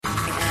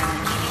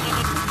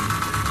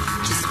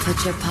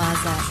Put your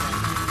paws up,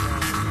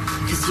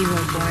 'cause you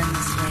were born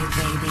this way,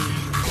 baby.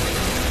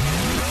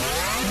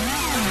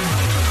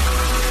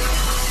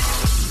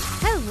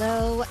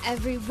 Hello,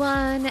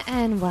 everyone,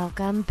 and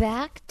welcome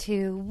back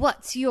to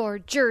What's Your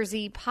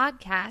Jersey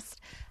podcast.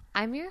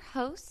 I'm your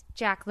host,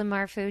 Jacqueline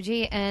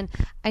Marfuji, and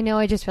I know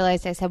I just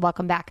realized I said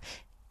welcome back.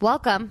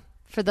 Welcome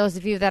for those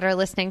of you that are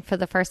listening for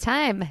the first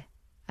time.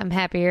 I'm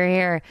happy you're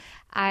here.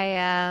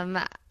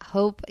 I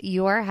hope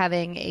you're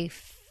having a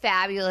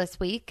fabulous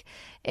week.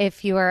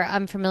 If you are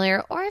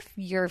unfamiliar or if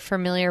you're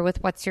familiar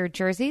with What's Your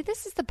Jersey,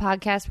 this is the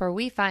podcast where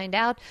we find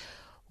out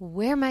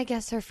where my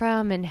guests are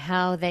from and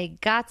how they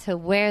got to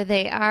where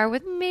they are,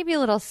 with maybe a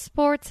little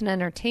sports and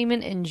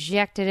entertainment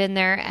injected in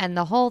there. And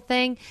the whole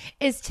thing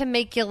is to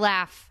make you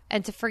laugh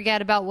and to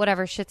forget about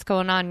whatever shit's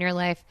going on in your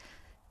life.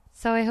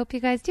 So I hope you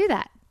guys do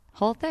that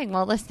whole thing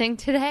while listening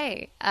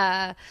today.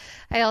 I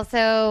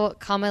also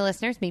call my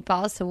listeners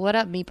meatballs. So what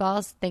up,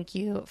 meatballs? Thank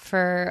you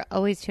for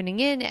always tuning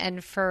in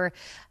and for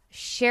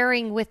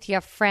sharing with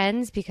your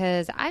friends,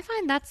 because I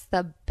find that's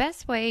the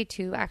best way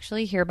to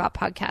actually hear about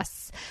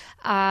podcasts.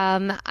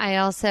 I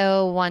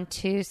also want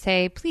to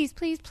say, please,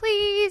 please,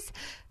 please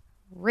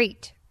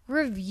rate,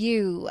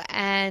 review,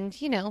 and,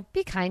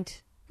 be kind.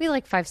 We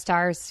like 5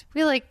 stars.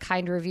 We like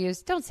kind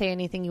reviews. Don't say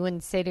anything you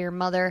wouldn't say to your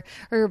mother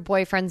or your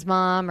boyfriend's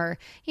mom, or,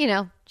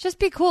 just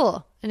be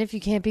cool. And if you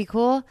can't be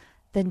cool,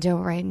 then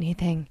don't write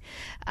anything.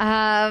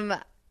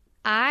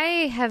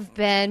 I have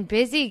been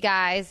busy,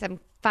 guys. I'm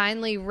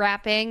finally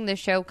wrapping the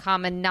show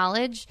Common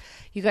Knowledge.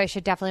 You guys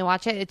should definitely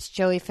watch it. It's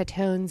Joey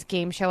Fatone's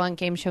game show on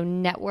Game Show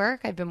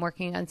Network. I've been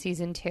working on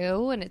season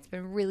 2, and it's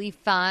been really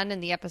fun,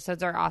 and the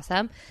episodes are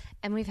awesome.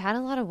 And we've had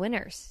a lot of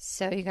winners,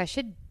 so you guys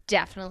should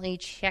definitely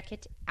check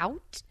it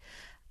out.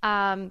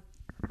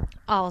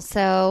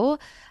 Also,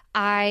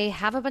 I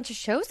have a bunch of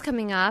shows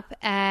coming up,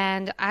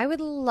 and I would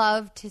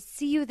love to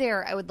see you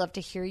there. I would love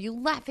to hear you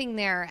laughing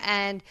there,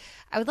 and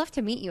I would love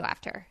to meet you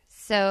after.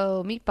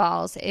 So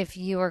meatballs, if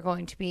you are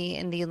going to be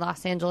in the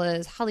Los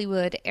Angeles,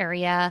 Hollywood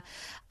area,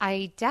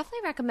 I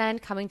definitely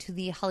recommend coming to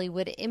the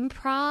Hollywood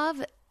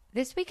Improv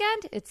this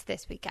weekend. It's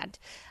this weekend.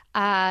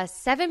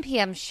 7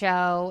 p.m.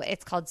 show.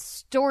 It's called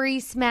Story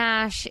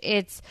Smash.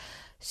 It's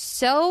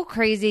so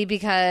crazy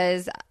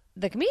because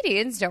the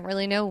comedians don't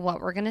really know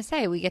what we're going to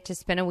say. We get to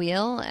spin a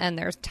wheel, and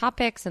there's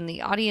topics, and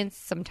the audience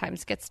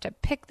sometimes gets to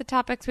pick the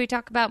topics we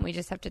talk about, and we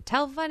just have to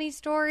tell funny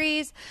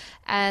stories.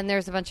 And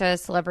there's a bunch of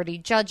celebrity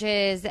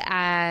judges,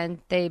 and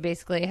they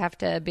basically have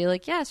to be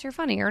like, yes, you're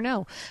funny, or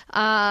no.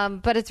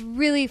 But it's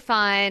really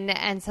fun.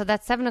 And so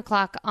that's 7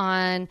 o'clock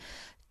on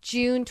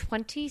June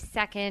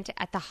 22nd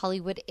at the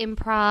Hollywood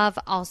Improv.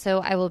 Also,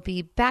 I will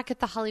be back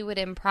at the Hollywood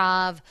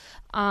Improv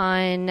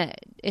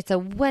it's a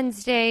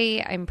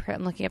Wednesday. I'm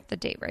looking up the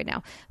date right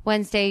now.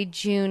 Wednesday,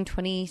 June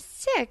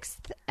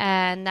 26th.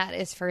 And that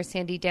is for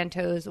Sandy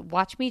Danto's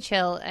Watch Me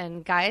Chill.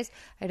 And guys,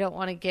 I don't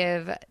want to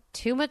give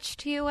too much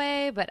to you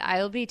away, but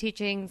I will be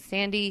teaching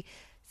Sandy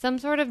some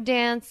sort of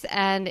dance,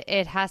 and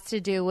it has to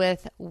do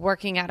with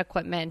working out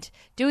equipment,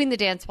 doing the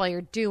dance while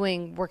you're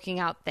doing working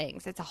out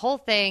things. It's a whole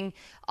thing,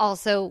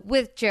 also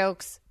with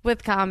jokes,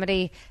 with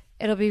comedy.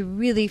 It'll be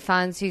really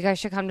fun, so you guys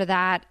should come to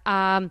that.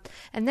 And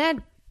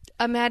then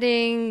I'm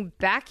heading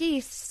back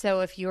east,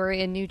 so if you're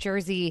in New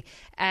Jersey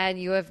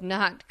and you have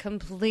not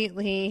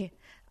completely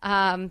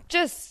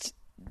just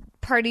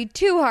partied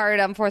too hard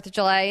on 4th of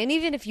July, and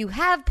even if you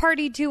have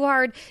partied too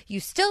hard, you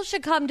still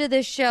should come to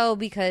this show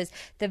because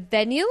the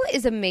venue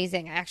is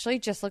amazing. I actually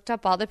just looked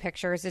up all the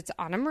pictures. It's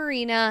on a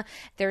marina.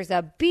 There's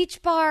a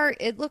beach bar.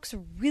 It looks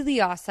really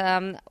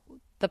awesome.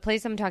 The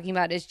place I'm talking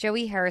about is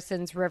Joey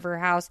Harrison's River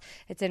House.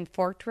 It's in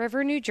Forked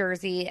River, New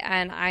Jersey,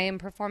 and I am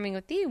performing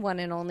with the one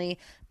and only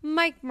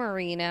Mike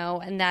Marino,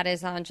 and that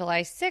is on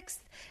July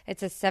 6th.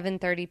 It's a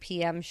 7:30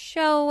 p.m.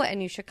 show,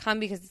 and you should come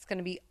because it's going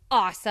to be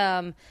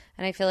awesome.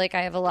 And I feel like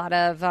I have a lot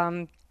of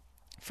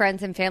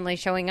friends and family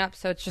showing up,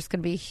 so it's just going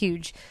to be a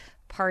huge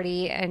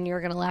party, and you're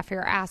going to laugh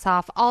your ass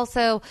off.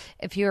 Also,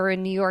 if you're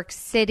in New York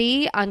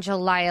City on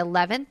July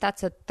 11th,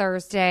 that's a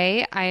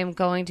Thursday, I am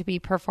going to be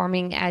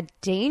performing at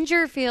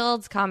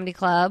Dangerfields Comedy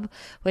Club,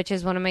 which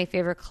is one of my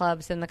favorite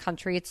clubs in the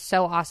country. It's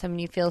so awesome,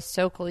 and you feel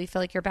so cool. You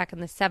feel like you're back in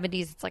the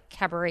 70s. It's like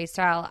cabaret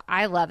style.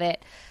 I love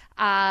it.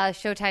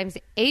 Showtime's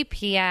 8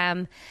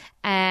 p.m.,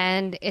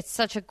 and it's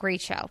such a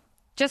great show.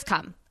 Just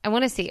come. I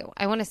want to see you.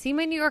 I want to see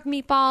my New York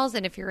meatballs.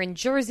 And if you're in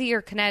Jersey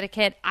or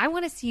Connecticut, I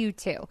want to see you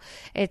too.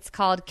 It's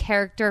called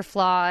Character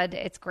Flawed.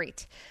 It's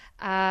great.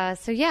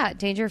 So yeah,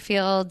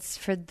 Dangerfields,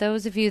 for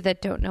those of you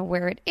that don't know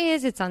where it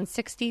is, it's on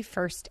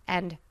 61st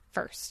and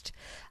 1st.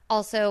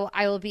 Also,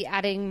 I will be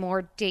adding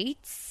more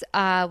dates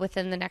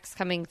within the next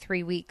coming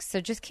 3 weeks. So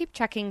just keep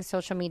checking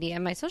social media.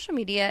 My social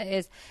media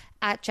is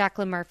at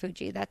Jacqueline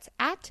Marfuji. That's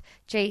at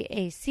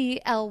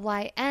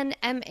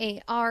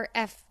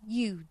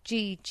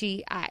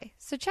JACLYNMARFUGGI.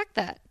 So check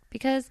that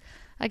because,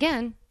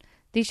 again,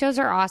 these shows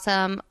are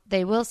awesome.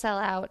 They will sell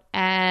out,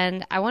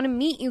 and I want to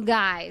meet you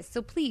guys.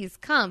 So please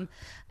come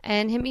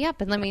and hit me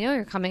up and let me know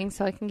you're coming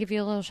so I can give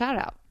you a little shout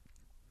out.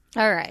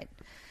 All right.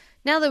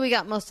 now that we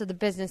got most of the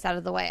business out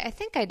of the way, I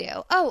think I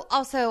do. Oh,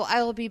 also,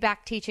 I will be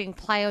back teaching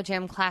Plyo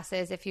Jam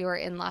classes if you are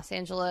in Los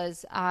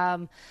Angeles.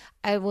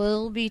 I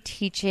will be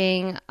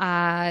teaching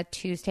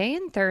Tuesday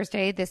and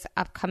Thursday this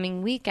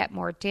upcoming week at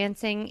More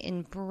Dancing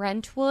in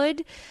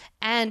Brentwood.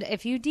 And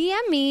if you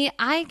DM me,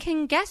 I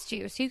can guest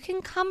you. So you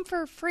can come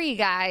for free,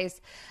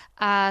 guys.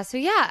 So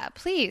yeah,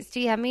 please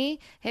DM me,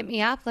 hit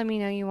me up, let me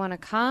know you want to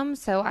come.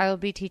 So I will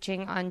be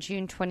teaching on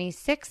June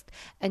 26th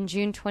and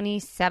June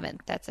 27th.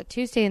 That's a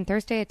Tuesday and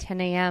Thursday at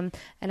 10 a.m.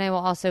 And I will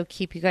also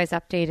keep you guys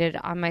updated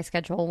on my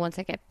schedule once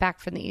I get back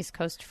from the East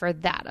Coast for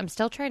that. I'm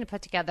still trying to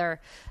put together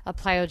a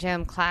Plyo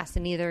Jam class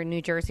in either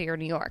New Jersey or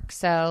New York.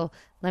 So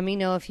let me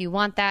know if you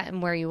want that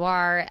and where you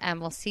are, and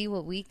we'll see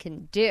what we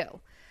can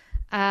do.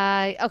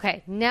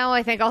 Okay, now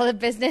I think all the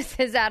business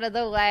is out of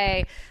the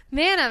way.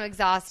 Man, I'm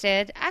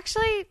exhausted.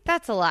 Actually,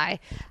 that's a lie.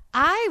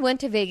 I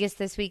went to Vegas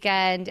this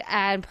weekend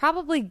and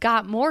probably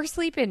got more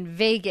sleep in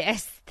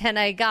Vegas than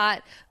I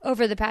got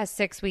over the past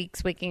 6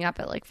 weeks, waking up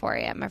at like 4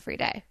 a.m. every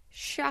day.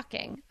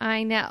 Shocking.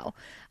 I know.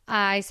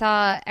 I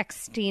saw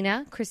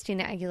Christina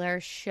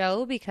Aguilera's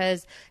show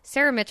because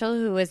Sarah Mitchell,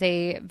 who is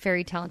a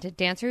very talented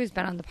dancer who's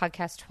been on the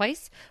podcast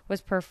twice,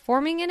 was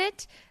performing in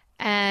it.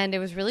 And it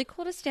was really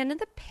cool to stand in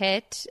the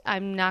pit.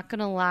 I'm not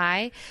going to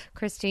lie.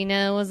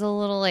 Christina was a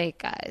little late,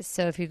 guys.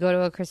 So if you go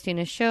to a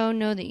Christina show,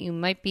 know that you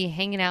might be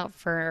hanging out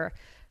for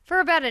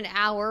about an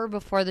hour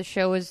before the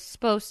show is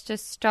supposed to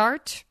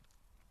start.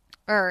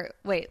 Or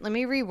wait, let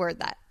me reword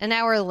that. An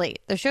hour late.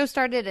 The show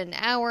started an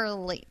hour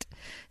late.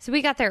 So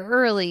we got there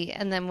early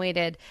and then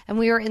waited. And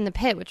we were in the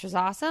pit, which was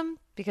awesome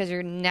because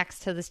you're next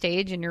to the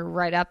stage and you're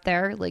right up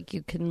there. Like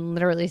you can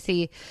literally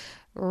see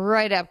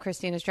right up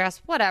Christina's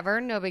dress.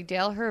 Whatever, no big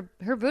deal. Her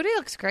booty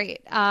looks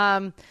great.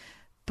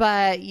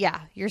 But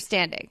yeah, you're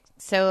standing.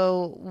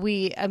 So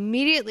we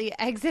immediately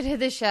exited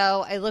the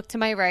show. I looked to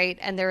my right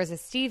and there was a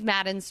Steve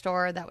Madden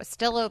store that was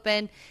still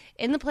open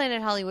in the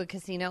Planet Hollywood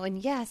Casino. And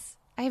yes,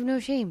 I have no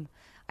shame.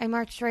 I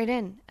marched right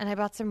in and I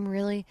bought some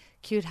really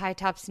cute high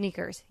top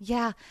sneakers.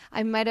 Yeah,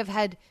 I might have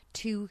had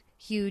 2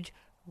 huge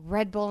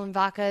Red Bull and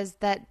vodkas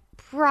that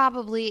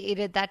probably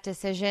aided that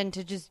decision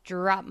to just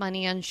drop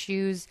money on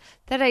shoes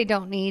that I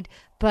don't need,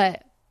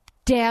 but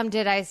damn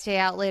did I stay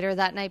out later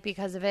that night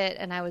because of it,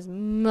 and I was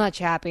much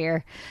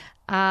happier.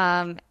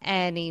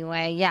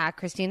 Anyway, yeah,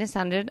 Christina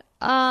sounded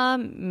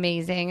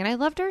amazing, and I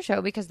loved her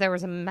show because there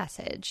was a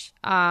message.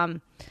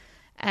 And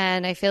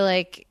I feel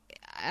like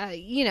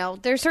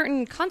there's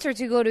certain concerts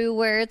you go to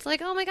where it's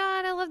like, oh my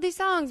God, I love these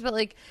songs, but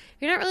like,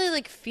 you're not really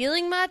like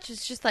feeling much.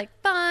 It's just like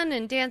fun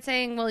and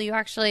dancing. Well,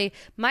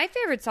 my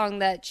favorite song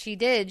that she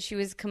did, she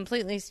was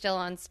completely still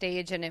on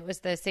stage and it was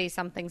the Say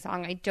Something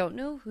song. I don't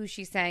know who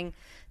she sang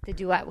the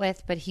duet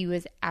with, but he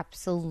was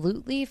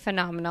absolutely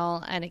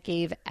phenomenal and it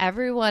gave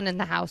everyone in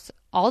the house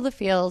all the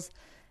feels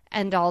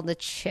and all the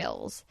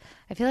chills.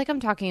 I feel like I'm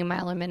talking a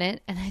mile a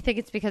minute, and I think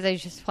it's because I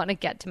just want to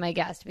get to my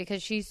guest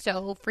because she's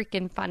so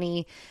freaking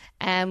funny,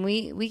 and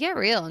we get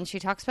real, and she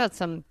talks about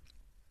some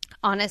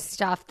honest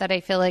stuff that I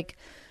feel like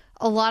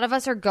a lot of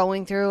us are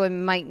going through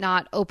and might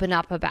not open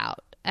up about,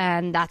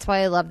 and that's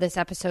why I love this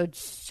episode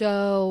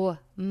so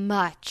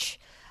much.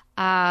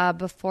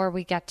 Before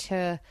we get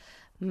to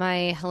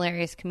my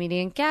hilarious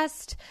comedian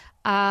guest,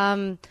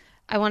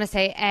 I want to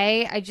say,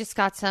 I just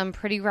got some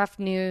pretty rough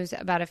news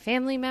about a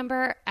family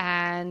member.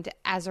 And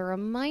as a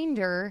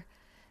reminder,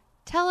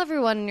 tell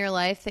everyone in your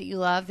life that you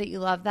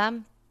love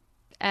them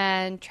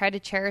and try to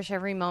cherish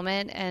every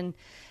moment. And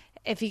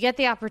if you get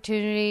the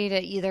opportunity to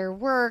either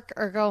work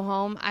or go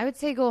home, I would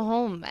say go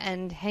home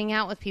and hang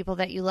out with people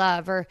that you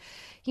love, or,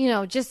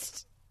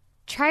 just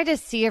try to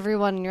see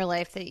everyone in your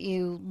life that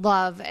you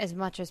love as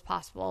much as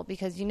possible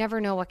because you never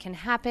know what can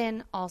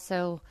happen.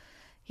 Also,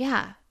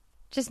 yeah.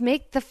 Just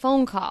make the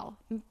phone call,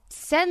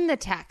 send the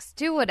text,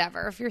 do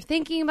whatever. If you're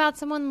thinking about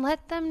someone,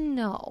 let them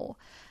know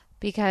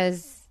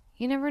because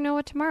you never know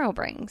what tomorrow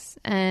brings.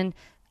 And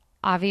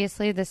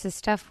obviously this is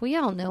stuff we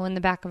all know in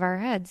the back of our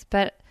heads,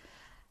 but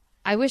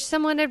I wish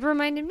someone had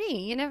reminded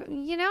me,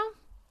 you know?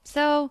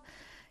 So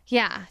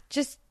yeah,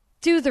 just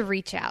do the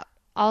reach out.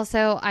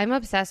 Also, I'm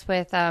obsessed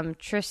with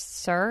Trish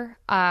Sir.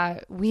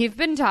 We've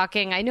been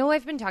talking. I know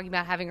I've been talking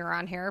about having her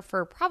on here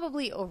for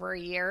probably over a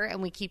year,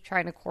 and we keep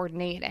trying to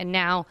coordinate. And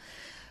now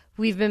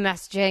we've been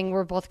messaging.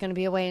 We're both going to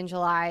be away in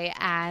July,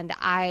 and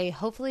I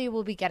hopefully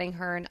will be getting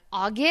her in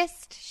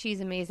August.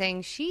 She's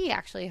amazing. She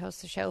actually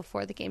hosts a show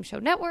for the Game Show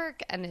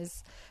Network and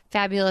is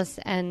fabulous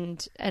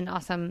and an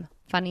awesome,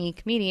 funny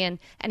comedian.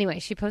 Anyway,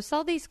 she posts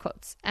all these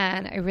quotes,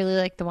 and I really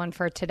like the one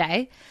for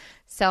today.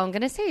 So I'm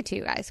going to say it to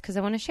you guys because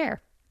I want to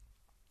share.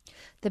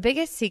 The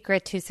biggest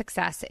secret to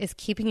success is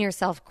keeping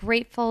yourself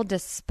grateful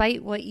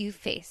despite what you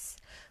face.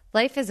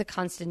 Life is a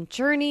constant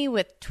journey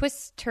with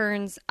twists,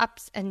 turns,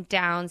 ups, and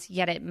downs,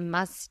 yet it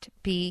must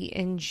be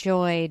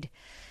enjoyed.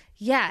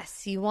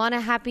 Yes, you want a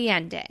happy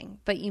ending,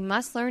 but you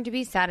must learn to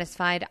be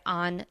satisfied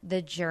on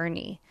the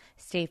journey.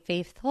 Stay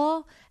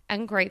faithful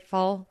and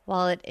grateful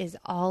while it is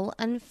all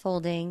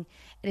unfolding.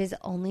 It is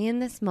only in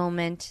this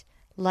moment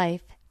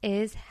life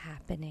is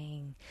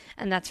happening?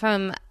 And that's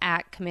from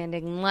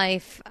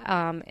 @CommandingLife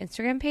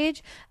Instagram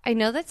page. I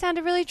know that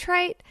sounded really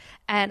trite,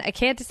 and I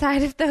can't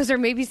decide if those are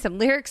maybe some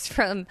lyrics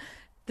from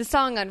the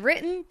song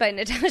Unwritten by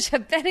Natasha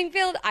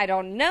Bedingfield. I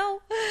don't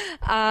know.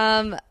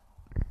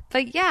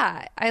 But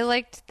yeah, I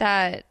liked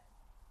that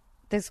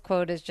this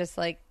quote is just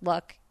like,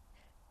 look,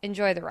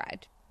 enjoy the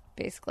ride,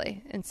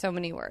 basically, in so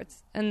many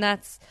words. And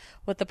that's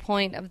what the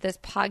point of this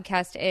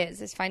podcast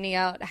is finding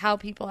out how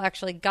people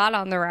actually got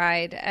on the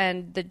ride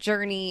and the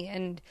journey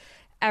and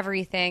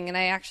everything. And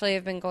I actually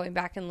have been going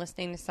back and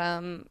listening to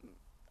some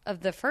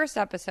of the first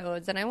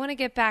episodes, and I want to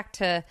get back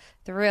to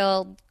the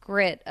real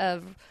grit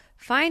of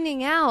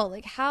finding out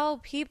like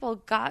how people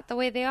got the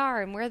way they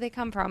are and where they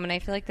come from. And I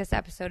feel like this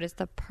episode is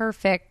the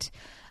perfect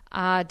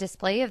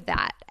display of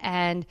that.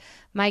 And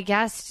my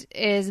guest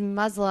is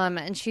Muslim,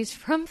 and she's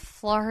from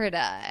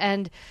Florida,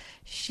 and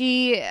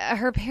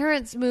her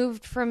parents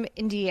moved from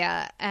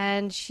India,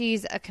 and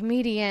she's a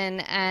comedian,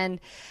 and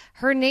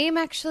her name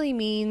actually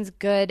means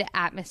good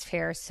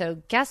atmosphere.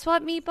 So guess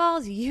what,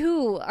 Meatballs?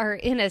 You are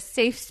in a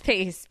safe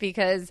space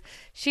because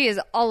she is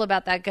all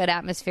about that good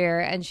atmosphere,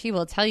 and she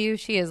will tell you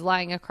she is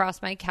lying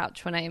across my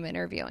couch when I am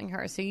interviewing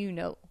her. So you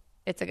know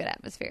it's a good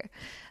atmosphere.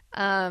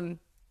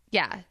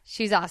 Yeah,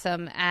 she's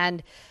awesome.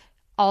 And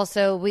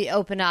also we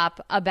open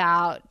up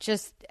about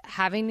just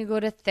having to go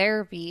to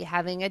therapy,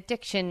 having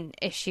addiction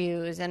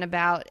issues, and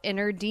about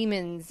inner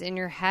demons in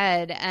your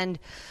head. And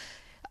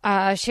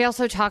she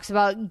also talks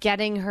about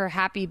getting her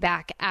happy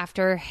back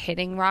after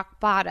hitting rock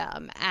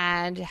bottom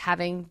and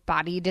having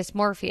body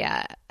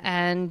dysmorphia.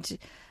 And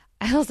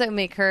I also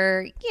make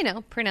her,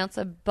 pronounce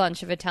a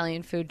bunch of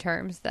Italian food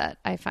terms that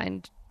I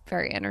find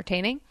very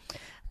entertaining.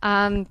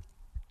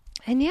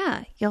 And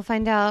yeah, you'll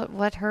find out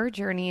what her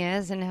journey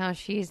is and how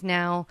she's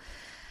now,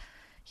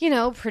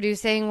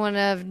 producing one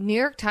of New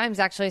York Times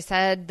actually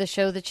said the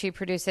show that she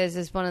produces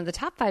is one of the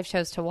top 5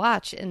 shows to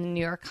watch in the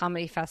New York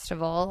Comedy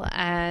Festival.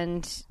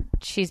 And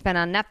she's been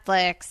on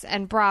Netflix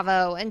and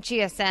Bravo and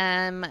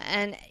GSM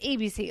and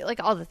ABC,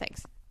 like all the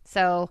things.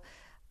 So,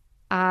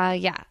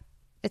 yeah,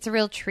 it's a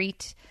real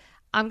treat.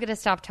 I'm going to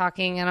stop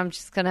talking and I'm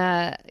just going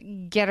to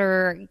get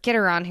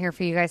her on here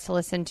for you guys to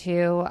listen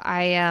to.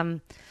 I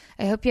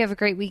hope you have a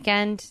great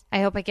weekend.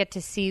 I hope I get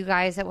to see you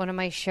guys at one of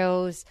my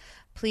shows.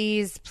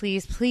 Please,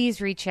 please,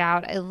 please reach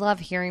out. I love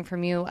hearing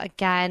from you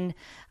again.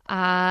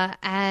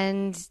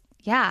 And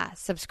yeah,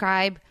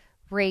 subscribe,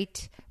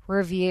 rate,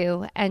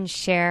 review, and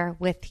share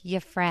with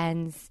your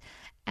friends.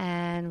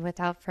 And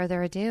without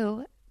further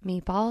ado,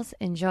 Meatballs,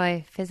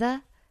 enjoy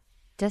Fizza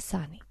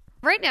Dasani.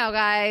 Right now,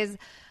 guys,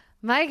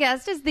 my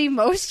guest is the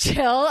most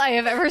chill I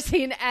have ever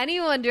seen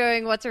anyone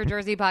doing What's Her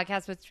Jersey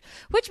podcast,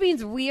 which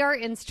means we are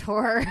in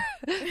store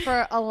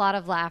for a lot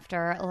of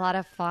laughter, a lot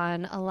of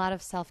fun, a lot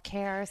of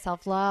self-care,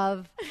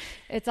 self-love.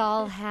 It's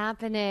all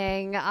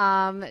happening.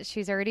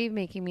 She's already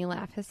making me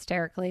laugh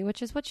hysterically,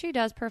 which is what she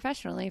does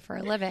professionally for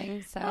a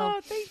living. So,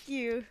 oh, thank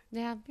you.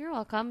 Yeah, you're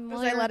welcome.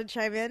 Was I allowed to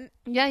chime in?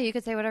 Yeah, you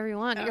could say whatever you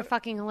want. You're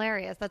fucking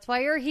hilarious. That's why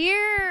you're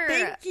here.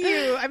 Thank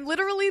you. I'm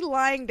literally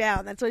lying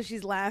down. That's why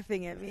she's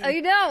laughing at me. I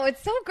know.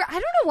 It's so great. I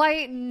don't know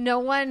why no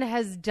one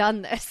has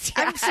done this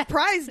yet. I'm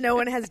surprised no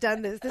one has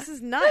done this. This is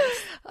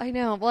nuts. I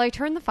know. Well, I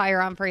turned the fire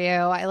on for you.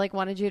 I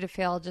wanted you to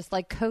feel just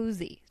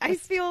cozy. I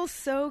feel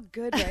so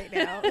good right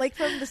now.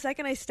 From the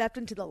second I stepped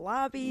into the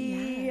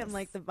lobby, yes. I'm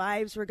the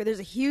vibes were good.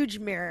 There's a huge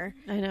mirror.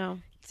 I know.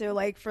 So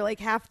for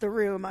half the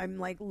room, I'm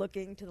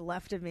looking to the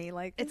left of me.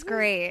 It's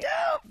great.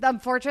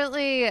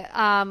 Unfortunately,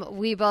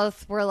 we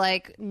both were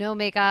no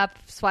makeup,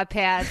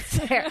 sweatpants.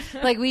 Hair.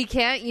 We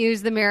can't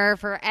use the mirror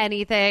for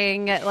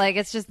anything.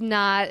 It's just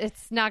not.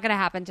 It's not going to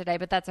happen today.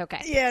 But that's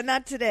okay. Yeah,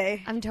 not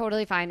today. I'm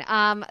totally fine.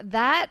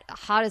 That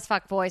hot as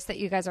fuck voice that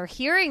you guys are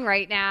hearing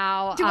right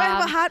now. Do I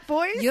have a hot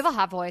voice? You have a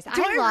hot voice. Do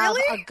I love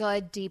really? a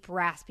good, deep,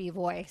 raspy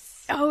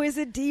voice. Oh, is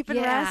it deep and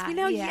raspy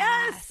now?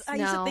 Yes. I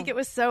used to think it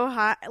was so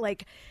hot,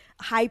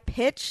 high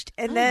pitched,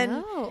 and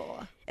then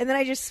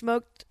I just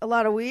smoked a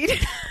lot of weed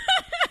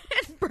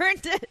and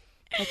burnt it.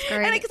 That's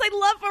great. And because I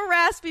love a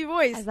raspy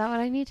voice. Is that what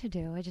I need to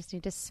do? I just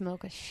need to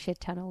smoke a shit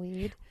ton of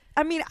weed.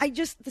 I mean,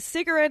 the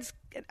cigarettes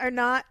are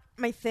not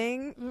my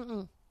thing.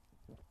 Mm-mm.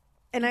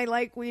 And I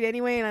like weed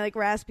anyway, and I like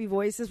raspy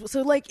voices.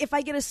 So if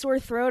I get a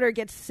sore throat or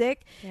get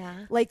sick,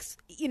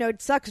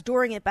 it sucks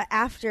during it, but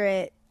after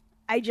it,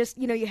 I just,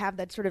 you have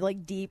that sort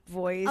of deep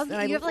voice. Oh,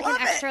 and you have an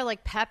extra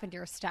pep in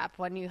your step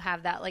when you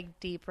have that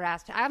deep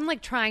rasp. I'm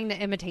trying to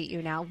imitate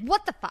you now.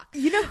 What the fuck?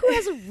 You know who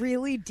has a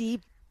really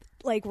deep,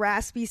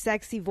 raspy,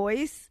 sexy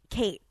voice?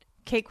 Kate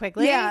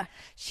Quigley? Yeah.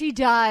 She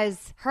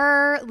does.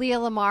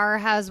 Leah Lamar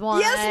has one.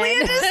 Yes,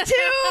 Leah does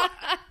too.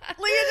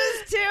 Leah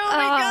does too. Oh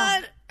my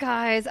God.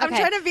 Guys, okay. I'm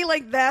trying to be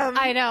like them.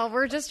 I know.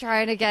 We're just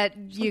trying to get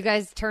you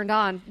guys turned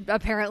on,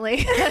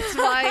 apparently. That's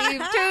why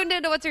you've tuned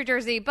into What's Your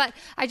Jersey. But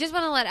I just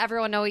want to let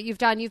everyone know what you've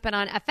done. You've been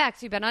on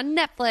FX. You've been on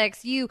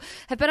Netflix. You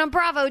have been on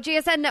Bravo,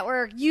 GSN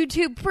Network,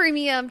 YouTube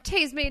Premium,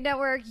 Tastemade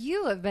Network.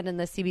 You have been in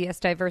the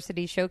CBS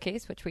Diversity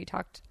Showcase, which we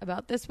talked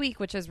about this week,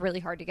 which is really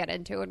hard to get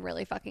into and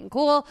really fucking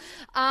cool.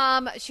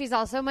 She's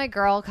also my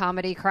girl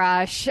comedy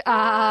crush.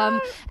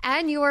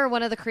 And you are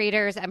one of the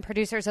creators and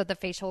producers of the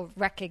Facial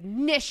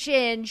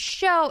Recognition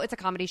Show. It's a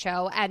comedy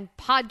show and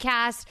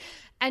podcast,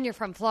 and you're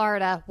from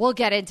Florida. We'll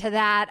get into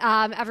that.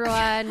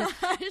 Everyone,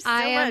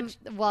 I am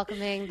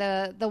welcoming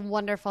the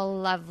wonderful,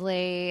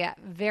 lovely,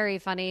 very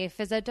funny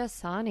Fizza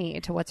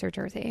Dasani to What's Your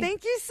Jersey.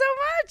 Thank you so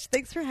much.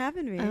 Thanks for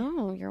having me.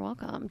 Oh, you're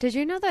welcome. Did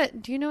you know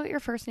that? Do you know what your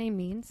first name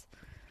means?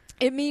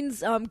 It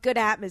means good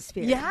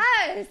atmosphere.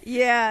 Yes.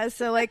 Yeah.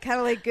 So like kind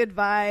of like good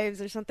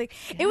vibes or something.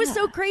 Yeah. It was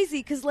so crazy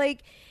because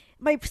like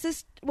my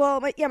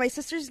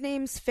sister's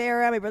name's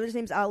Farah, my brother's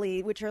name's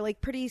Ali, which are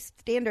like pretty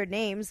standard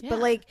names. Yeah. But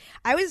like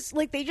I was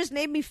like they just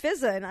named me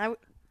Fizza, and I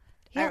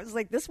was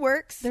like, this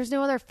works. There's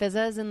no other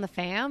Fizzas in the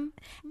fam.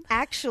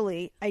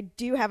 Actually, I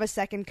do have a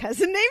second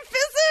cousin named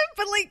Fizza,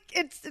 but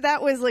like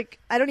that was like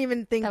I don't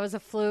even think that was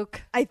a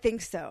fluke. I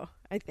think so.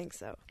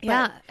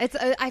 Yeah,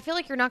 I feel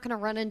like you're not going to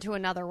run into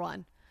another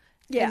one.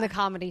 Yeah. In the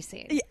comedy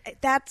scene. Yeah,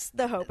 that's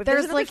the hope. If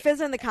there's like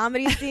Fizza in the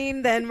comedy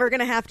scene, then we're going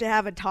to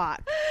have a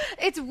talk.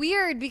 It's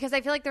weird because I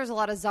feel like there's a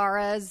lot of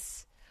Zaras.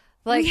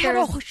 Like we had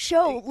a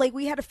show, like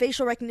we had a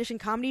facial recognition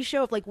comedy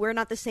show of like we're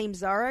not the same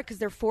Zara because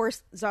there are 4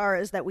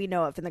 Zaras that we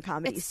know of in the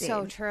comedy scene. It's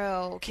so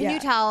true. Can you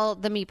tell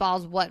the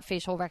meatballs what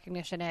facial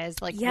recognition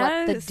is? Like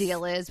what the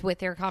deal is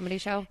with your comedy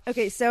show?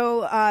 Okay,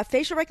 so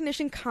Facial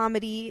Recognition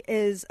Comedy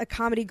is a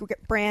comedy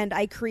brand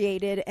I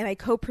created, and I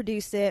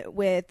co-produce it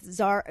with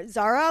Zara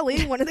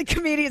Ali, one of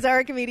the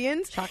Zara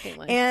comedians.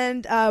 Shockingly.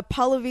 And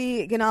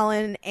Pallavi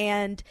Ganalan.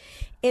 And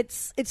it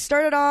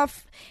started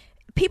off...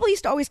 People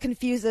used to always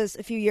confuse us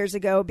a few years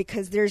ago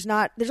because there's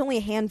only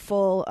a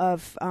handful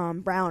of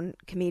brown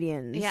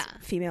comedians,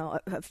 female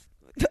of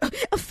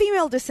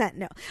female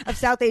descent, of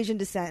South Asian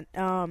descent.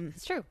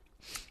 It's true.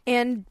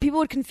 And people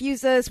would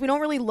confuse us. We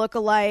don't really look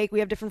alike. We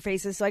have different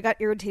faces. So I got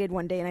irritated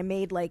one day and I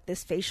made like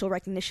this facial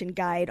recognition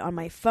guide on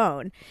my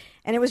phone,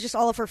 and it was just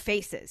all of her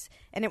faces,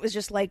 and it was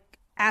just like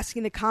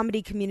asking the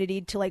comedy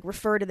community to like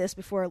refer to this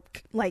before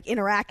like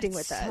interacting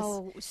with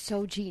us.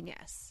 So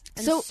genius.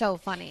 And so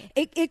funny.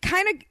 It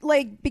kind of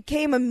like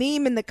became a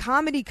meme in the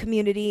comedy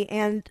community,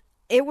 and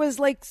it was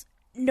like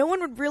no one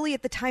would really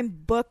at the time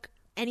book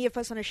any of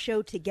us on a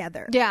show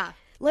together. Yeah.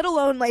 Let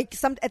alone like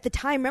some at the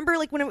time. Remember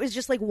like when it was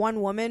just like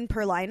one woman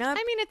per lineup?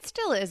 I mean, it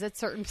still is at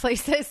certain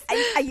places.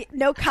 I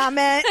no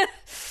comment.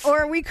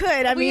 Or we could.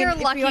 I mean, are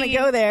lucky. If you want to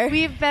go there.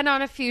 We've been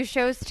on a few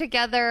shows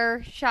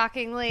together,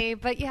 shockingly.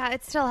 But yeah,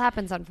 it still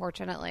happens,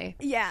 unfortunately.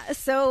 Yeah.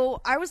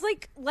 So I was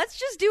like, let's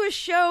just do a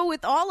show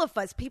with all of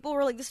us. People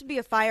were like, this would be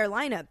a fire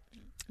lineup.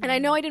 And I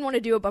know I didn't want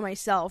to do it by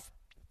myself.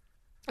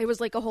 It was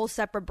like a whole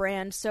separate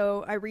brand.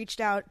 So I reached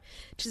out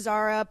to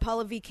Zara.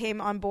 Pallavi came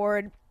on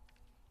board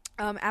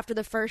after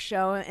the first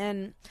show,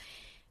 and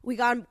we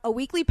got a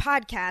weekly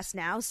podcast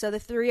now. So the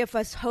 3 of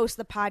us host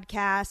the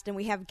podcast, and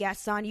we have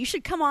guests on. You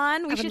should come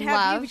on. We should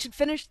have you. We should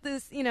finish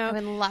this. I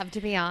would love to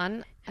be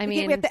on. I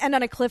mean, we have to end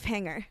on a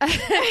cliffhanger.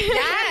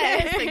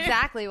 Yes,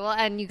 exactly. Well,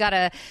 and you got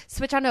to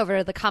switch on over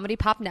to the Comedy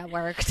Pop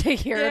Network to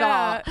hear it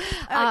all.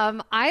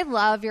 I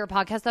love your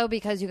podcast though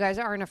because you guys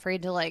aren't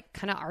afraid to like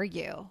kind of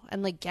argue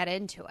and like get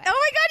into it. Oh my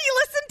God, you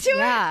listened to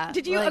it?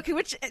 Did you? Like,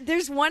 okay,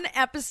 there's one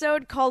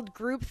episode called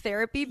Group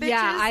Therapy Bitches.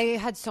 Yeah, I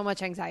had so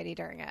much anxiety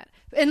during it.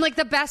 In like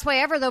the best way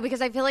ever though, because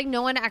I feel like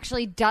no one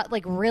actually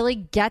really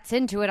gets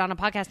into it on a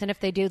podcast, and if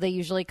they do, they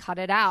usually cut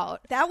it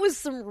out. That was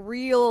some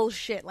real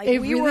shit. Like it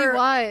really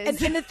was.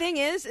 And the thing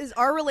is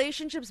our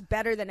relationship's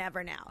better than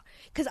ever now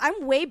because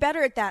I'm way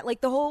better at that.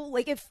 Like the whole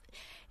if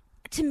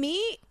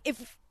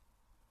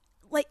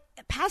like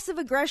passive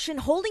aggression,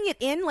 holding it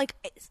in, like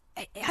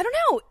I don't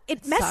know,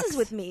 it messes sucks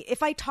with me.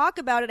 If I talk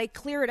about it, I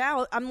clear it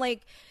out. I'm like,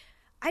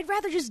 I'd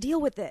rather just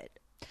deal with it.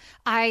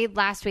 I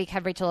last week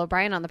had Rachel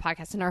O'Brien on the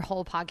podcast, and our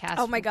whole podcast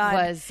oh my God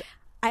was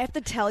I have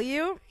to tell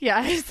you,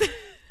 yes.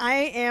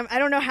 I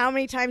don't know how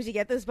many times you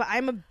get this, but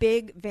I'm a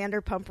big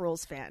Vanderpump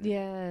Rules fan.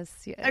 Yes.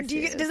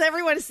 Does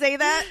everyone say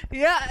that?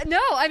 Yeah.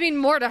 No, I mean,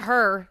 more to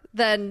her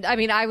than,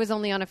 I was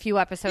only on a few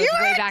episodes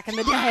way back in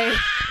the day.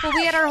 But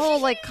we had our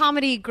whole like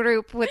comedy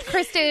group with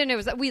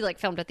Kristen. We like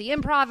filmed at the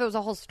Improv. It was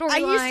a whole storyline.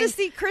 I used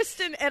to see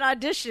Kristen at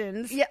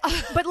auditions. Yeah.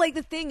 But like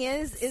the thing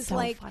is so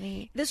like,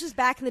 funny. This was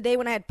back in the day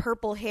when I had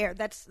purple hair.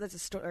 That's a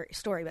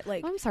story, but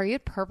like. Oh, I'm sorry, you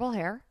had purple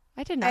hair?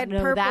 I did not I had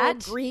know purple, that.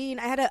 green.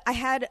 I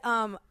had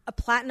a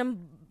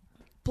platinum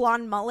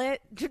blonde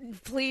mullet.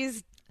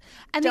 Please.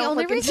 And the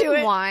only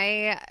reason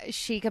why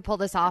she could pull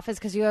this off is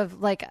because you have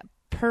like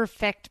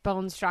perfect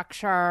bone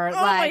structure. Oh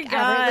my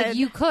God. Like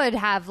you could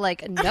have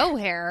like no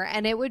hair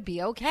and it would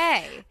be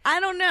okay. I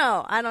don't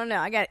know.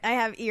 I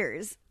have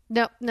ears.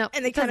 No,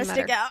 and they kind of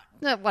stick out.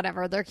 No,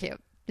 whatever. They're cute.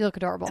 You look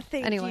adorable.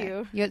 Thank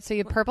anyway, you. So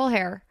you have purple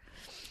hair.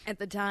 at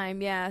the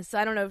time. Yeah, so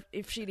I don't know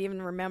if she'd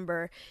even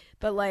remember,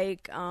 but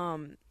like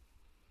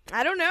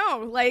I don't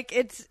know. Like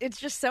it's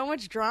just so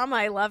much drama.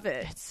 I love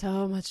it. It's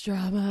so much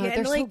drama. Yeah,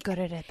 They're so like, good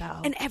at it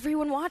though. And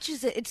everyone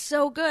watches it. It's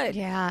so good.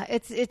 Yeah,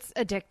 it's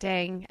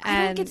addicting.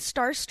 I don't get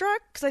starstruck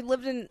because I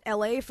lived in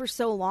LA for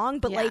so long,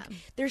 but like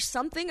there's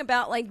something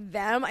about like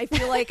them. I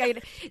feel like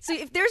I'd so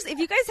if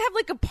you guys have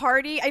like a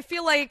party, I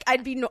feel like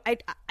I'd be I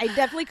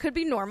definitely could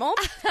be normal,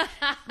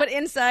 but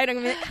inside I'm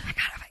gonna be like,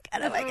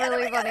 oh my god,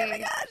 Really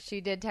funny.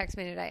 She did text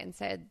me today and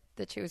said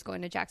that she was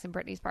going to Jackson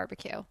Brittany's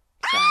barbecue.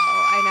 So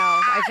I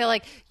know. I feel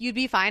like you'd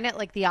be fine at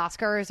like the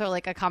Oscars or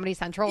like a Comedy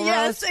Central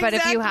roast, but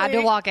if you had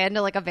to walk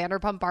into like a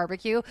Vanderpump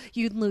barbecue,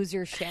 you'd lose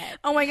your shit.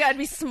 Oh my god, I'd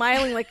be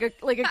smiling like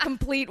a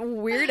complete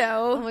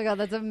weirdo. Oh my god,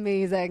 that's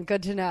amazing.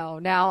 Good to know.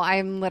 Now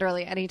I'm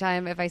literally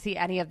anytime if I see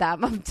any of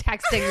them, I'm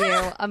texting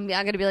you. I'm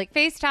gonna be like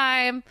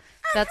FaceTime.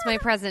 That's my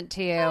present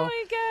to you. Oh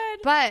my god.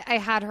 But I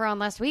had her on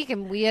last week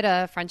and we had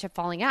a friendship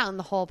falling out and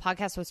the whole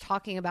podcast was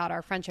talking about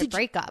our friendship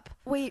breakup.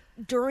 Wait,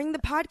 during the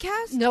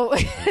podcast? No,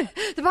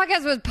 the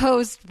podcast was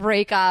post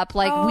breakup.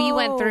 Like we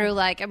went through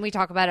like, and we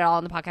talk about it all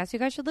in the podcast. You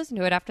guys should listen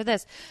to it after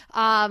this.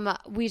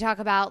 We talk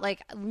about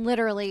like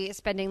literally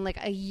spending like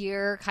a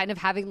year kind of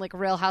having like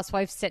Real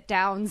Housewives sit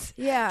downs.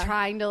 Yeah.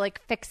 Trying to like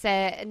fix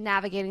it and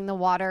navigating the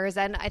waters.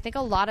 And I think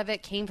a lot of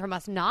it came from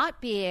us not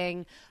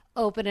being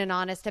open and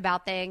honest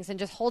about things and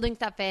just holding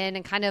stuff in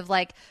and kind of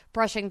like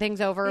brushing things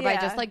over by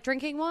just like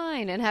drinking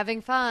wine and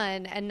having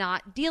fun and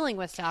not dealing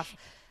with stuff.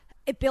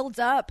 It builds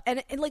up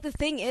and like the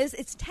thing is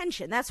it's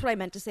tension. That's what I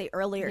meant to say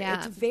earlier.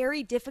 It's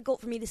very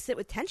difficult for me to sit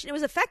with tension. It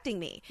was affecting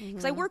me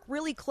because I work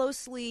really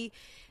closely,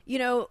 you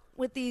know,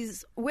 with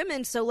these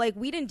women. So like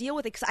we didn't deal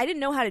with it because I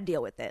didn't know how to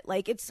deal with it.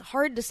 Like it's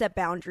hard to set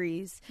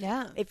boundaries.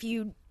 Yeah. If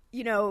you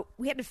know,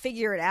 we had to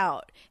figure it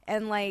out.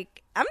 And like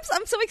I'm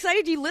so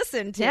excited you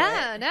listened to it.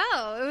 Yeah,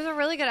 no, it was a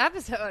really good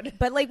episode.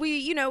 But like we,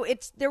 you know,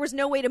 there was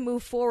no way to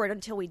move forward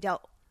until we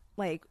dealt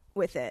like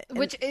with it.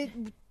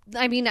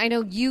 I mean, I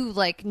know you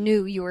like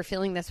knew you were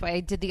feeling this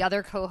way. Did the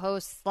other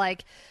co-hosts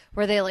like,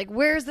 were they like,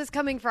 where's this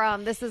coming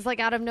from? This is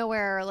like out of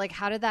nowhere. Like,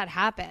 how did that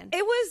happen?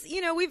 It was,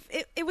 you know,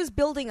 it was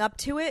building up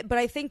to it, but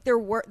I think there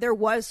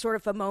was sort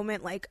of a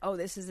moment like, oh,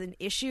 this is an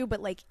issue,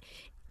 but like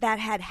that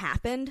had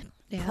happened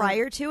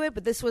prior to it.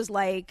 But this was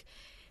like,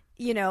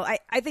 you know,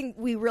 I think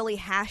we really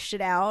hashed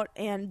it out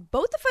and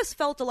both of us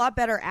felt a lot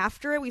better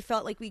after it. We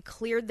felt like we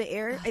cleared the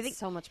air. I think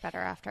so much better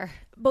after.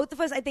 Both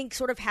of us, I think,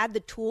 sort of had the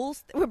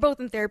tools. We're both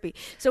in therapy.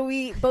 So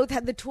we both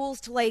had the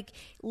tools to like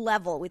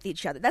level with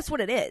each other. That's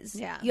what it is.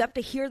 Yeah. You have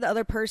to hear the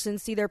other person,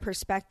 see their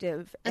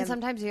perspective. And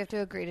sometimes you have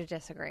to agree to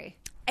disagree.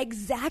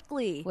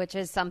 Exactly. Which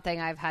is something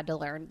I've had to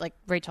learn. Like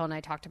Rachel and I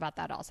talked about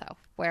that also,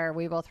 where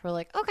we both were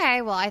like,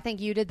 okay, well, I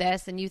think you did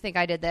this and you think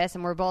I did this.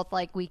 And we're both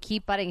like, we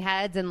keep butting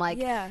heads and like,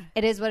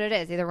 it is what it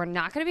is. Either we're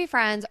not going to be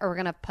friends or we're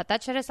going to put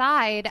that shit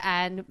aside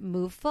and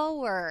move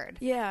forward.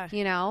 Yeah.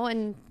 You know,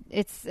 and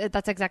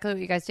that's exactly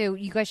what you guys do.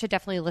 You guys should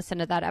definitely listen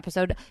to that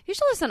episode. You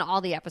should listen to all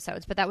the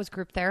episodes, but that was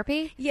group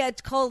therapy. Yeah,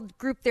 it's called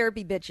Group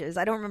Therapy Bitches.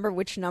 I don't remember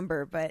which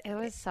number, but it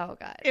was so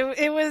good.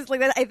 It was like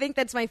that. I think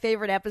that's my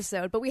favorite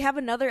episode. But we have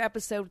another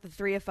episode with the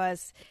three of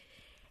us,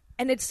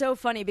 and it's so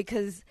funny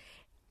because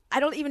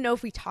I don't even know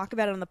if we talk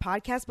about it on the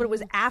podcast, but it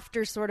was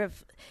after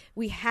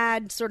we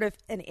had sort of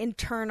an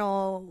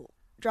internal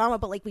drama,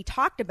 but like we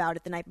talked about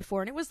it the night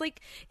before, and it was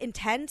like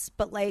intense,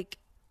 but like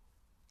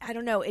I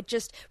don't know. It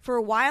just, for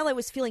a while, I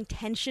was feeling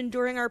tension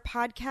during our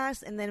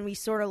podcast, and then we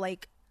sort of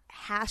like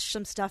hashed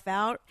some stuff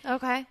out.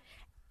 Okay.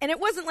 And it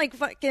wasn't like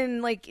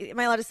fucking like, am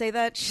I allowed to say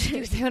that?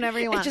 You say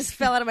whatever you want. It just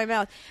fell out of my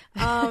mouth.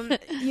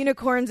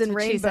 Unicorns and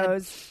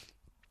rainbows.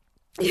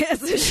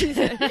 Yes, yeah, so she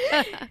said.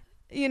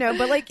 You know,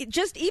 but like,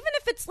 just even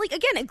if it's like,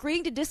 again,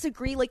 agreeing to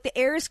disagree, like the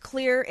air is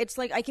clear. It's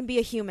like I can be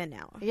a human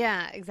now.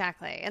 Yeah,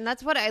 exactly. And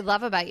that's what I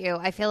love about you.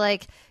 I feel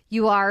like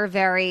you are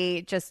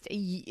very just,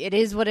 it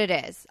is what it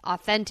is,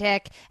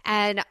 authentic.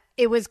 And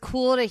it was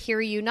cool to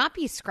hear you not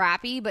be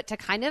scrappy, but to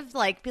kind of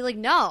like be like,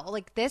 no,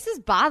 like this is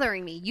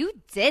bothering me. You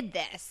did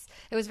this.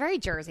 It was very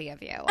Jersey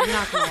of you. I'm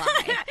not going to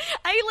lie.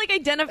 I like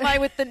identify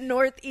with the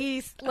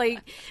Northeast, like,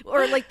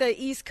 or like the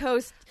East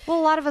Coast. Well,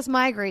 a lot of us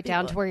migrate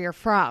down to where you're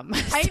from.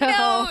 I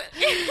know.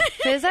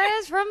 Fizza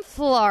is from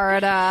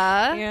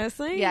Florida. Yes,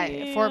 I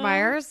am. Fort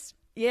Myers.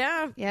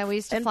 Yeah. Yeah, we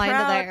used to fly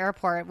into the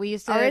airport. We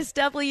used to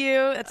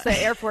RSW. That's the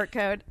airport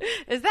code.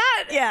 Is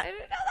that? Yeah. I didn't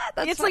know that.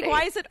 That's it's funny. like,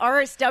 why is it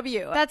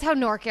RSW? That's how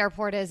Newark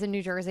Airport is in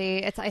New Jersey.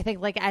 It's, I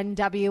think, like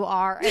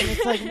NWR. And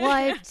it's like,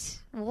 what?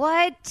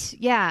 What?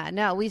 Yeah,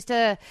 no, we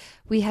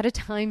had a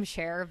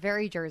timeshare,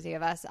 very Jersey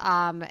of us,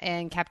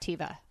 in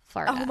Captiva,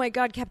 Florida. Oh my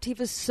God,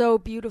 Captiva's so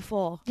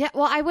beautiful. Yeah,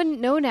 well, I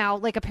wouldn't know now.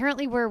 Like,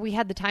 apparently where we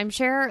had the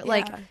timeshare,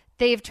 like,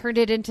 they've turned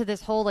it into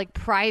this whole like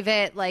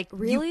private, like,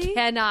 really? You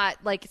cannot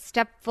like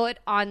step foot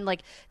on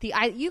like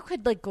you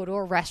could like go to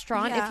a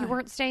restaurant if you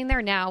weren't staying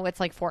there. Now it's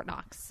like Fort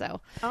Knox.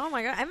 So oh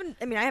my God,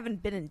 I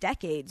haven't been in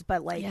decades,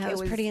 but like it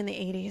was pretty in the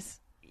 80s.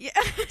 Yeah.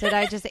 Did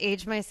I just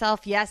age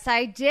myself? Yes,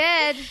 I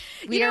did.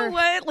 You know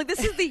what? Like,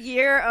 this is the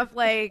year of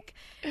like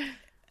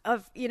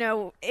of,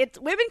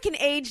 women can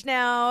age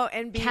now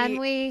and be. Can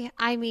we?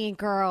 I mean,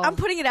 girl. I'm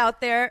putting it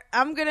out there.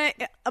 I'm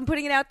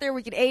putting it out there.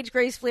 We can age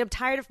gracefully. I'm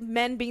tired of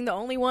men being the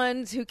only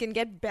ones who can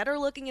get better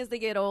looking as they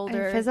get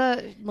older.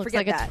 Fizza looks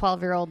Forget like that. a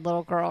 12-year-old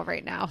little girl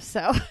right now,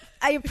 so.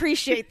 I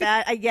appreciate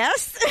that, I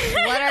guess.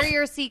 What are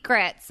your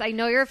secrets? I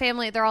know your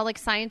family, they're all like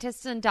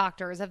scientists and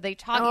doctors. Have they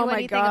taught you my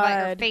anything about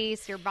your God.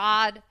 face, your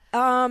bod?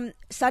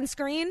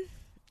 Sunscreen.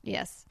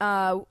 Yes.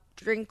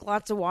 Drink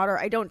lots of water.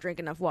 I don't drink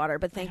enough water,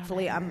 but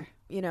thankfully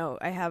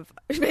I have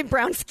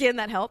brown skin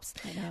that helps.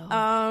 I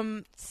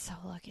know. So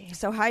lucky.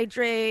 So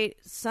hydrate,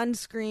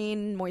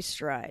 sunscreen,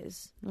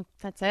 moisturize.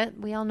 That's it.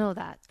 We all know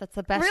that. That's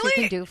the best Really?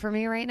 you can do for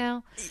me right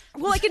now.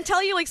 Well, I can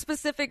tell you like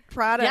specific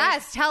products.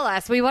 Yes, tell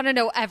us. We want to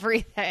know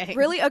everything.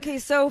 Really? Okay,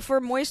 so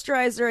for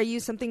moisturizer, I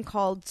use something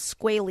called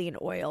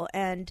squalene oil,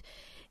 and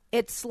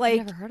it's like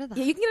never heard of that.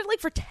 Yeah, you can get it like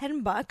for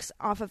 $10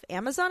 off of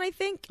Amazon, I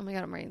think. Oh my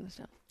God, I'm writing this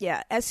down.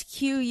 Yeah,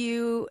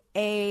 SQUALENE.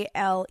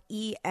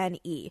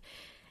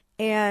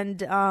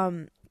 And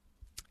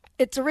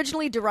it's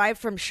originally derived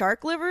from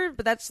shark liver,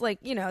 but that's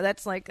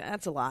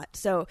that's a lot.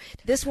 So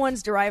this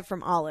one's derived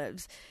from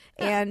olives,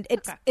 and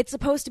it's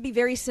supposed to be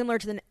very similar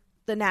to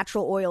the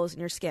natural oils in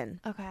your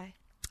skin. Okay.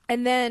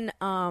 And then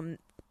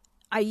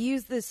I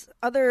use this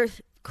other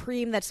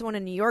cream that someone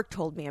in New York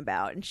told me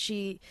about, and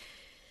she,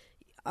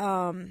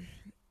 I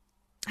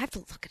have to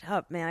look it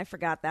up, man. I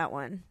forgot that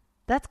one.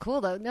 That's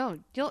cool though. No,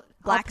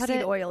 Black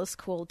seed oil is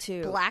cool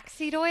too. Black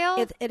seed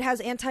oil? It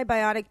has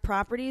antibiotic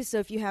properties, so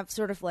if you have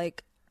sort of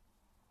like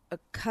a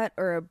cut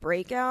or a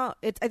breakout,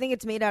 I think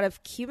it's made out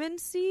of cumin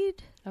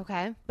seed.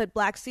 Okay. But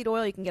black seed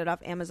oil, you can get it off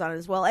Amazon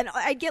as well. And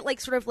I get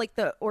like sort of like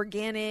the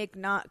organic,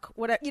 not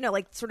what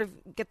like sort of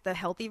get the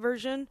healthy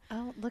version.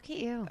 Oh, look at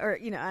you. Or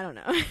I don't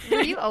know.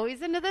 Were you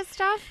always into this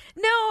stuff?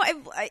 No,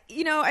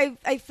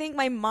 I think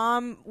my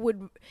mom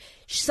would.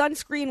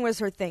 Sunscreen was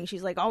her thing.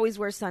 She's like, always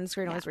wear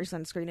sunscreen, always wear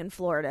sunscreen in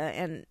Florida.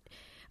 And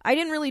I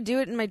didn't really do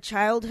it in my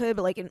childhood,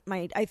 but like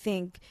I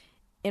think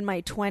in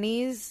my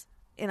 20s,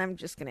 and I'm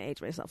just gonna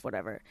age myself,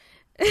 whatever.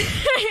 In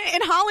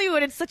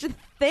Hollywood, it's such a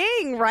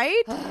thing,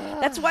 right?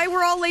 That's why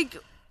we're all like,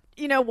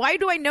 why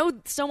do I know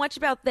so much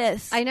about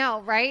this? I know,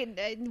 right?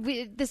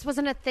 This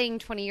wasn't a thing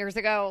 20 years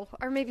ago,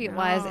 or maybe it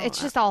was. It's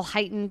just all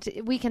heightened.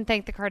 We can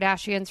thank the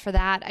Kardashians for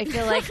that. I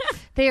feel like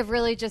they have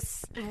really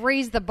just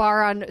raised the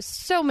bar on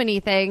so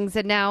many things,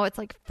 and now it's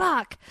like,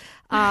 fuck.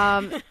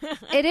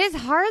 It is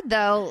hard,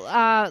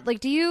 though. Like,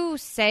 do you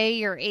say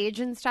your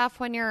age and stuff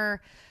when you're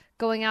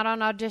going out on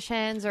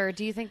auditions, or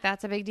do you think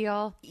that's a big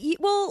deal?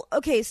 Well,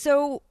 okay,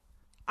 so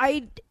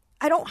I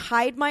don't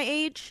hide my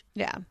age.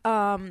 Yeah.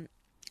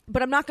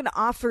 But I'm not going to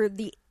offer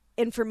the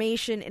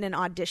information in an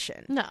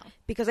audition. No.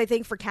 Because I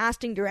think for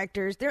casting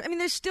directors,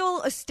 there's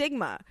still a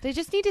stigma. They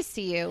just need to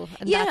see you,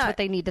 and that's what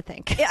they need to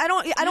think. I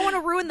don't want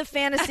to ruin the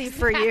fantasy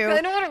for you.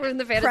 I don't want to ruin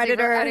the fantasy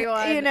Predator, for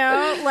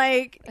anyone.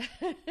 Like,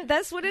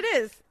 that's what it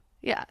is.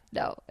 Yeah,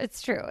 no,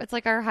 it's true. It's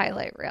like our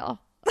highlight reel.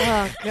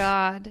 Oh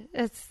God,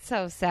 it's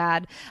so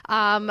sad.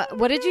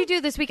 What did you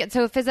do this weekend?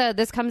 So Fizza,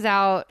 this comes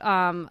out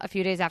a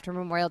few days after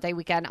Memorial Day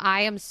weekend.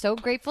 I am so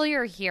grateful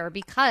you're here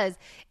because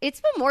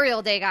it's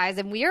Memorial Day, guys,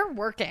 and we are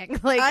working.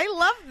 Like, I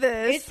love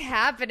this. It's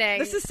happening.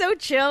 This is so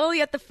chill.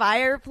 You got the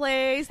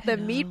fireplace, the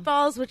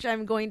meatballs, which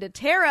I'm going to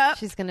tear up.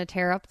 She's going to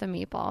tear up the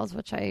meatballs,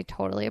 which I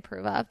totally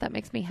approve of. That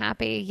makes me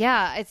happy.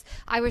 Yeah,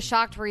 I was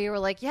shocked where you were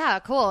like, yeah,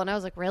 cool, and I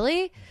was like,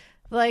 really?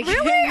 Like,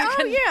 really?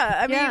 Oh,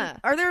 yeah. I mean, yeah.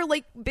 Are there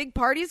like big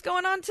parties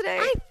going on today?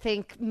 I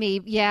think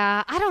maybe,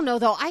 yeah. I don't know,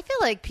 though. I feel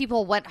like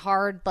people went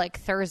hard like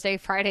Thursday,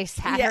 Friday,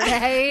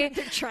 Saturday. Yeah.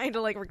 They're trying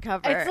to like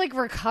recover. It's like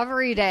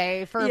recovery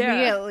day for me,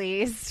 at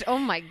least. Oh,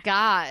 my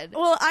God.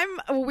 Well, I'm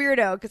a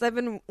weirdo because I've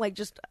been like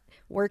just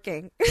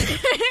working.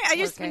 I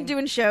just been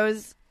doing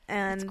shows.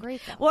 And that's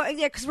great, though. Well,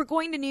 yeah, because we're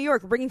going to New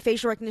York. We're bringing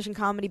facial recognition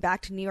comedy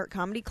back to New York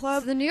Comedy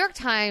Club. So the New York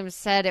Times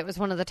said it was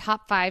one of the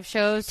top 5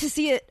 shows to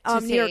see it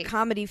New York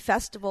Comedy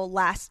Festival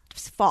last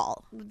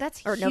fall.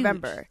 That's or huge.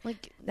 November.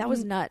 Like, that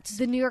was nuts.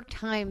 The New York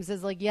Times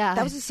is like, yeah,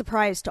 that was a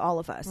surprise to all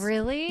of us.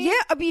 Really? Yeah,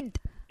 I mean,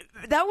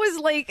 that was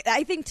like,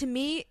 I think to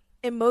me,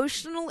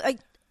 emotional.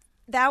 Like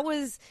that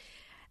was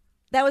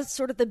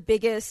sort of the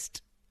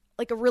biggest,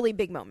 like a really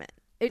big moment.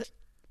 I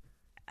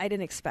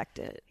didn't expect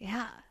it.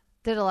 Yeah.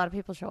 Did a lot of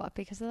people show up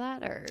because of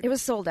that, or it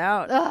was sold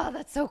out? Oh,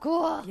 that's so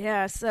cool.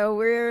 Yeah, so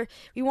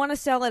we want to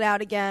sell it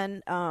out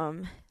again. I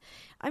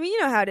mean,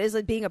 you know how it is,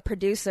 like being a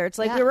producer. It's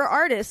like we were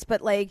artists,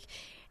 but like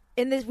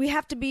in this, we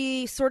have to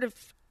be sort of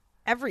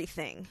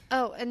everything.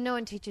 Oh, and no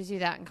one teaches you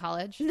that in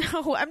college.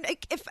 No, I'm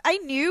like, if I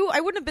knew, I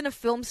wouldn't have been a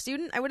film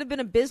student. I would have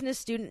been a business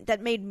student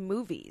that made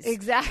movies.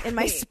 Exactly. In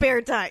my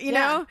spare time, you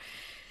know.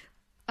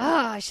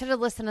 Oh, should have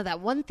listened to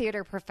that one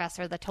theater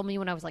professor that told me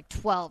when I was like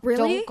 12, Really?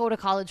 don't go to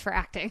college for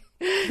acting.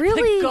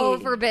 Really? Like, go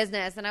for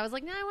business. And I was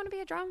like, no, I want to be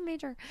a drama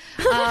major.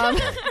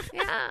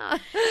 Yeah.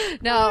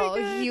 No,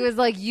 he was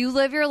like, you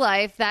live your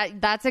life.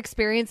 That's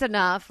experience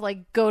enough.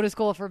 Like, go to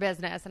school for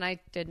business. And I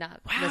did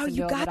not listen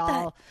to him at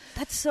all.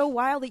 That's so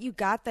wild that you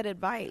got that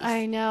advice.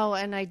 I know,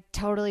 and I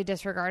totally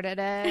disregarded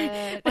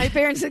it. My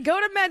parents said, go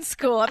to med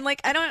school. I'm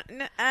like, I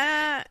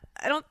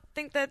don't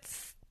think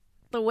that's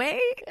the way.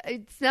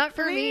 It's not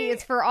for me.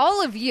 It's for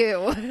all of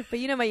you. But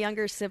my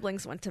younger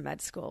siblings went to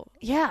med school.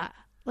 Yeah.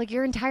 Like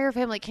your entire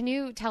family. Can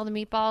you tell the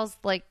Meatballs,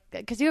 like,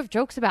 because you have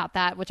jokes about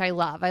that, which I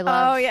love. I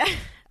love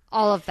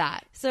all of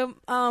that. So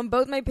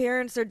both my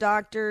parents are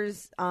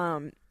doctors,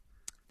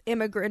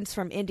 immigrants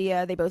from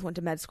India. They both went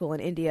to med school in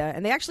India,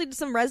 and they actually did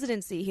some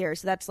residency here.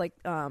 So that's like,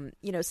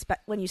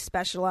 when you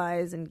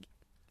specialize and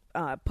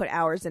put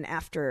hours in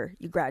after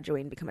you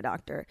graduate and become a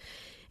doctor.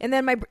 And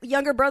then my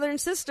younger brother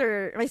and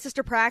sister, my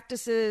sister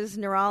practices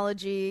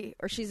neurology,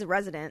 or she's a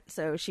resident,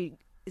 so she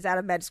is out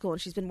of med school,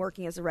 and she's been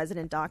working as a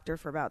resident doctor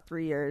for about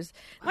 3 years.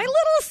 My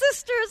little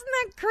sister, isn't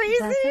that crazy?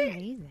 That's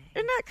amazing.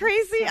 Isn't that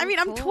crazy? So I mean,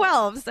 cool. I'm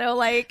 12, so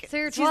like... So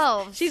you're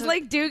 12. She's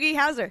like Doogie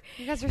Howser.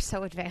 You guys are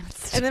so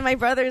advanced. And then my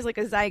brother's like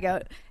a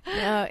zygote.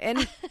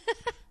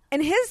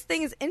 And his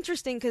thing is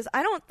interesting because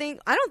I don't think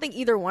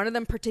either one of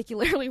them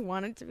particularly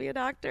wanted to be a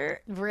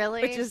doctor.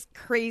 Really? Which is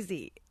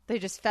crazy. They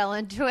just fell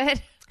into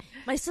it.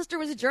 My sister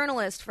was a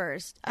journalist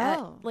first.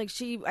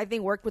 She, I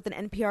think, worked with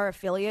an NPR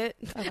affiliate.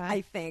 Okay.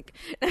 I think.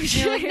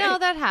 You're like, no,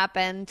 that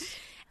happened.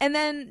 And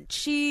then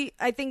she,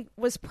 I think,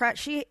 was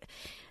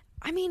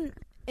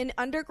in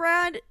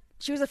undergrad,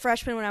 she was a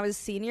freshman when I was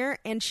a senior,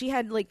 and she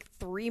had like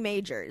 3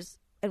 majors.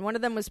 And one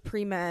of them was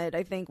pre-med.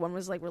 I think one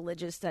was like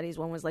religious studies.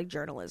 One was like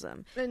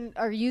journalism. And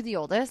are you the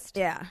oldest?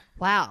 Yeah.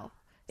 Wow.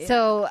 Yeah.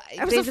 So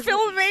I was a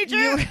film major.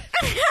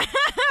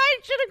 I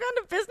should have gone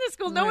to business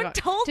school. No one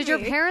told me. Did your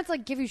parents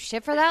like give you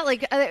shit for that?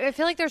 Like, I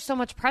feel like there's so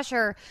much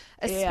pressure,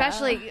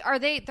 especially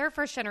they're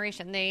first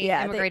generation. They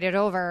immigrated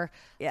over.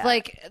 Yeah.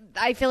 Like,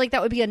 I feel like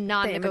that would be a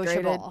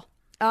non-negotiable.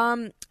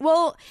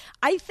 Well,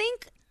 I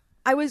think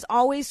I was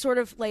always sort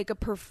of like a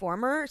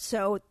performer,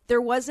 so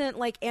there wasn't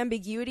like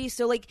ambiguity.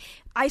 So like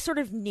I sort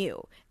of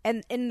knew,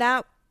 and in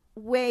that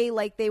way,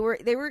 like they were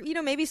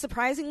maybe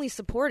surprisingly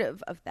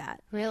supportive of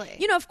that.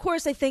 Really? Of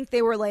course, I think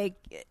they were like,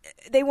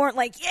 they weren't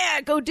like, yeah,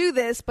 go do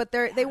this, but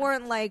they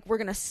weren't like, we're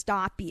gonna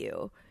stop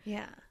you.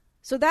 Yeah.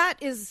 So that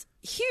is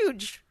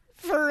huge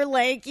for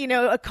like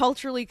a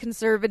culturally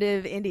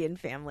conservative Indian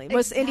family,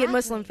 Indian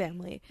Muslim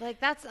family.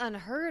 Like that's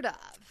unheard of.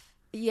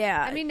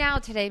 Yeah. I mean, now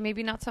today,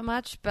 maybe not so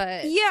much,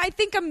 but... Yeah, I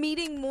think I'm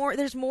meeting more...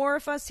 There's more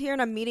of us here,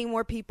 and I'm meeting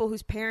more people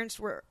whose parents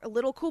were a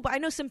little cool, but I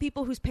know some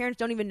people whose parents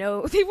don't even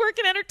know they work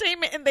in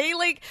entertainment, and they,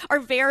 like, are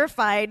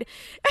verified.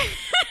 They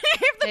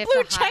have the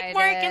blue check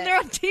mark, and they're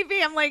on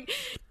TV. I'm like...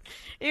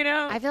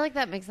 I feel like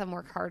that makes them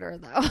work harder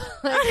though.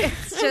 Like,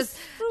 it's just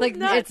like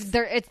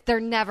they're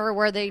never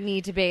where they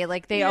need to be.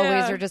 Like they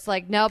always are just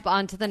like, nope,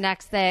 on to the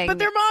next thing. But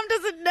their mom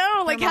doesn't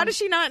know. Like, how does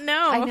she not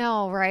know? I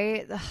know,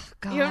 right? Ugh,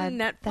 God, you have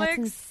Netflix? That's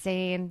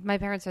insane. My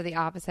parents are the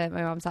opposite.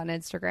 My mom's on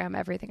Instagram.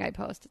 Everything I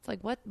post, it's like,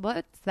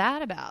 what's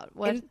that about?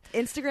 What?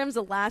 Instagram's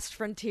the last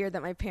frontier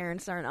that my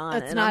parents aren't on.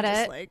 That's not I'm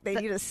just it. Like they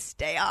need to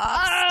stay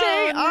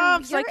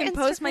off, so I can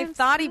post my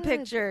thoughty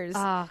pictures.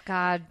 Oh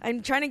God,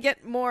 I'm trying to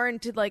get more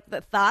into like the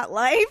thought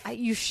life.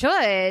 You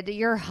should.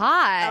 You're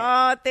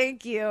hot. Oh,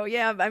 thank you.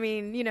 Yeah, I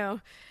mean,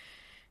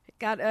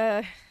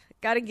 gotta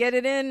get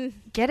it in.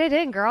 Get it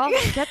in, girl.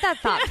 Get that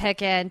thought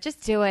pick in.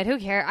 Just do it. Who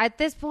cares? At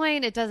this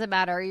point, it doesn't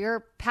matter. You're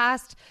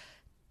past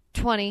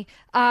 20.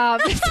 So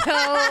it's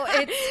fine.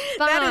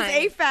 That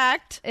is a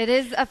fact. It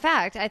is a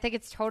fact. I think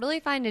it's totally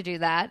fine to do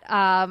that.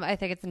 I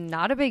think it's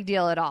not a big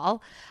deal at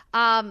all.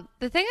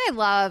 The thing I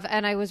love,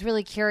 and I was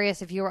really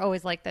curious if you were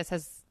always like this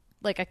as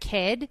like a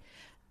kid,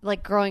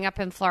 like growing up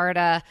in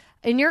Florida,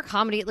 in your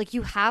comedy, like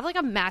you have like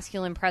a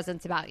masculine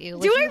presence about you.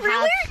 Like, do I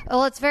really?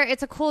 Well,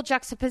 it's a cool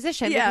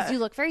juxtaposition because you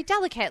look very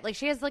delicate. Like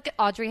she has like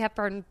Audrey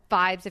Hepburn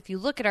vibes if you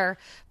look at her,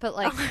 but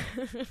like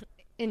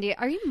India,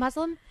 are you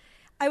Muslim?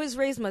 I was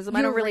raised Muslim.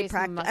 I don't really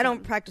practice. I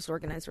don't practice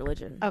organized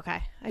religion.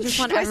 Okay, I just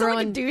want everyone. I sound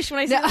like a douche when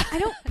I say I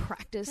don't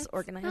practice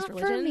organized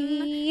religion. For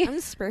me. I'm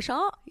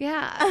spiritual.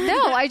 Yeah,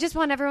 no, I just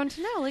want everyone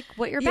to know like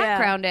what your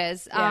background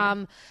is.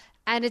 Yeah.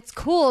 And it's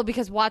cool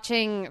because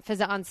watching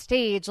Fizza on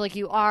stage, like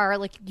you are,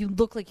 like you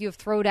look like you have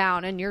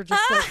throwdown, and you're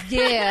just like,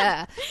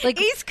 like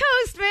East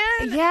Coast,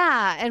 man.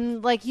 Yeah,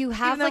 and like you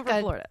have like a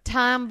Florida.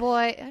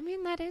 tomboy. I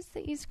mean, that is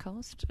the East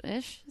Coast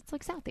ish. It's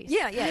like Southeast.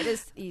 Yeah, it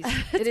is East.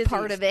 It is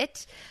part of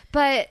it,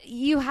 but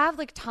you have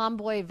like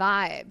tomboy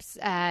vibes,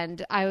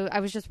 and I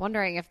was just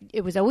wondering if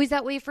it was always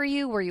that way for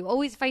you. Were you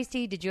always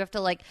feisty? Did you have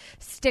to like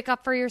stick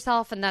up for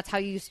yourself, and that's how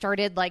you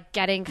started like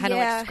getting kind of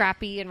like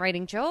scrappy and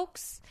writing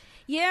jokes?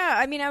 Yeah,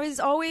 I mean, I was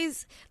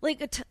always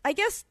like, I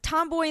guess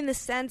tomboy in the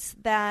sense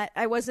that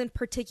I wasn't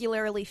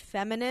particularly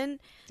feminine.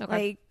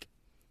 Okay.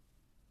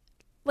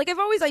 Like I've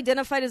always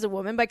identified as a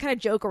woman, but I kind of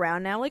joke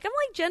around now. Like I'm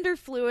like gender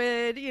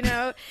fluid,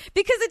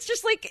 because it's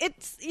just like,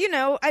 it's,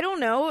 I don't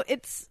know.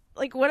 It's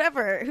like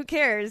whatever, who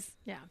cares?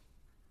 Yeah.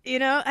 You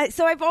know,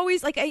 so I've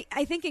always like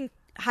I think in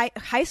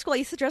high school I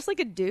used to dress like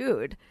a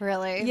dude.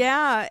 Really?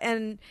 Yeah,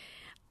 and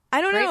I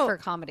don't know. Great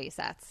for comedy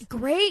sets.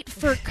 Great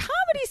for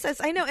comedy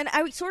sets. I know, and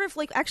I sort of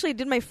like actually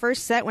did my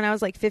first set when I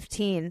was like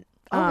 15.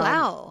 Oh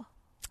wow.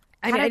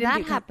 How did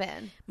that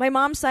happen? My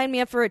mom signed me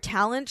up for a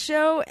talent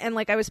show, and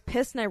like I was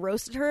pissed, and I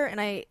roasted her, and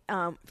I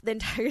the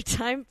entire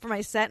time for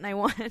my set, and I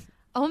won.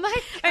 Oh my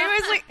god!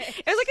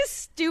 It was like a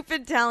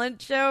stupid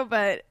talent show,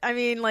 but I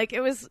mean, like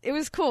it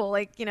was cool,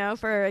 like, you know,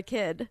 for a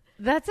kid.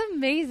 That's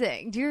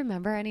amazing. Do you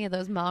remember any of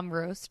those mom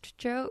roast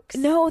jokes?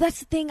 No, that's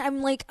the thing.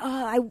 I'm like,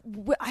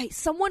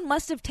 someone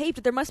must have taped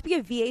it. There must be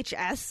a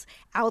VHS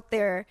out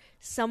there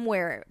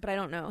somewhere, but I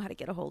don't know how to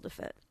get a hold of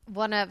it.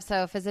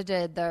 So Fizza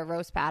did the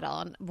roast battle,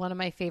 and one of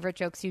my favorite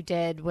jokes you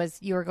did was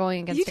you were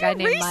going against a guy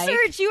named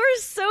Mike. You are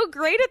so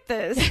great at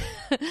this.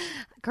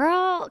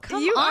 Girl,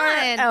 come you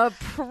on. Are a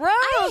pro.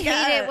 I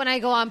hate it when I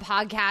go on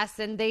podcasts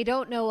and they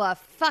don't know a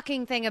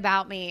fucking thing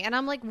about me. And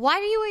I'm like, why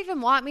do you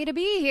even want me to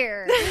be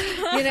here?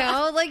 You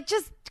know, like,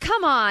 just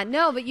come on.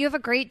 No, but you have a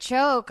great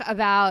joke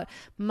about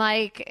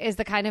Mike is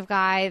the kind of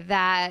guy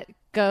that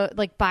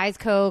buys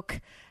Coke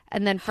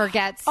and then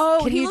forgets.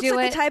 Oh, Can he you looks do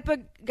like it? the type of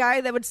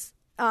guy that would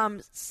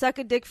suck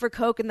a dick for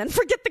Coke and then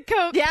forget the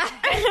Coke. Yeah.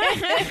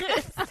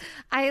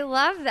 I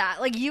love that.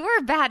 Like, you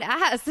were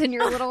badass in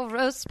your little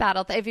roast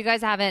battle. If you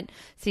guys haven't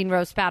seen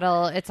Roast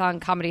Battle, it's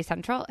on Comedy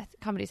Central.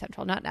 Comedy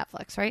Central, not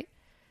Netflix, right?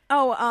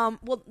 Oh,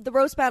 well, the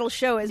Roast Battle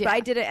show is, but I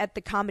did it at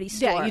the Comedy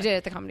Store. Yeah, you did it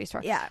at the Comedy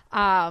Store. Yeah.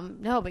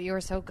 No, but you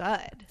were so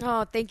good.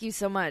 Oh, thank you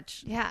so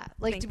much. Yeah.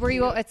 Like, Thank were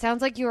you? you. It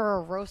sounds like you were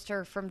a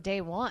roaster from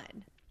day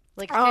one.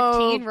 Like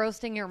 15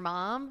 roasting your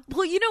mom.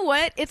 Well, you know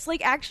what? It's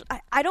like, actually,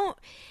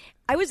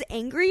 I was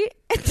angry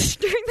during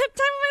that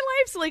time of my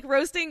life, so like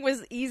roasting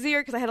was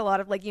easier because I had a lot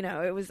of like, you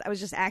know, I was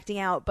just acting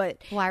out.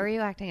 But why were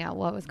you acting out?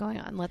 What was going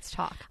on? Let's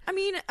talk. I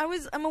mean,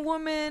 I'm a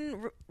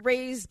woman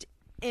raised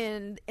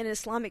in an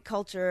Islamic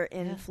culture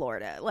in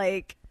Florida,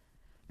 like.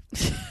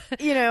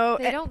 You know,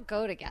 they don't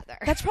go together.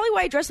 That's probably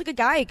why I dress like a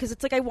guy, because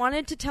it's like I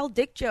wanted to tell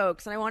dick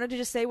jokes and I wanted to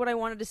just say what I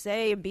wanted to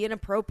say and be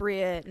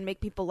inappropriate and make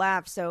people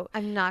laugh. So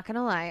I'm not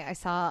gonna lie, I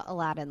saw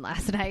Aladdin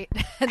last night.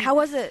 How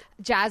was it?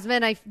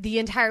 Jasmine,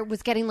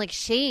 was getting like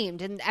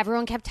shamed, and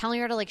everyone kept telling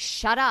her to like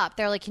shut up.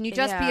 They're like, can you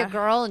just be a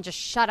girl and just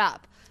shut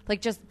up?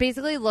 Like, just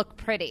basically look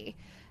pretty.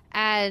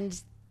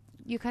 And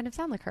you kind of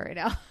sound like her right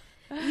now.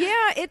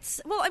 Yeah,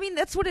 I mean,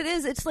 that's what it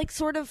is. It's like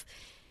sort of,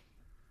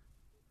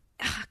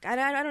 I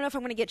don't know if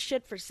I'm going to get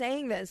shit for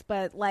saying this,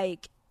 but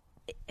like,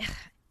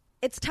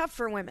 it's tough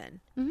for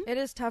women. Mm-hmm. It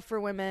is tough for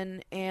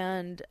women,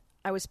 and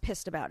I was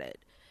pissed about it.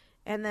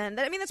 And then,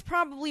 I mean, that's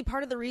probably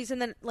part of the reason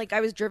that like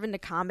I was driven to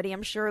comedy.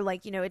 I'm sure,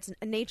 like, you know, it's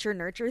a nature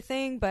nurture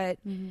thing, but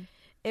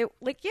it,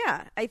 like,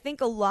 yeah, I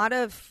think a lot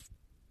of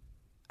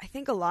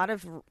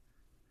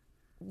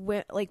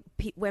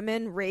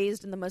women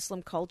raised in the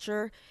Muslim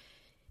culture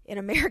in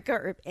America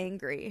are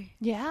angry.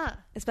 Yeah.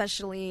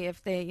 Especially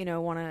if they, you know,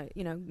 want to,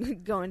 you know,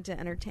 go into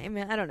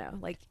entertainment. I don't know.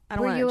 Like, I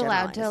don't Were want you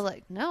allowed to,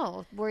 like,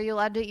 no. Were you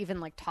allowed to even,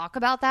 like, talk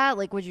about that?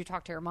 Like, would you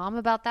talk to your mom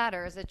about that?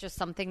 Or is it just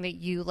something that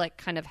you, like,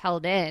 kind of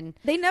held in?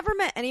 They never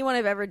met anyone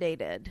I've ever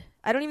dated.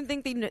 I don't even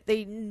think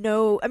they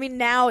know. I mean,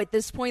 now at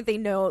this point, they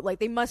know, like,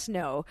 they must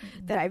know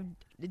that I've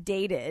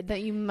dated.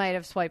 That you might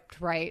have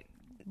swiped right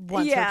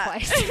once or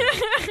twice.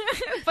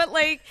 But,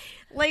 like,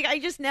 I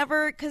just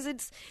never, because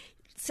it's,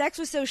 sex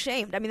was so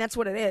shamed. I mean, that's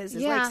what it is.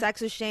 It's like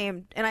sex is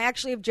shamed. And I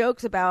actually have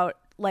jokes about,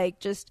 like,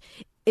 just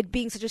it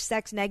being such a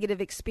sex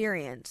negative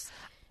experience.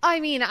 I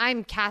mean,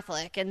 I'm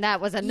Catholic, and that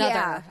was another.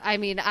 Yeah. I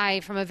mean, I,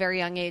 from a very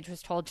young age,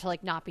 was told to,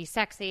 like, not be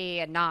sexy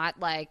and not,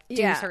 like,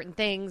 do certain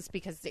things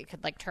because it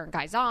could, like, turn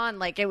guys on.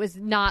 Like, it was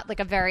not, like,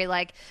 a very,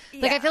 like,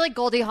 I feel like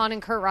Goldie Hawn and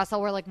Kurt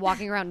Russell were, like,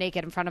 walking around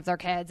naked in front of their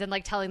kids and,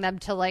 like, telling them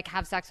to, like,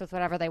 have sex with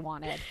whatever they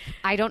wanted.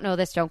 I don't know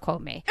this. Don't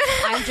quote me.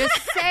 I'm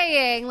just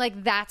saying,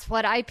 like, that's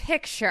what I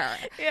picture.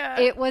 Yeah.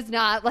 It was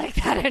not like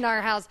that in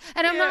our house.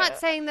 And I'm not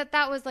saying that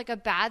that was, like, a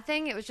bad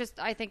thing. It was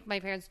just, I think my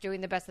parents doing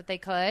the best that they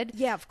could.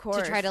 Yeah, of course.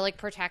 To try to, like,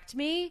 protect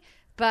me,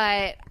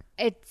 but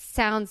it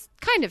sounds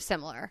kind of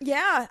similar.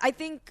 Yeah, I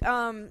think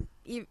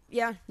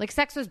like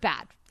sex was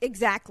bad.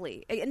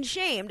 Exactly. And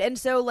shamed. And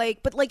so,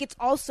 like, but, like, it's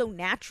also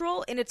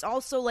natural, and it's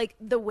also, like,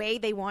 the way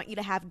they want you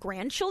to have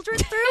grandchildren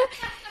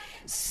through.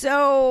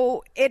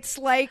 So it's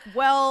like,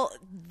 well,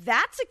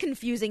 that's a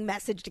confusing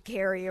message to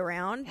carry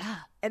around. Yeah.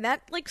 And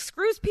that, like,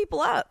 screws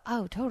people up.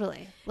 Oh,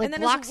 totally. Like, and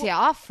then blocks you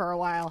off for a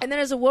while. And then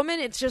as a woman,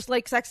 it's just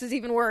like sex is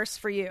even worse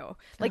for you.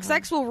 Like,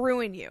 sex will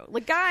ruin you.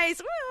 Like,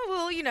 guys,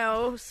 well, you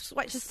know,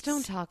 just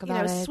don't talk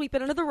about it. Sweep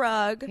it under the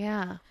rug.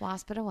 Yeah,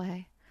 wasp it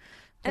away.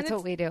 That's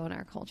what we do in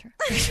our culture.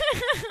 It's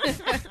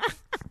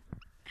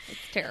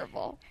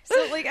terrible.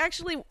 So, like,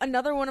 actually,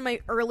 another one of my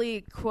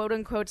early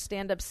quote-unquote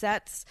stand-up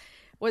sets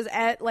was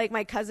at, like,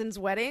 my cousin's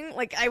wedding.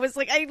 Like, I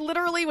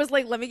literally was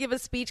like, let me give a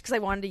speech because I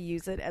wanted to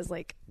use it as,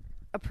 like,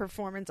 a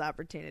performance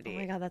opportunity. Oh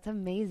my God, that's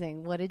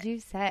amazing. What did you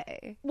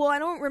say? Well, I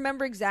don't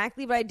remember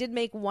exactly, but I did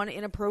make one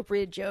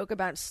inappropriate joke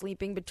about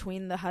sleeping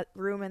between the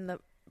room and the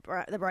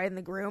the bride and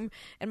the groom,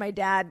 and my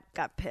dad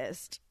got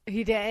pissed.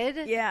 He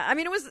did? Yeah, I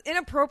mean, it was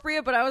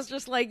inappropriate, but I was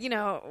just like,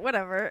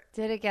 whatever.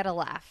 Did it get a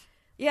laugh?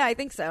 Yeah, I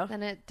think so.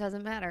 Then it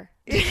doesn't matter.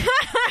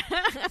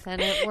 Then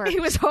it works. He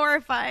was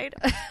horrified.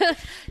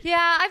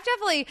 Yeah,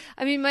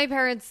 my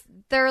parents,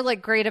 they're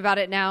like great about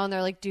it now, and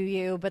they're like, do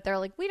you? But they're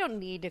like, we don't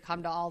need to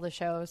come to all the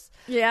shows.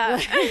 Yeah.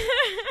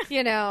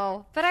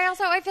 But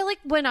I feel like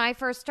when I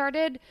first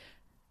started,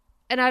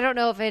 and I don't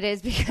know if it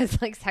is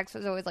because like sex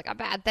was always like a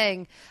bad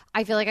thing,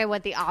 I feel like I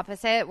went the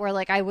opposite where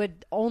like I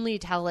would only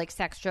tell like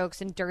sex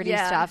jokes and dirty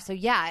stuff. So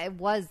yeah, it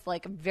was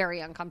like very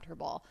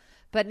uncomfortable.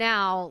 But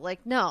now,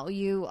 like, no,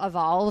 you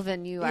evolve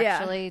and you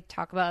actually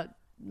talk about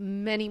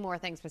many more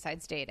things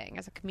besides dating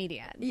as a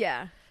comedian.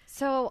 Yeah.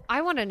 So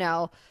I want to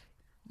know,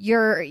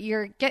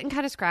 you're getting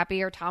kind of scrappy.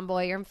 You're a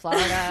tomboy. You're in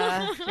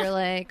Florida. You're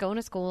like going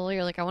to school.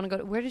 You're like, I want to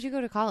go. Where did you go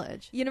to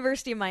college?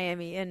 University of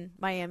Miami in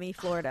Miami,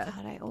 Florida.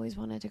 God, I always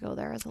wanted to go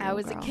there as a little I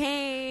was girl. a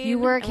Kane. You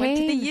were a Kane? I went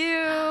to the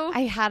U.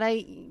 I had a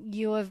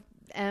U of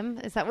M.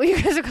 Is that what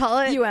you guys would call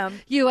it?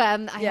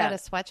 UM. I had a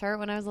sweatshirt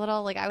when I was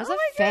little. Like I was a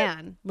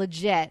fan.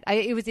 Legit.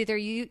 It was either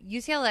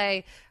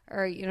UCLA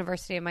or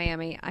University of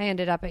Miami. I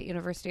ended up at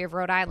University of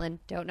Rhode Island.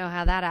 Don't know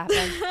how that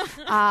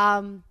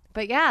happened.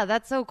 But yeah,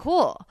 that's so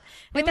cool.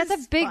 Wait, that's a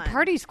big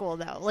party school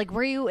though. Like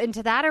were you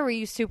into that or were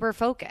you super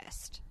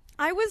focused?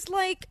 I was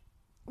like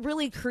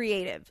really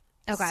creative.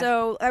 Okay.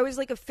 So I was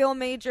like a film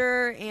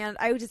major and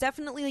I was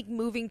definitely like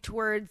moving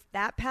towards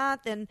that path.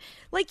 And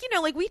like,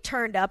 like we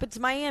turned up, it's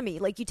Miami.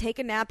 Like you take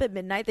a nap at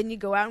midnight, then you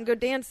go out and go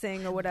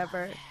dancing or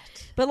whatever.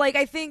 But like,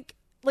 I think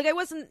like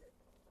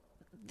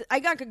I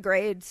got good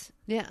grades.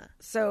 Yeah.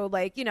 So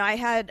like,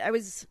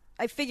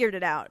 I figured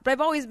it out, but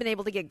I've always been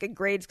able to get good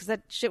grades because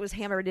that shit was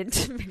hammered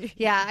into me.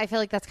 Yeah. I feel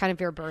like that's kind of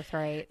your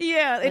birthright.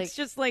 Yeah. It's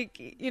just like,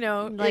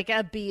 like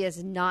a B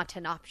is not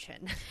an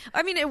option.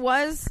 I mean, it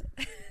was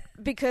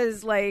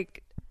because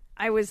like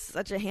I was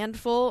such a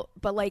handful,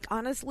 but like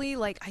honestly,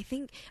 like I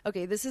think,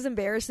 okay, this is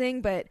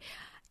embarrassing, but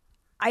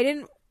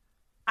I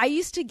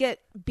used to get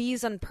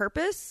B's on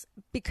purpose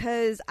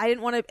because I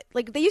didn't want to,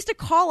 like they used to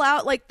call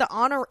out like the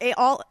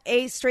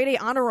straight A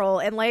honor roll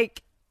and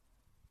like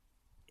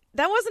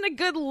that wasn't a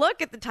good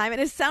look at the time,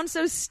 and it sounds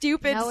so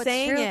stupid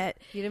saying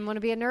it. You didn't want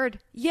to be a nerd.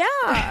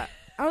 Yeah.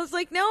 I was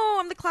like, no,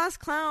 I'm the class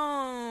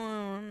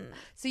clown.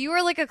 So you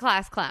were like a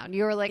class clown.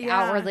 You were like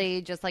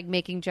outwardly just like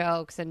making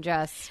jokes and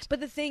just.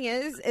 But the thing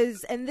is,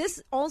 and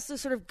this also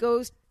sort of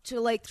goes to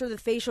like sort of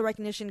the facial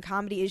recognition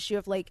comedy issue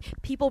of like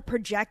people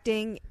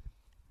projecting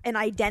an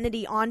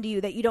identity onto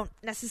you that you don't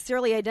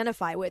necessarily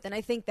identify with. And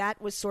I think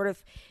that was sort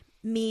of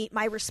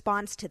my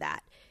response to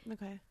that.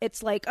 Okay.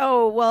 It's like,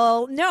 oh,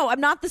 well, no, I'm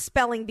not the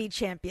spelling bee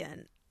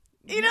champion.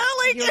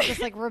 Like you were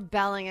just like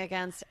rebelling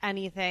against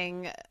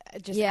anything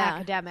just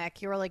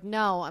academic. You were like,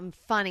 no, I'm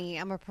funny.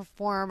 I'm a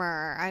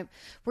performer.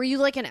 Were you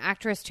like an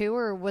actress too,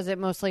 or was it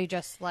mostly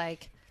just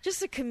like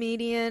just a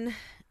comedian?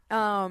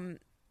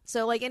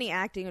 So like any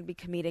acting would be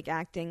comedic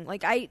acting.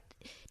 Like I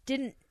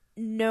didn't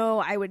know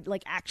I would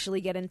like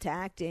actually get into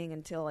acting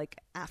until like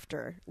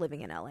after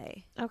living in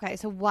LA. Okay,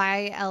 so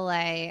why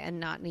LA and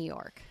not New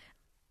York?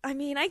 I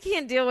mean, I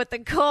can't deal with the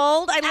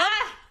cold.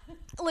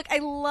 I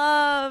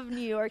love New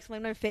York. It's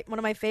one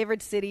of my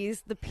favorite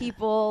cities. The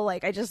people,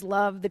 like, I just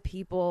love the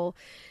people.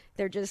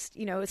 They're just,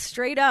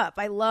 straight up.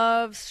 I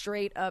love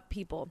straight up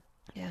people.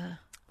 Yeah.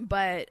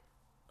 But,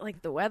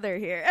 like, the weather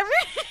here.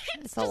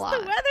 It's a lot.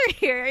 The weather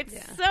here.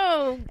 It's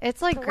so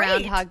It's like great.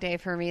 Groundhog Day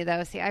for me,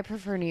 though. See, I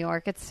prefer New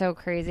York. It's so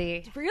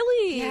crazy.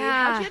 Really?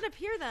 Yeah. How'd you end up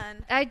here,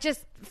 then?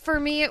 For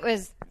me, it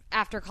was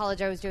after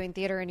college, I was doing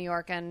theater in New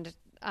York, and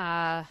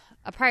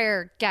a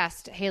prior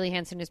guest, Haley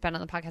Hansen, who's been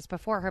on the podcast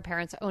before, her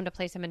parents owned a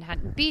place in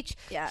Manhattan Beach.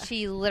 Yeah.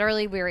 She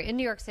literally, we were in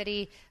New York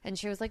City, and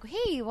she was like,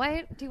 hey,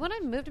 why do you want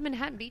to move to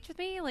Manhattan Beach with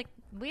me? Like,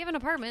 we have an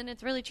apartment.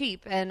 It's really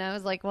cheap. And I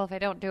was like, well, if I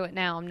don't do it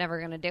now, I'm never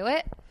going to do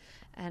it.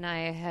 And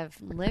I have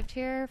lived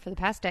here for the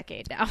past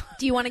decade now.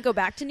 Do you want to go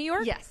back to New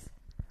York? Yes.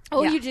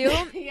 Oh, Yeah. you do?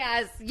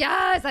 Yes.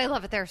 I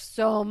love it there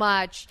so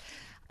much.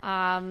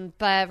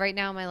 But right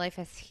now my life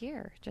is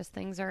here. Just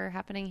things are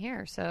happening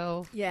here.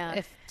 So Yeah.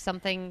 if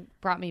something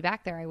brought me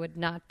back there, I would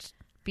not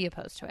be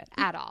opposed to it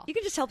at all. You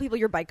can just tell people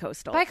you're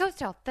bi-coastal.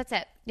 Bi-coastal. That's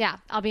it. Yeah.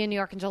 I'll be in New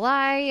York in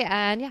July,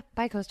 and yeah,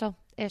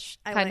 bi-coastal-ish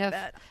I kind like of.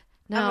 that.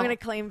 No. I'm going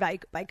to claim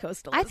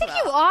bi-coastal. I think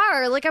you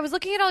are. Like, I was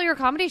looking at all your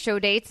comedy show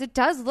dates. It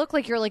does look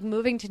like you're, like,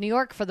 moving to New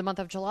York for the month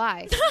of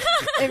July.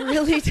 It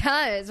really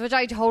does, which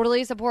I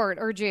totally support.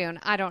 Or June.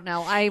 I don't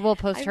know. I will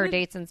post her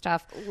dates and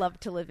stuff. Love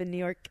to live in New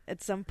York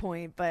at some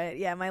point. But,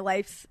 yeah, my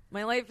life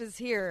is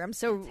here. I'm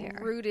so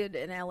rooted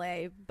in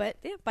LA. But,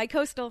 yeah,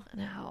 bi-coastal.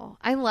 No.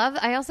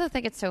 I also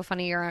think it's so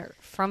funny you're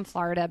from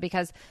Florida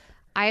because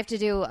I have to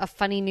do a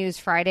Funny News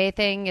Friday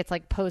thing. It's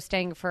like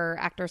posting for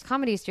Actors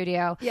Comedy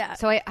Studio. Yeah.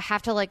 So I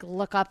have to like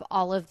look up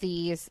all of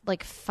these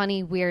like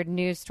funny, weird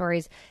news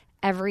stories.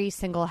 Every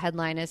single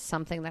headline is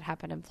something that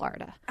happened in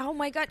Florida. Oh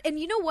my God. And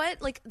you know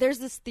what? Like there's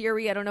this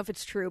theory, I don't know if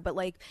it's true, but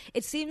like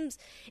it seems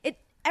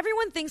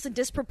everyone thinks a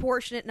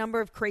disproportionate number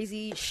of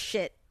crazy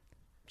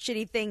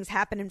shitty things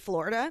happen in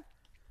Florida.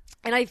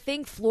 And I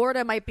think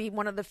Florida might be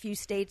one of the few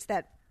states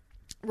that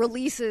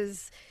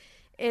releases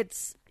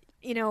its,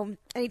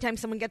 anytime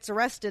someone gets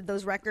arrested,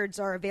 those records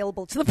are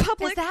available to the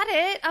public. Is that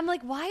it? I'm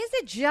like, why is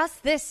it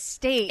just this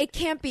state? It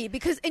can't be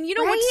because, and you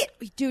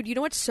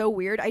know what's so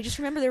weird? I just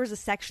remember there was a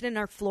section in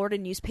our Florida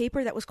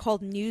newspaper that was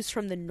called News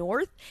from the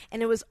North,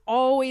 and it was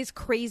always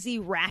crazy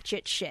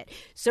ratchet shit.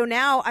 So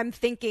now I'm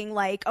thinking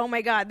like, oh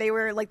my God, they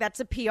were like, that's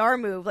a PR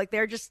move. Like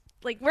they're just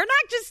like, we're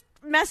not just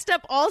messed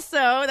up also.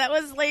 That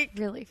was like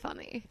really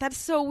funny. That's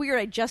so weird.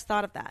 I just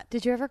thought of that.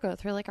 Did you ever go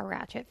through like a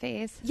ratchet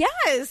phase?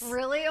 Yes.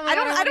 Really? Oh I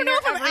don't know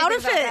if I'm out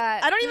of it.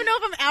 I don't even know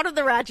if I'm out of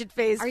the ratchet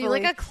phase. Are you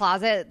like a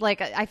closet?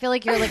 Like I feel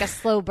like you're like a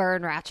slow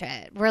burn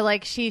ratchet where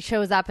like she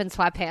shows up in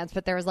sweatpants,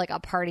 but there was like a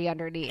party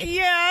underneath.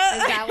 Yeah.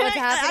 Is that what's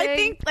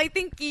happening? I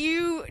think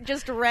you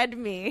just read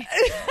me.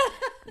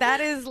 That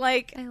is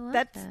like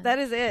that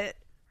is it.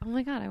 Oh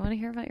my God, I want to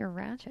hear about your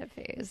ratchet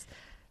phase.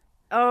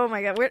 Oh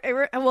my God.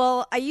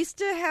 Well, I used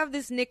to have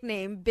this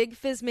nickname, Big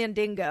Fizz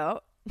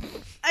Mandingo.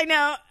 I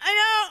know.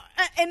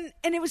 And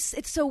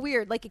it's so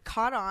weird. Like it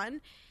caught on.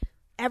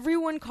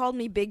 Everyone called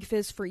me Big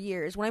Fizz for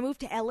years. When I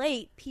moved to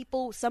LA,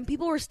 some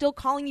people were still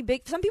calling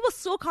me some people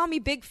still call me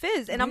Big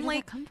Fizz. And I'm like, where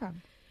did that come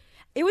from?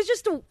 It was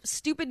just a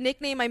stupid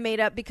nickname I made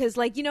up because,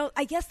 like,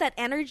 I guess that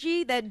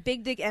energy, that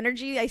big dick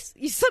energy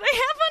you said I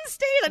have on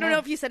stage. I don't know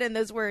if you said it in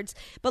those words,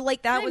 but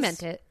like I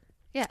meant it.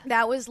 Yeah.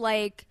 That was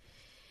like,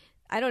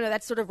 I don't know,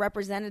 that sort of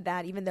represented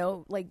that, even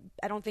though, like,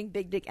 I don't think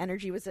big dick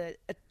energy was a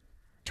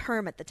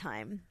term at the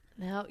time.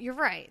 No, you're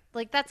right.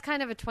 Like, that's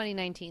kind of a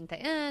 2019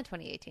 thing.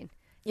 2018.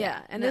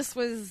 Yeah, and this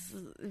was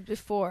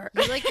before.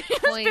 You like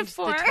coined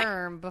the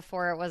term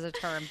before it was a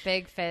term.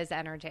 Big Fizz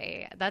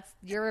energy.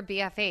 You're a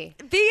BFE.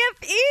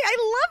 BFE, I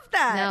love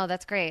that. No,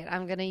 that's great.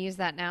 I'm gonna use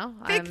that now.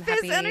 Big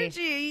Fizz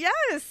energy,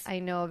 yes. I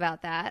know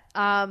about that.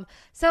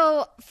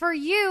 So for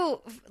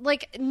you,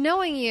 like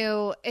knowing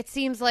you, it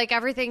seems like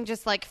everything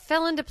just like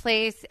fell into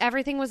place.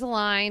 Everything was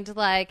aligned.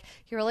 Like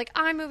you were like,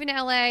 I'm moving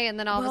to LA, and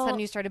then all of a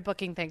sudden you started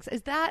booking things.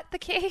 Is that the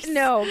case?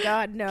 No,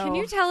 God, no. Can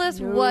you tell us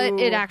what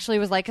it actually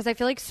was like? Because I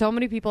feel like so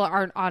many people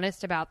aren't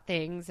honest about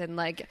things and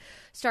like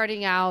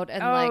starting out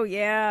and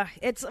yeah,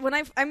 it's when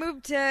I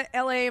moved to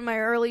LA in my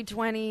early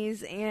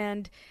 20s,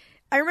 and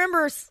I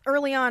remember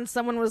early on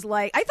someone was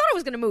like, I thought I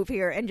was going to move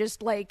here and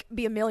just like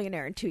be a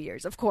millionaire in 2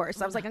 years. Of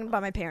course, I was like, I'm going to buy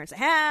my parents a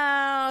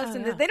house,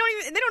 and they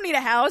don't need a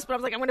house, but I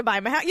was like, I'm going to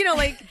buy my house,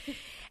 like,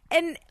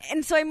 and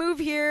so I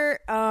moved here,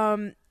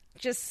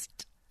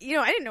 just I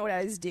didn't know what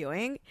I was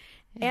doing,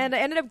 and I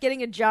ended up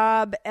getting a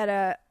job at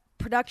a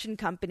production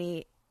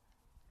company,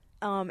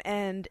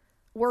 and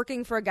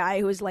working for a guy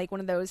who is like one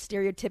of those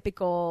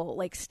stereotypical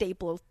like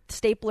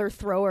stapler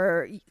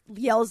thrower,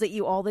 yells at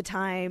you all the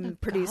time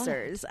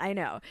producers. God. I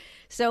know.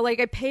 So like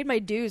I paid my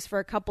dues for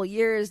a couple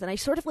years, and I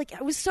sort of like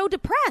I was so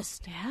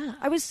depressed. Yeah.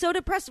 I was so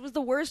depressed. It was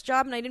the worst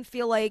job, and I didn't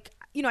feel like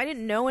I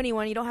didn't know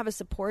anyone. You don't have a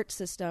support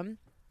system.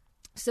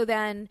 So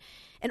then,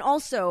 and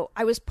also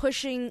I was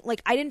pushing,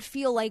 like I didn't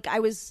feel like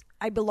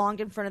I belonged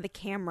in front of the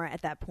camera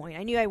at that point.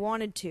 I knew I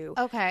wanted to.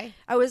 Okay.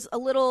 I was a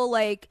little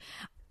like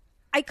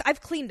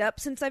I've cleaned up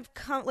since I've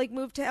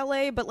moved to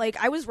LA, but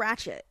like I was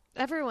ratchet.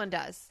 Everyone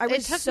does.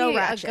 It took me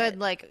ratchet. A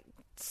good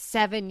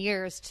 7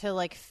 years to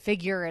like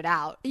figure it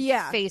out.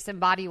 Yeah, face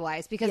and body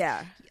wise, because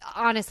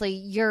honestly,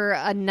 you're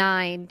a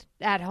 9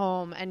 at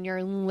home, and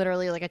you're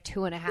literally like a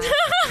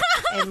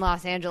 2.5 in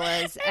Los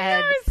Angeles.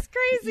 And it's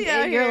crazy.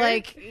 And you're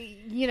like,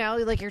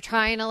 like you're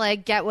trying to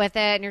like get with it,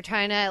 and you're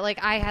trying to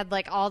like I had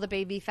like all the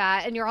baby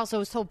fat, and you're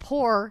also so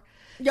poor.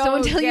 So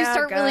until you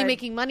start really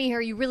making money here,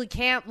 you really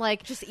can't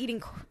like just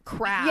eating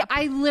crap. Yeah,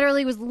 I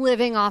literally was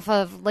living off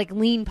of like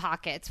lean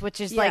pockets, which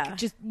is like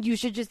just you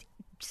should just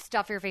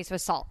stuff your face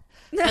with salt.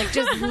 Like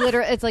just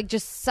it's like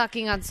just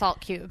sucking on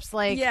salt cubes.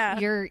 Like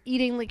you're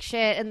eating like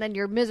shit, and then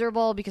you're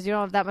miserable because you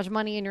don't have that much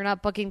money, and you're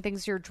not booking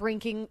things. You're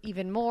drinking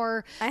even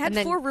more. I had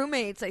 4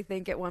 roommates, I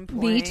think, at one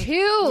point. Me too.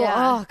 Yeah.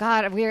 Oh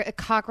God, we were a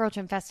cockroach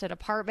infested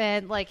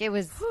apartment. Like it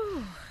was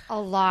a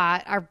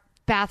lot. Our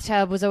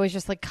bathtub was always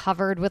just like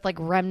covered with like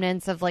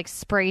remnants of like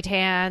spray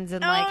tans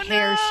and like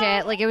hair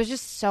shit. Like it was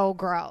just so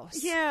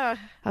gross. Yeah.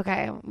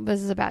 Okay,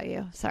 this is about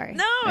you. Sorry.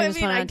 No, I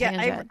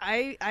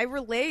mean I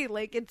relate.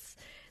 Like it's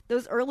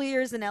those early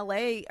years in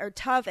LA are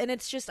tough, and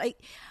it's just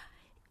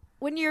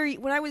when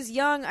I was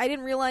young, I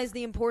didn't realize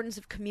the importance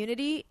of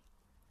community.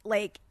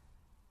 Like,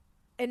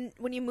 and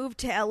when you move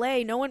to LA,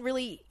 no one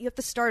really, you have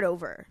to start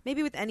over.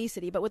 Maybe with any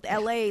city, but with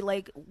LA,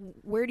 like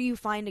where do you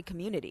find a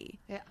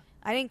community? Yeah.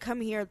 I didn't come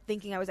here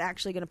thinking I was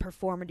actually going to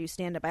perform or do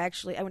stand-up. I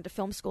went to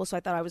film school, so I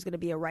thought I was going to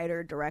be a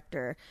writer,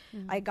 director.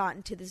 Mm-hmm. I got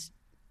into this,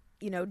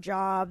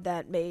 job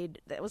that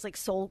was like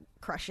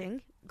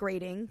soul-crushing,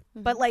 grating.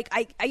 Mm-hmm. But like,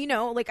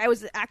 I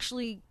was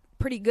actually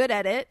pretty good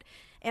at it.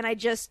 And I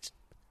just,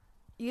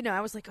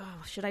 I was like,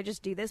 oh, should I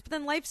just do this? But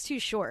then life's too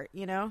short,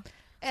 And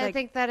I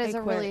think that is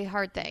a really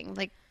hard thing,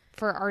 like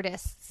for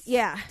artists.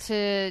 Yeah.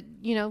 To,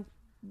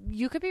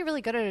 you could be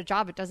really good at a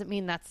job. It doesn't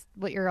mean that's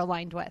what you're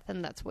aligned with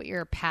and that's what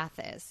your path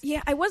is.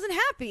 Yeah, I wasn't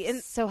happy.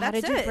 And so how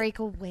did you break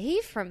away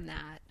from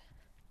that?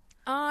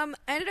 I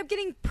ended up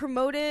getting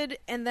promoted,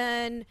 and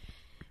then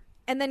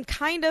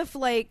kind of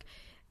like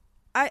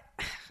I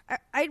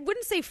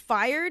wouldn't say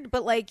fired,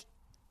 but like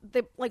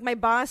my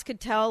boss could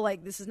tell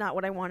like this is not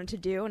what I wanted to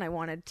do, and I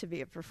wanted to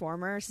be a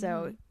performer.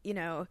 So you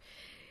know,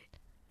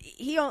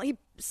 he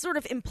sort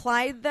of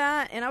implied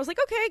that, and I was like,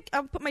 okay,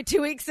 I'll put my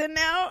 2 weeks in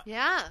now.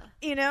 Yeah,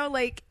 you know,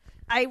 like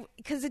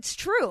because it's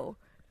true,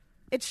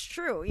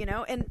 you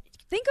know, and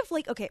think of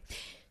like, okay.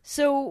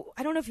 So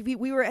I don't know if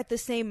we were at the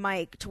same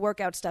mic to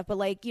work out stuff, but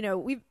like, you know,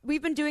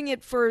 we've been doing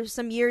it for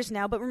some years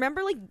now. But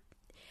remember, like,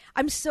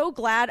 I'm so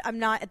glad I'm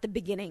not at the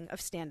beginning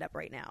of stand up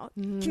right now.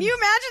 Can you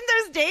imagine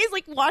those days,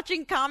 like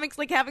watching comics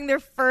like having their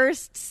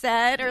first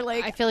set, or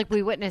like I feel like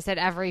we witness it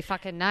every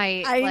fucking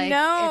night. I like,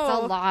 know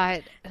it's a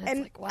lot,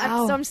 and like,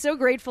 wow. I'm so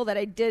grateful that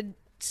I did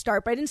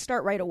start, but I didn't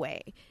start right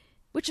away,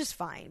 which is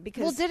fine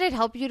because. Well, did it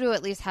help you to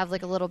at least have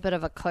like a little bit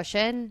of a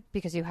cushion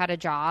because you had a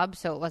job,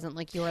 so it wasn't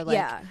like you were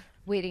like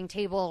waiting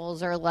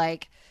tables or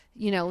like,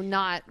 you know,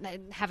 not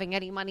having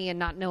any money and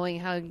not knowing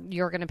how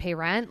you're going to pay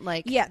rent?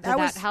 Like, did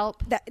that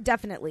help?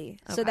 Definitely.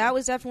 Okay. So that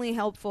was definitely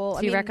helpful.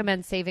 So you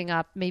recommend saving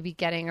up, maybe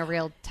getting a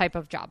real type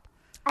of job?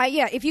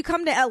 Yeah. If you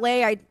come to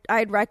LA,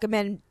 I'd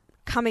recommend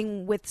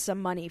coming with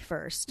some money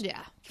first.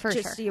 Yeah, for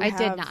sure. So I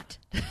did not.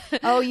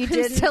 Oh, you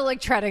didn't? Still like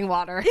treading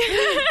water.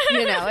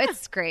 You know,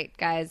 it's great,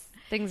 guys.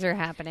 Things are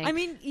happening. I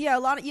mean, yeah,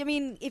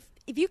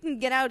 if you can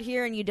get out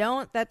here and you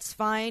don't, that's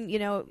fine. You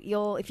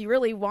know, if you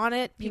really want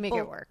it, you make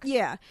it work.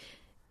 Yeah.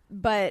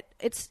 But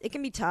it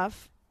can be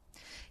tough.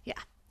 Yeah,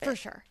 for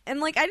sure.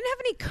 And like I didn't have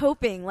any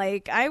coping.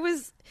 Like I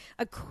was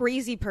a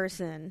crazy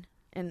person,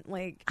 and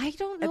like I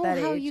don't know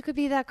how you could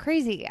be that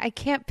crazy. I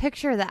can't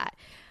picture that.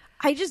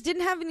 I just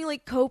didn't have any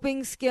like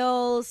coping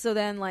skills. So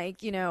then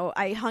like, you know,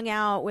 I hung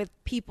out with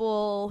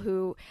people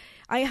who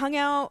I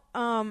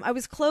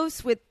was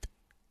close with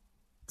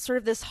sort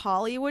of this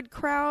Hollywood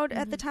crowd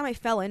at the time. I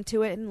fell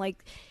into it, and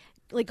like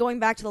going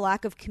back to the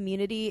lack of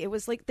community, it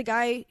was like the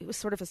guy who was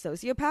sort of a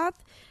sociopath.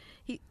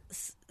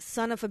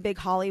 Son of a big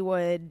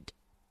Hollywood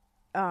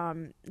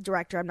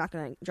director. I'm not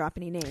going to drop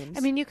any names.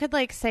 I mean, you could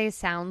like say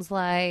sounds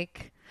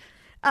like.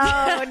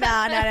 Oh, no.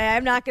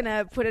 I'm not going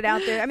to put it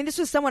out there. I mean, this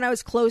was someone I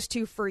was close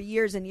to for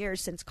years and years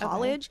since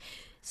college. Okay.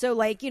 So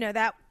like, you know,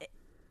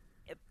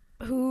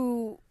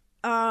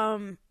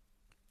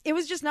 it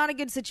was just not a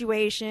good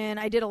situation.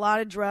 I did a lot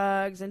of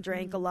drugs and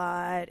drank a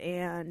lot,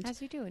 and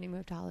as you do when you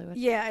move to Hollywood.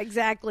 Yeah,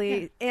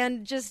 exactly. Yeah.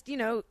 And just, you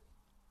know,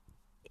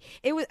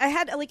 I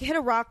had like hit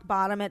a rock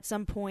bottom at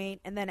some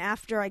point, and then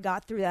after I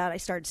got through that, I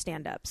started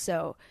stand up.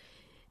 So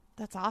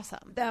that's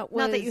awesome. That was,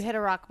 not that you hit a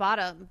rock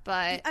bottom,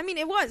 but I mean,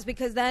 it was,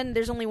 because then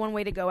there's only one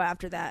way to go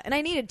after that, and I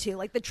needed to,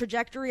 like, the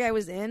trajectory I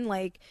was in,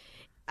 like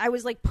I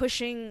was like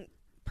pushing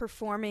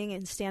performing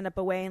and stand up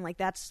away, and like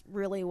that's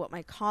really what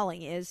my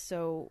calling is.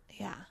 So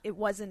yeah, it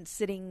wasn't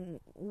sitting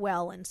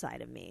well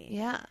inside of me.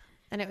 Yeah,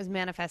 and it was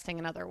manifesting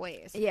in other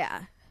ways.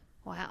 Yeah.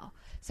 Wow.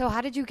 So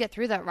how did you get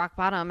through that rock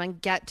bottom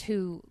and get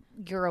to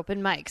your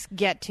open mics,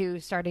 get to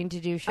starting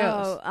to do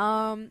shows?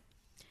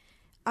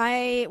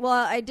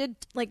 I did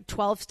like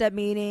 12-step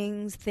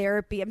meetings,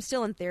 therapy. I'm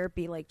still in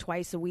therapy like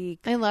twice a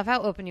week. I love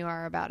how open you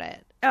are about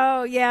it.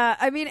 Oh yeah.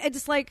 I mean,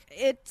 it's like,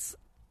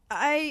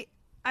 I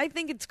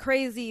think it's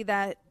crazy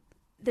that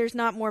there's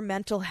not more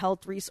mental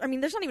health resources. I mean,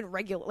 there's not even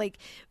regular like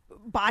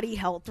body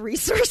health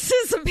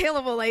resources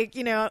available. Like,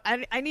 you know,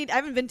 I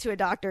haven't been to a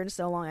doctor in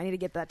so long. I need to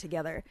get that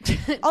together.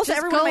 Also,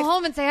 just go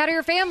home and say hi to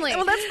your family.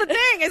 Well, that's the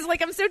thing. Is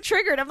like I'm so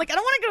triggered. I'm like, I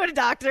don't want to go to a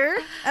doctor.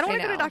 I don't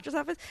want to go to a doctor's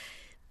office.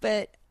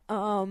 But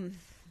I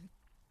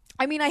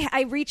mean,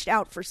 I reached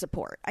out for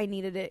support. I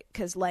needed it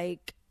because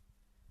like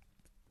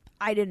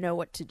I didn't know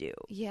what to do.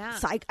 Yeah.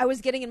 So I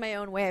was getting in my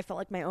own way. I felt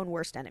like my own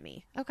worst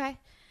enemy. Okay.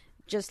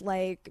 Just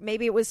like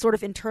maybe it was sort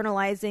of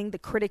internalizing the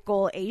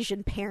critical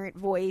Asian parent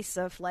voice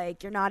of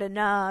like, you're not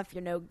enough,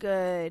 you're no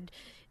good,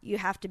 you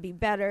have to be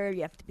better,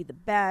 you have to be the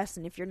best,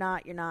 and if you're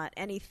not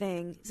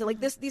anything. So like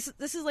this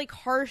is like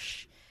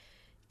harsh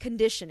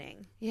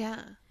conditioning.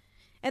 Yeah.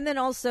 And then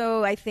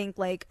also I think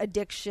like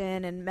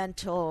addiction and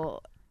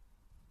mental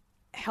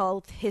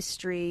health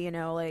history, you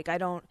know, like I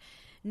don't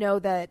know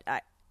that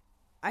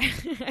I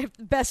have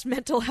the best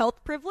mental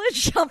health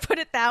privilege, I'll put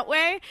it that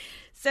way.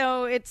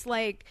 So it's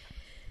like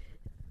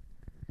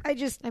I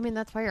mean,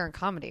 that's why you're in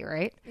comedy,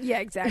 right?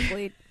 Yeah,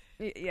 exactly.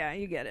 Yeah,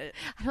 you get it.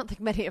 I don't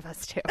think many of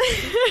us do.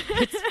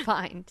 It's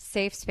fine.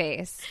 Safe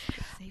space.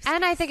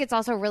 And I think it's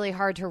also really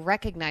hard to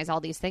recognize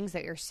all these things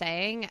that you're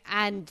saying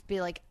and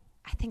be like,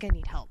 I think I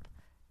need help,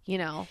 you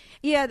know?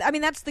 Yeah, I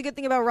mean, that's the good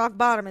thing about rock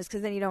bottom is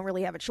because then you don't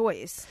really have a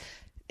choice.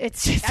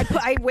 It's just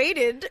I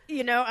waited,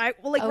 you know.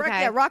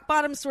 Rock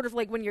bottom's sort of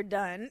like when you're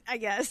done, I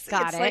guess.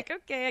 It's like,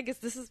 okay, I guess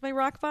this is my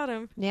rock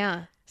bottom.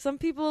 Yeah. Some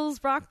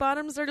people's rock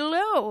bottoms are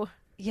low.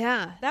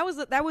 Yeah. That was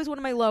one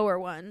of my lower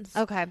ones.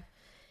 Okay.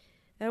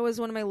 That was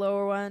one of my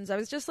lower ones. I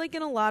was just like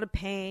in a lot of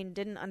pain,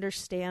 didn't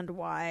understand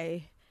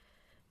why.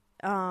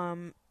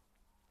 And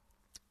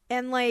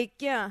like,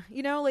 yeah,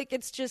 you know, like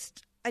it's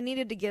just I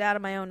needed to get out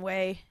of my own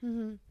way.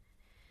 Mm-hmm.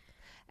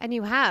 And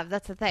you have.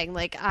 That's the thing.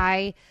 Like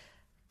I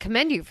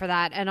commend you for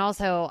that. And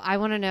also, I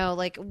want to know,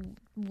 like,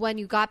 when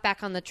you got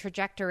back on the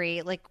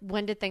trajectory, like,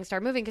 when did things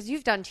start moving? Because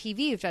you've done TV,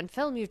 you've done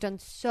film, you've done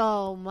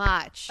so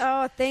much.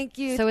 Oh, thank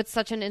you. So it's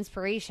such an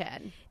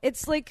inspiration.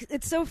 It's like,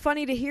 it's so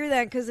funny to hear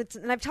that, because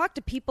and I've talked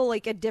to people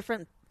like at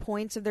different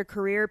points of their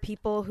career,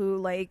 people who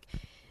like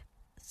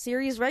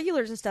series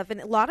regulars and stuff, and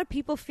a lot of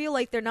people feel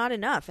like they're not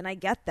enough, and I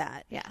get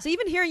that. Yeah. So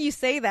even hearing you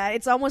say that,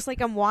 it's almost like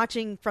I'm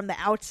watching from the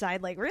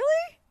outside, like, really?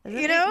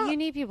 You know? You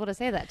need people to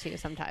say that to you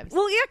sometimes.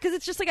 Well, yeah, because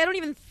it's just like I don't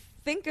even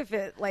think of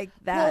it like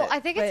that. Well, I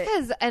think it's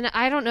because, and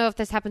I don't know if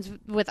this happens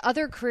with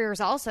other careers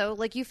also,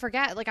 like you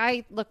forget, like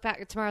I look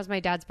back, tomorrow's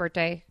my dad's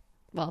birthday.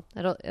 Well,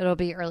 it'll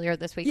be earlier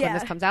this week when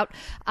this comes out.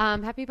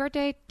 Happy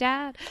birthday,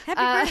 Dad.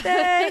 Happy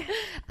birthday.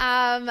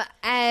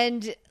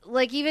 And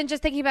like, even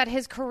just thinking about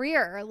his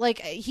career, like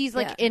he's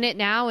like in it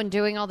now and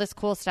doing all this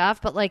cool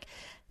stuff, but like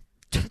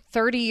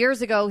 30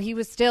 years ago, he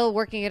was still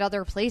working at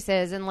other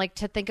places. And like,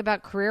 to think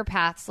about career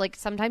paths, like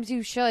sometimes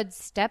you should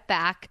step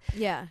back.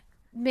 Yeah.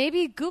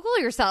 Maybe Google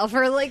yourself,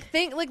 or like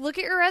think, like look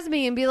at your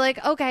resume and be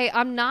like, okay,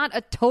 I'm not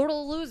a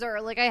total loser.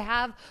 Like I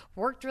have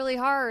worked really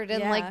hard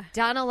and like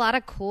done a lot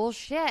of cool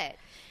shit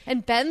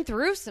and been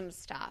through some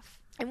stuff.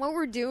 And what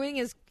we're doing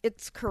is,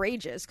 it's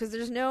courageous, because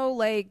there's no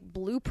like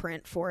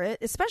blueprint for it,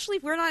 especially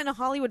if we're not in a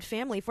Hollywood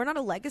family. If we're not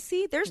a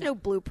legacy, there's no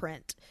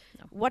blueprint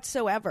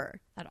whatsoever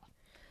At all.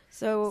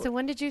 So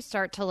when did you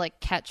start to like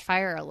catch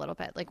fire a little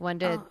bit? Like when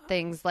did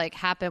things like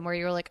happen where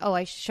you were like, oh,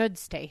 I should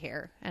stay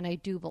here and I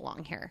do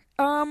belong here?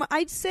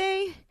 I'd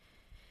say,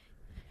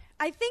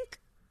 I think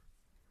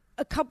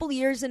a couple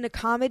years into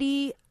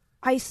comedy,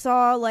 I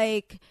saw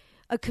like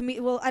a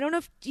well, I don't know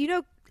if, do you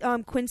know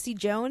Quincy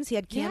Jones? He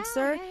had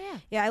cancer.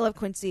 Yeah, I love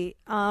Quincy.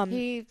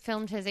 He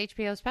filmed his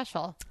HBO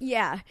special.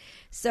 Yeah.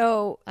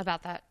 So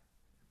about that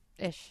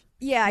ish.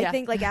 Yeah, I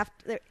think like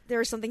after there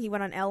was something, he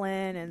went on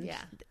Ellen, and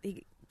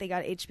they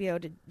got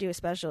HBO to do a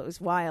special. It was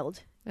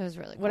wild. It was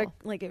really cool.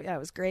 It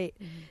was great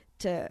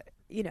to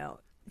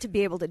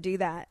be able to do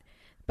that.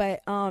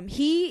 But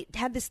he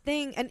had this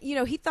thing, and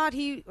he thought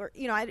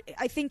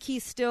I think he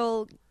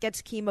still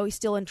gets chemo. He's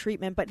still in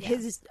treatment, but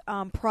his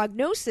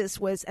prognosis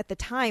was, at the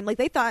time, like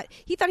he thought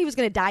he was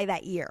going to die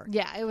that year.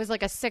 Yeah, it was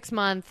like a 6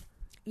 month.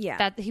 Yeah,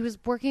 that he was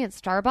working at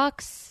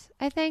Starbucks.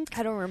 I think,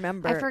 I don't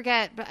remember. I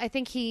forget, but I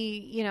think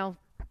he,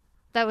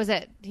 that was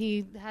it.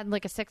 He had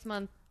like a 6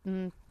 month.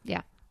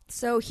 Yeah.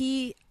 So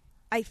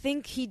I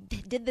think he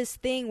did this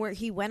thing where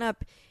he went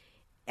up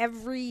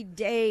every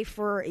day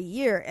for a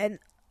year, and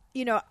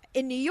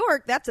in New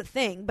York, that's a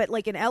thing, but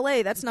like in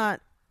LA, that's not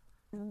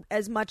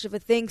as much of a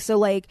thing. So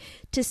like,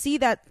 to see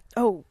that,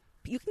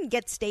 you can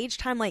get stage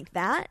time like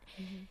that.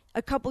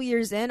 A couple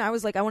years in, I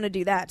was like, I want to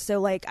do that. So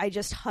like, I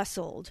just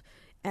hustled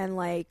and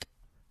like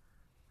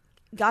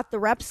got the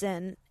reps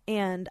in,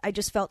 and I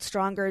just felt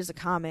stronger as a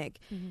comic.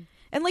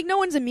 And like, no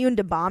one's immune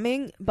to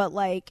bombing, but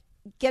like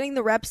getting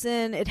the reps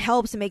in, it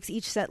helps. It makes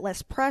each set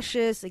less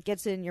precious. It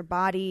gets it in your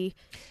body.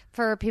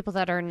 For people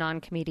that are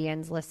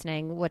non-comedians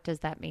listening, what does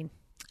that mean?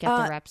 Get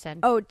the reps in.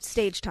 Oh,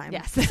 stage time.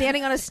 Yes.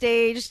 Standing on a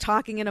stage,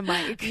 talking in a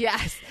mic.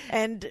 Yes.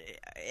 And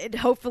it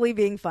hopefully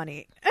being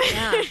funny.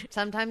 Yeah.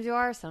 Sometimes you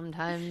are,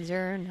 sometimes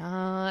you're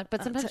not.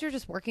 But sometimes you're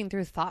just working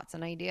through thoughts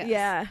and ideas.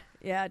 Yeah.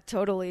 Yeah,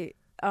 totally.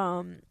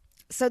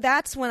 So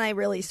that's when I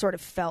really sort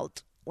of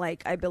felt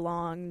like I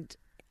belonged,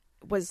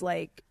 was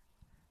like,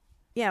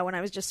 when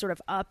I was just sort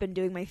of up and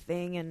doing my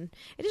thing, and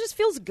it just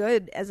feels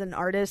good as an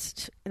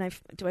artist. And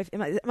am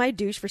I a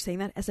douche for saying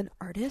that, as an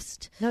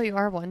artist? No, you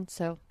are one,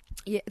 so.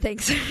 Yeah,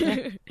 thanks.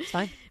 Yeah, it's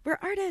fine. We're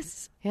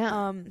artists.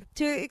 Yeah.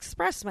 To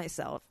express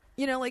myself.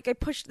 Like I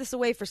pushed this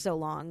away for so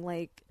long.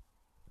 Like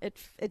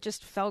it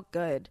just felt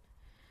good.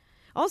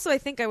 Also, I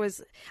think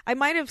I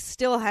might have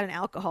still had an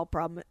alcohol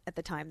problem at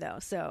the time, though.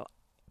 So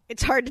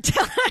it's hard to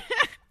tell.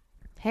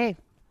 Hey,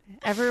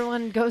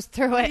 everyone goes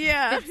through it.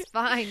 Yeah. It's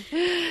fine.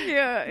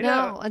 Yeah.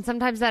 No, and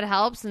sometimes that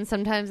helps, and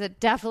sometimes it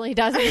definitely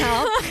doesn't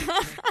help.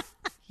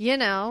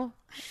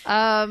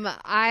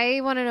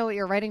 I want to know what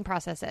your writing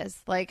process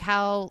is. Like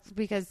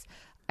because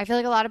I feel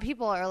like a lot of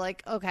people are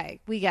like, okay,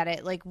 we get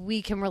it. Like,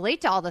 we can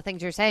relate to all the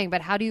things you're saying,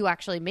 but how do you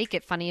actually make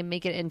it funny and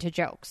make it into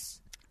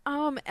jokes?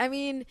 I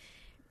mean,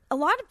 I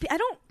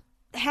don't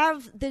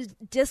have the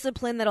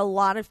discipline that a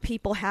lot of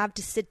people have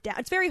to sit down.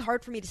 It's very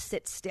hard for me to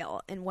sit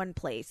still in one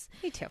place.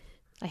 Me too.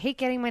 I hate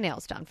getting my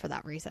nails done for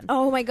that reason.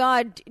 Oh my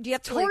God. Do you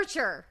have to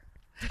torture?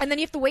 And then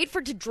you have to wait for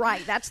it to dry.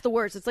 That's the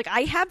worst. It's like,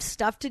 I have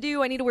stuff to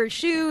do. I need to wear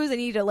shoes. I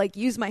need to like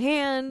use my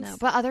hands. No,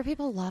 but other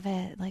people love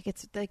it. Like,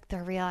 it's like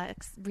their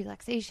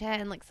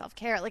relaxation, like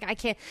self-care. Like, I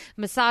can't,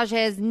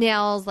 massages,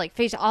 nails, like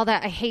facial, all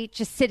that. I hate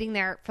just sitting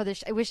there for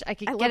this. I wish I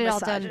could get it all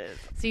done.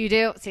 So you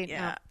do? See,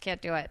 no,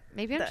 can't do it.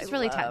 Maybe I'm just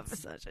really tense.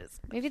 Massages.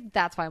 Maybe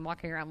that's why I'm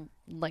walking around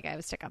like I have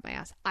a stick up my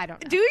ass. I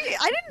don't know. Do you?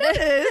 I didn't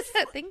notice.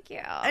 Thank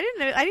you. I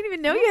didn't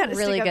even know you had a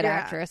really stick good up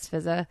actress,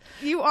 Fizza.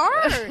 You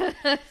are.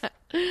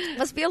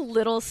 Must be a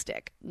little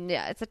stick.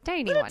 Yeah, it's a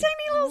tiny one. Tiny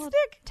little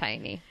stick.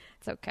 Tiny.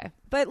 It's okay.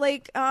 But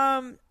like,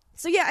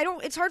 So yeah,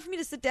 it's hard for me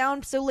to sit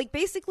down. So like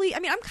basically, I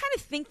mean, I'm kind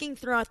of thinking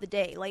throughout the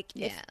day, like,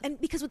 and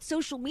because with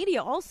social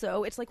media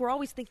also, it's like we're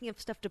always thinking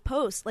of stuff to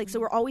post, like, so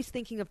we're always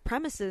thinking of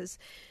premises,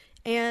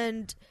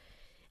 and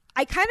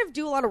I kind of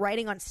do a lot of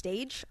writing on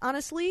stage,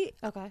 honestly.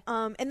 Okay.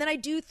 And then I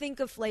do think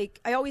of like,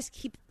 I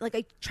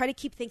try to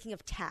keep thinking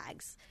of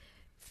tags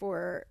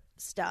for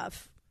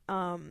stuff.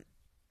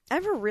 I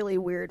have a really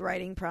weird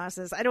writing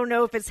process. I don't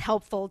know if it's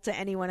helpful to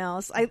anyone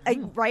else. I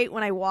write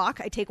when I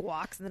walk. I take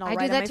walks and then I'll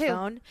write on my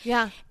phone.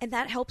 Yeah. And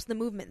that helps the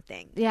movement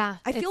thing. Yeah.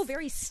 I feel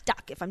very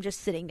stuck if I'm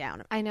just sitting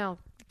down. I know.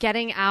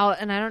 Getting out,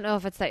 and I don't know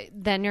if it's like,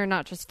 then you're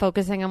not just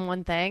focusing on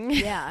one thing.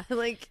 Yeah.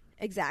 Like,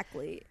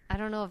 exactly. I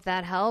don't know if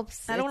that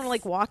helps. I don't want to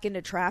like walk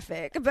into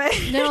traffic, but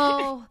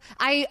no,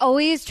 I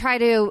always try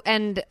to,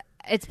 and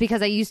it's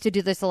because I used to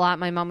do this a lot.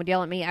 My mom would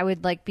yell at me. I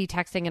would like be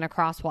texting in a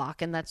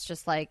crosswalk, and that's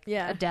just like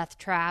a death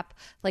trap.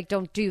 Like,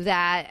 don't do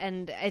that.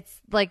 And it's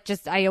like,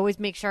 just, I always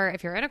make sure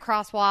if you're in a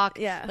crosswalk,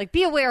 like,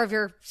 be aware of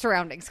your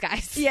surroundings,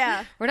 guys.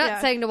 Yeah. We're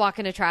not saying to walk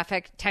into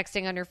traffic,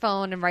 texting on your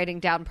phone and writing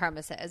down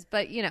premises,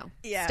 but you know,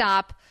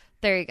 stop.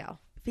 There you go.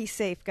 Be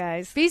safe,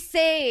 guys. Be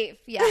safe.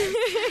 Yes.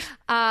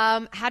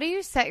 How do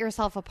you set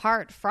yourself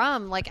apart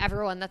from like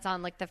everyone that's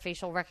on like the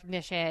facial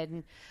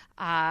recognition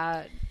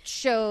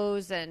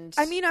shows? And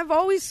I mean, I've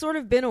always sort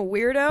of been a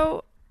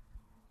weirdo.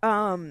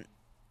 And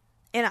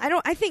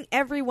I think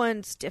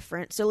everyone's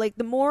different. So like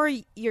the more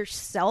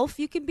yourself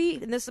you can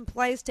be, and this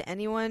applies to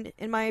anyone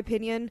in my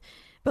opinion,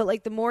 but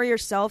like the more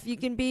yourself you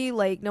can be,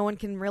 like no one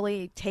can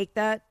really take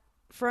that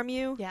from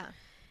you. Yeah.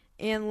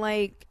 And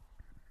like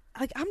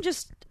I'm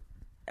just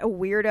a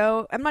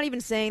weirdo. I'm not even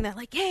saying that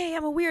like, hey,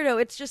 I'm a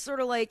weirdo. It's just sort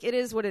of like, it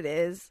is what it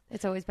is.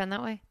 It's always been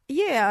that way.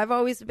 Yeah, I've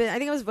always been. I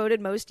think I was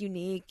voted most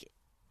unique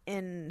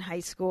in high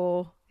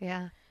school.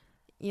 Yeah.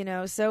 You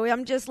know, so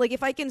I'm just like,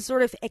 if I can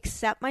sort of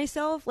accept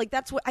myself, like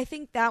that's what I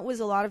think that was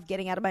a lot of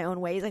getting out of my own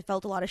ways. I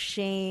felt a lot of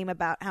shame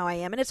about how I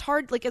am. And it's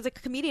hard, like as a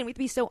comedian, we have to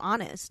be so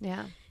honest.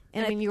 Yeah.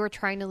 And I mean, you were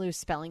trying to lose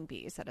spelling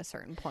bees at a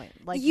certain point.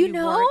 Like, you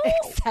know, weren't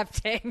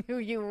accepting who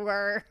you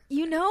were.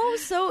 You know,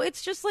 so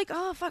it's just like,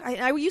 oh, fuck.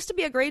 I used to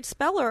be a great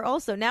speller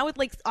also. Now with,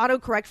 like,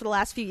 autocorrect for the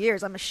last few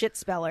years, I'm a shit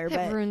speller.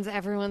 It ruins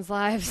everyone's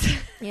lives.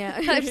 Yeah.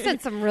 I've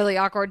sent some really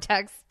awkward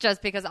texts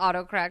just because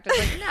autocorrect is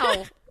like,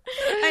 no.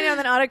 I know,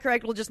 then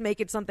autocorrect will just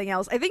make it something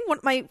else. I think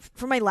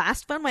for my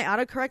last one, my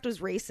autocorrect was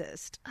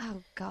racist.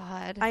 Oh,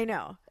 God. I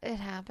know. It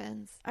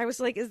happens. I was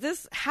like,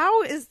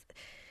 how is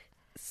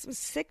some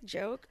sick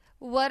joke?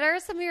 What are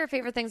some of your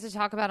favorite things to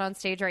talk about on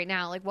stage right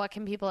now? Like, what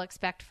can people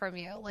expect from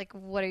you? Like,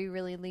 what are you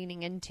really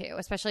leaning into?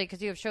 Especially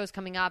because you have shows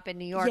coming up in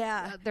New York.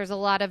 Yeah. There's a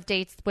lot of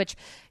dates, which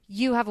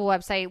you have a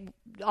website.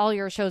 All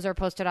your shows are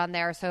posted on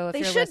there. So if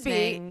you're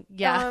listening,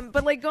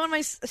 but like go on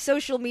my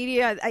social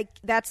media.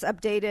 That's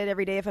updated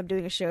every day. If I'm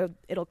doing a show,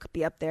 it'll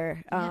be up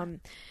there.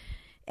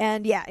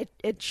 And yeah,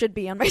 it should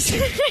be on my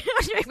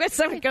website.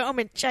 So go home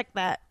and check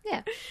that.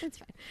 Yeah, that's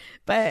fine.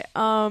 But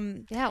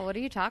yeah, what are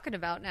you talking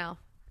about now?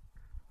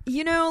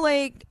 You know,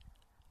 like,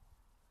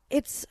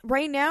 it's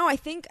right now, I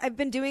think I've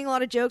been doing a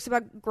lot of jokes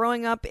about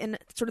growing up in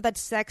sort of that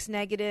sex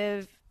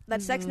negative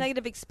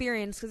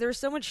experience, because there's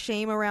so much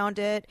shame around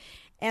it.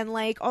 And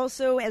like,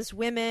 also as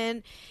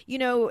women, you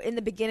know, in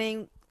the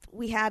beginning,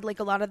 we had like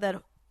a lot of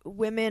that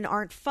women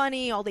aren't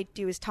funny. All they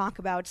do is talk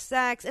about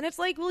sex. And it's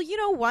like, well, you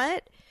know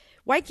what?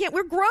 Why can't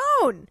we're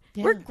grown?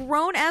 Yeah. We're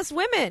grown as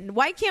women.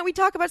 Why can't we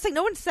talk about sex?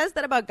 No one says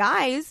that about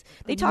guys.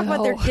 They talk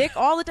about their dick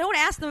all the time. Don't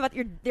ask them about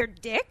their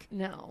dick.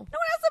 No. No one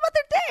asks them about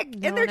their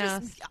dick. And they're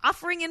just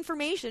offering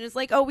information. It's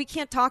like, oh, we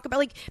can't talk about,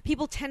 like,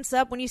 people tense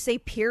up when you say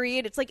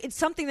period. It's like, it's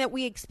something that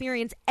we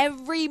experience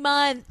every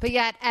month. But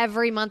yet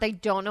every month, I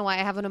don't know why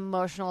I have an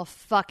emotional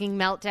fucking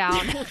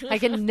meltdown. I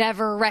can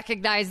never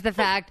recognize the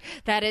fact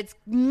that it's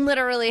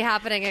literally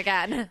happening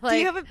again. Like, do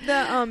you have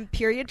the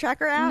period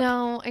tracker app?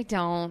 No, I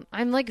don't.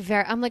 I'm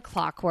like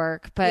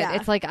clockwork, but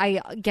it's like I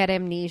get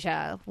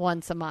amnesia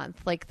once a month,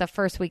 like the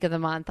first week of the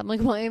month. I'm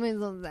like, why am I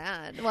so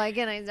sad? Why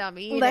can't I stop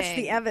eating? Well, that's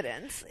the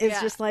evidence.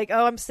 It's just like,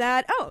 oh, I'm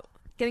sad. Oh,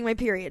 getting my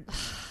period.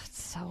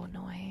 It's so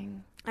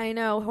annoying. I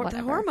know.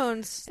 The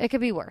hormones. It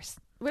could be worse.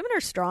 Women are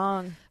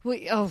strong.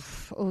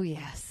 Oh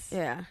yes.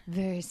 Yeah.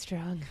 Very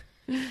strong.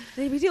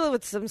 They be dealing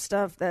with some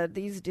stuff that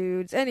these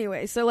dudes.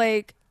 Anyway, so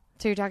like.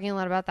 So you're talking a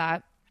lot about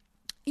that.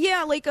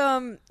 Yeah, like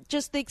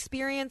just the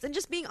experience and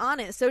just being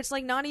honest. So it's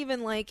like I'm not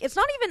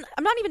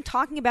even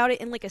talking about it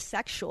in like a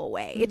sexual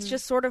way. Mm-hmm. It's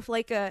just sort of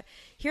like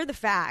here are the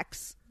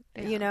facts,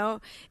 you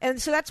know?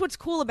 And so that's what's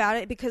cool about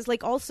it, because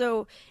like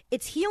also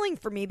it's healing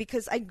for me,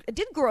 because I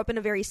did grow up in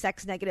a very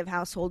sex negative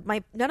household.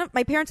 My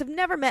parents have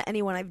never met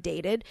anyone I've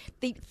dated.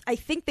 I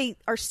think they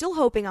are still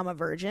hoping I'm a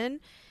virgin.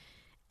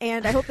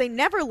 And I hope they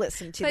never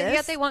listen to this. But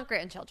yet they want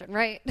grandchildren,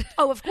 right?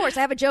 Oh, of course.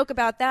 I have a joke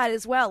about that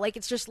as well. Like,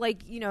 it's just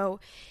like, you know,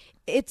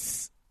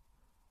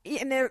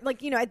 and they're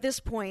like, you know, at this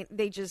point,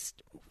 they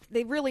just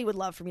they really would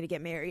love for me to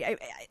get married.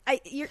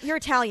 You're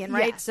Italian,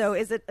 right? Yes. So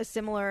is it a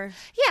similar?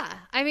 Yeah,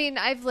 I mean,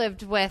 I've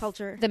lived with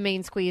Culture. the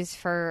main squeeze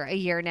for a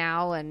year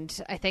now,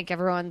 and I think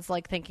everyone's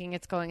like thinking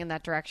it's going in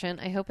that direction.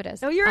 I hope it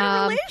is. Oh, you're in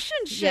a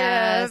relationship.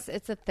 Yes,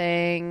 it's a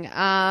thing.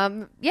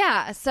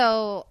 Yeah,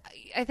 so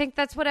I think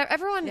that's what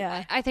everyone.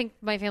 Yeah. I think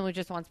my family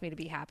just wants me to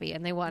be happy,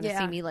 and they want to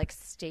see me like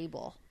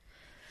stable.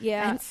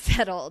 Yeah. And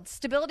settled.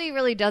 Stability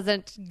really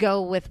doesn't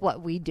go with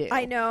what we do.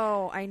 I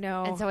know.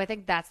 And so I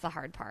think that's the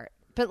hard part.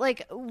 But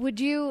like, would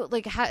you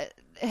like?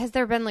 Has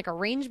there been like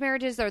arranged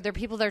marriages? Or are there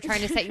people that are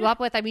trying to set you up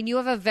with? I mean, you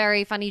have a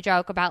very funny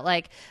joke about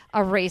like a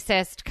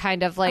racist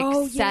kind of like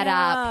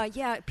setup.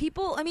 Yeah,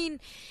 people. I mean,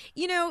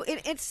 you know,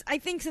 it's. I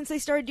think since they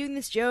started doing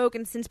this joke,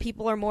 and since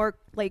people are more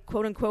like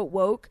quote unquote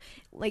woke,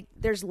 like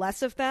there's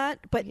less of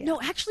that. But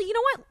no, actually, you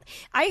know what?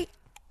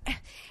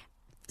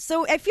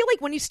 So I feel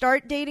like when you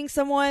start dating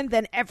someone,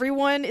 then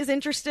everyone is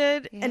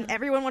interested, and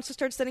everyone wants to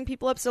start setting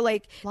people up. So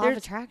like, Law of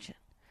attraction.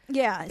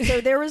 Yeah. So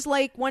there was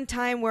like one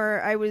time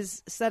where I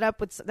was set up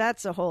with.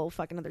 That's a whole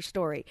fucking other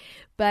story,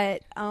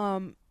 but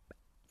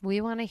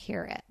we want to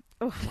hear it.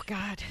 Oh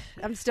God,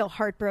 I'm still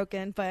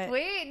heartbroken. But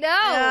wait,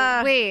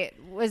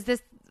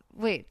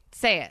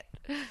 say it.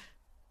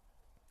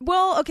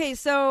 Well, okay,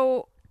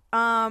 so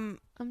I'm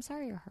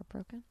sorry you're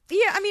heartbroken.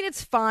 Yeah, I mean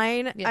it's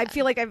fine. Yeah. I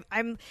feel like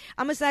I'm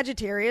a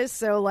Sagittarius,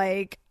 so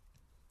like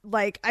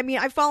I mean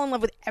I fall in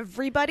love with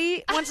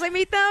everybody once I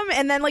meet them,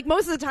 and then like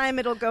most of the time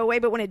it'll go away,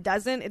 but when it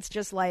doesn't, it's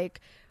just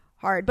like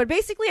hard. But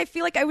basically, I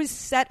feel like I was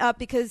set up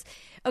because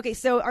okay,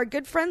 so our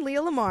good friend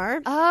Leah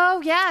Lamar.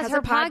 Oh yes, has her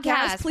a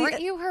podcast. Weren't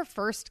you her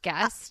first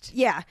guest?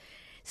 Yeah.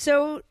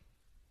 So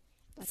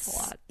that's a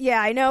lot.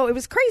 Yeah, I know. It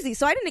was crazy.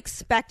 So I didn't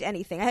expect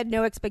anything. I had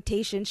no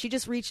expectation. She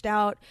just reached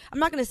out. I'm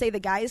not going to say the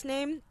guy's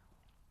name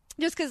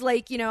just because,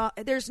 like, you know,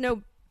 there's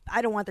no,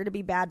 I don't want there to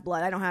be bad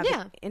blood. I don't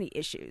have any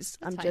issues.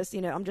 That's I'm fine. just,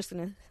 you know, I'm just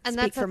going to and speak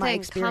that's for the my thing.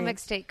 experience.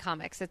 Comics date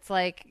comics. It's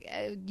like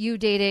you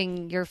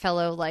dating your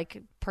fellow,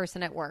 like,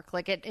 person at work.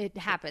 Like, it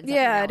happens.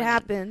 Yeah, it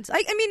happens.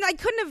 I mean, I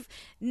couldn't have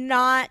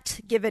not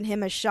given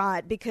him a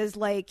shot because,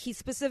 like, he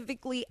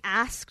specifically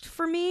asked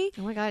for me.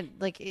 Oh, my God.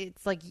 Like,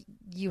 it's like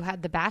you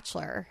had The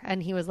Bachelor,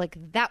 and he was like,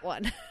 that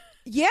one.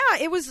 Yeah,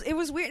 it was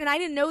weird. And I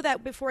didn't know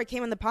that before I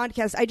came on the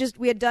podcast.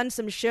 We had done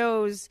some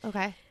shows.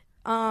 Okay.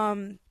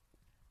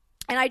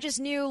 And I just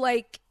knew,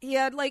 like, he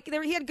had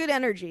good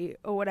energy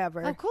or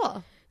whatever. Oh,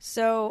 cool.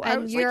 So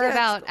and you're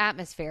about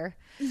atmosphere.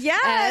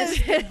 Yes,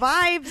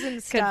 vibes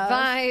and stuff. Good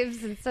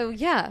vibes. And so,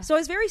 yeah. So I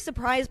was very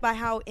surprised by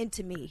how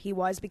into me he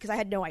was because I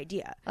had no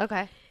idea.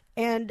 Okay.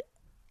 And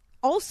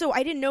also,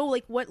 I didn't know,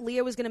 like, what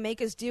Leah was going to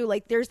make us do.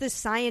 Like, there's this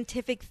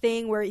scientific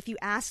thing where if you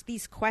ask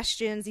these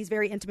questions, these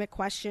very intimate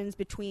questions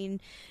between,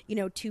 you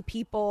know, two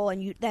people,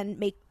 and you then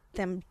make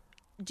them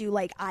do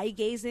like eye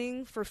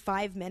gazing for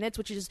 5 minutes,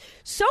 which is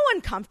so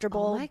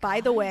uncomfortable,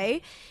 by the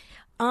way.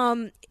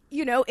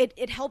 You know,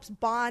 it helps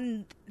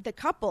bond the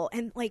couple.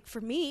 And like for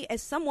me,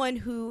 as someone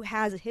who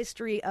has a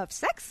history of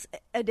sex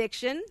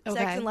addiction, sex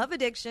and love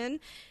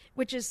addiction,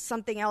 which is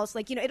something else,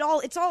 like, you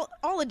know,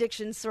 all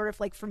addictions sort of,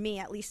 like, for me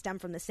at least, stem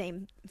from the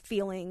same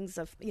feelings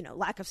of, you know,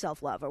 lack of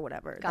self-love or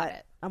whatever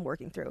that I'm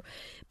working through.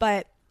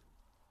 But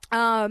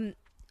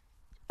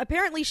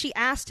apparently she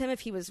asked him if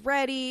he was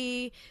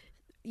ready,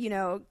 you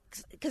know,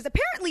 because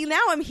apparently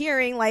now I'm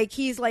hearing like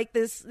he's like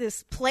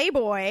this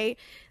playboy,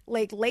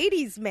 like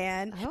ladies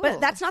man,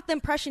 but that's not the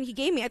impression he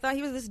gave me. I thought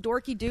he was this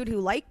dorky dude who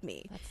liked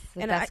me. That's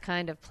the best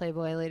kind of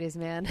playboy ladies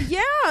man.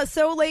 Yeah,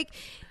 so like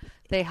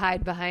they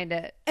hide behind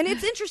it, and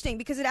it's interesting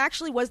because it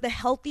actually was the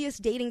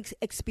healthiest dating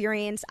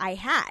experience I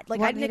had. Like,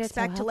 I didn't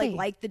expect to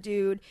like the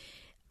dude.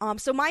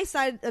 So my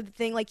side of the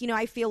thing, like, you know,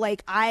 I feel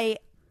like I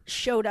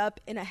showed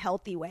up in a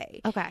healthy way.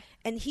 Okay.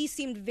 And he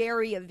seemed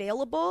very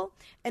available,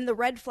 and the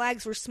red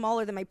flags were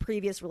smaller than my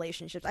previous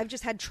relationships. I've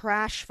just had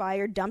trash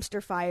fire,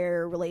 dumpster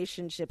fire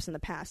relationships in the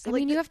past. So I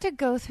mean, you have to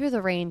go through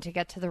the rain to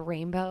get to the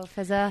rainbow,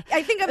 Fizza.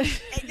 I think I thought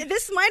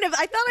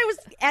I was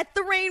at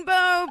the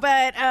rainbow,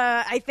 but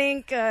I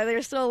think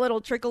there's still a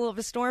little trickle of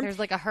a storm. There's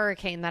like a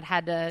hurricane that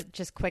had to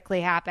just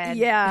quickly happen.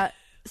 Yeah.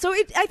 So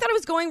I thought it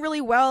was going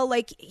really well.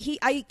 Like,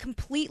 I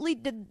completely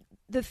did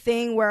the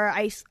thing where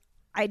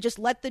I just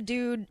let the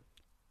dude,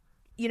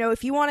 you know,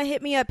 if you want to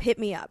hit me up, hit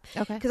me up.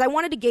 Okay. Because I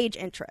wanted to gauge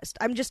interest.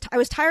 I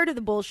was tired of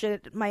the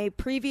bullshit. My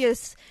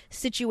previous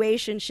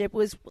situationship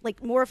was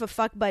like more of a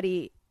fuck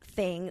buddy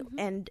thing.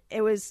 And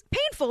it was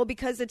painful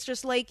because it's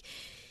just like,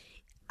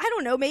 I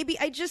don't know, maybe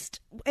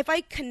if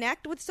I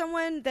connect with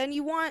someone, then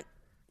you want,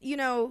 you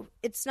know,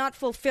 it's not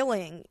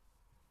fulfilling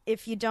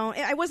if you don't.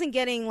 I wasn't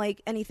getting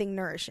like anything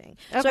nourishing.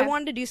 So I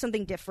wanted to do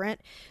something different.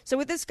 So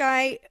with this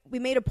guy, we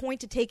made a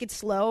point to take it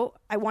slow.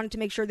 I wanted to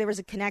make sure there was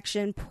a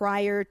connection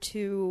prior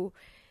to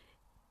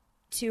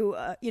you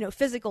know,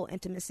 physical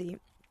intimacy.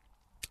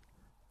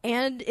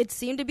 And it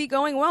seemed to be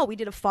going well. We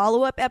did a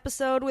follow-up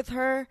episode with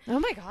her. Oh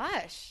my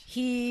gosh.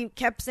 He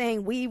kept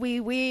saying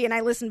we, and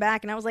I listened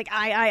back and I was like,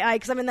 I,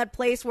 because I'm in that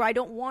place where I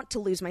don't want to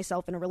lose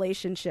myself in a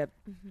relationship.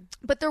 Mm-hmm.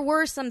 But there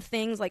were some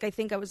things, like I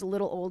think I was a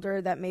little older,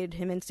 that made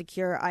him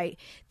insecure. I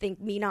think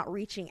me not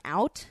reaching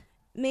out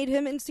made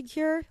him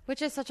insecure.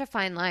 Which is such a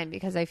fine line,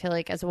 because I feel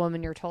like as a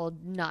woman you're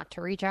told not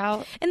to reach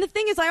out. And the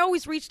thing is, I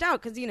always reached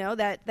out because, you know,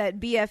 that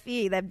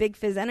BFE, that big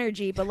fizz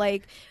energy. But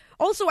like,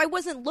 also I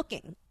wasn't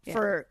looking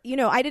for, you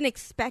know, I didn't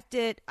expect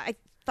it. I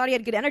thought he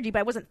had good energy, but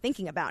I wasn't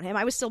thinking about him.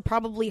 I was still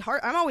probably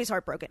I'm always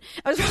heartbroken.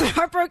 I was probably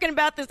heartbroken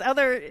about this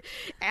other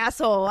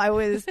asshole I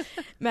was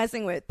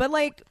messing with. But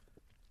like,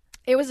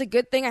 it was a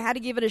good thing. I had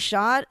to give it a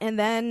shot. And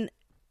then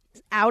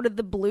out of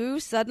the blue,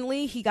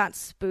 suddenly he got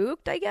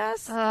spooked, I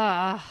guess.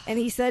 And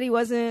he said he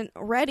wasn't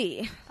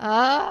ready.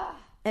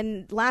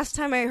 And last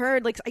time I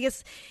heard, like, I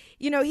guess,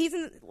 you know, he's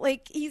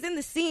in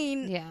the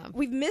scene. Yeah.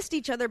 We've missed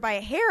each other by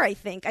a hair, I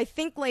think.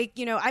 Like,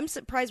 you know, I'm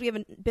surprised we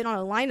haven't been on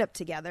a lineup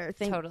together.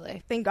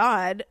 Totally. Thank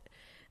God.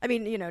 I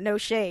mean, you know, no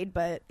shade,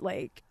 but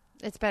like,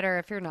 it's better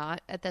if you're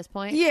not at this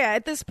point. Yeah,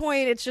 at this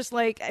point, it's just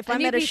like, if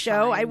I'm at a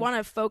show, fine. I want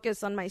to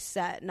focus on my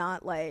set,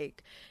 not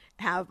like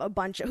have a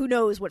bunch of, who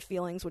knows what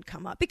feelings would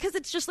come up. Because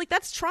it's just like,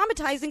 that's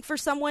traumatizing for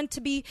someone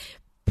to be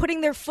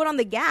putting their foot on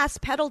the gas,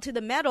 pedal to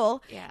the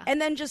metal,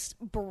 and then just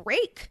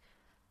break.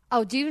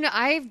 Oh, do you know,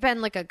 I've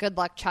been like a good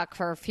luck Chuck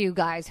for a few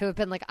guys who have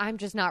been like, I'm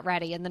just not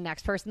ready. And the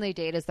next person they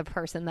date is the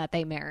person that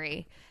they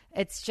marry.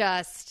 It's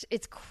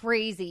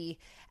crazy.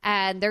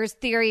 And there's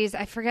theories,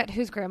 I forget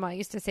whose grandma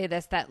used to say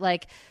this, that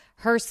like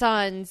her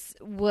sons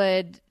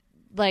would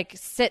like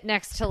sit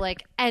next to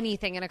like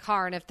anything in a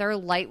car, and if their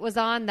light was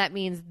on, that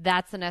means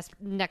that's the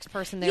next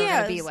person they were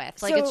going to be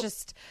with. Like, so,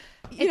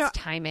 it's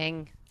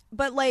timing.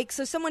 But like,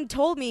 so someone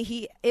told me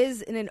he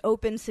is in an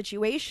open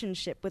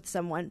situationship with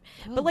someone.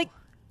 Ooh.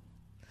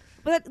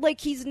 But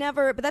he's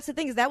never, but that's the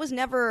thing, is that was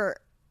never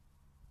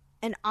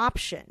an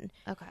option.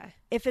 Okay.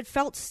 If it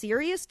felt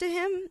serious to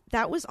him,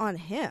 that was on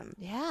him.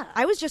 Yeah.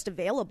 I was just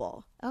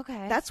available.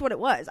 Okay. That's what it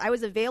was. I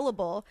was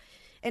available,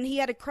 and he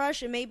had a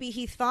crush, and maybe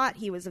he thought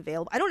he was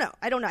available. I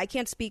don't know. I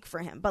can't speak for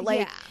him, but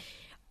like,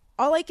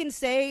 all I can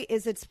say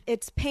is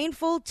it's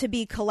painful to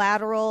be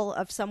collateral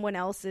of someone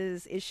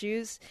else's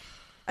issues.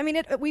 I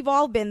mean, we've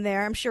all been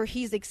there. I'm sure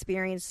he's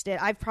experienced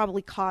it. I've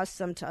probably caused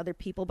some to other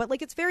people, but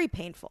like, it's very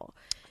painful.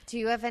 Do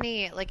you have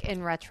any, like,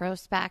 in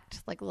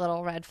retrospect, like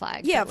little red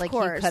flags? Yeah, that, like, of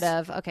course. You could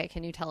have. Okay,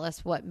 can you tell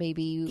us what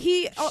maybe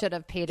you should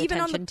have paid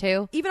attention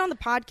to? Even on the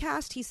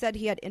podcast, he said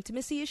he had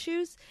intimacy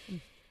issues.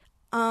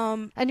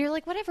 And you're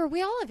like, whatever,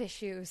 we all have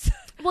issues.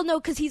 Well, no,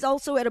 because he's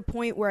also at a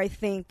point where I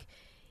think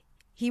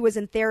he was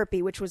in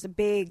therapy, which was a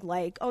big,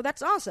 like, oh,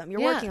 that's awesome.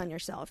 You're working on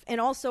yourself. And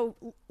also,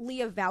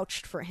 Leah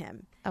vouched for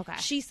him. Okay.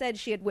 She said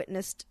she had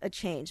witnessed a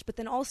change. But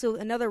then also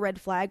another red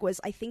flag was,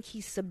 I think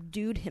he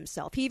subdued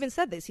himself. He even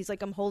said this. He's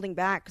like, I'm holding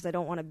back because I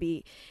don't want to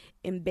be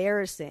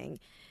embarrassing.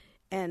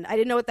 And I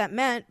didn't know what that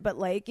meant. But,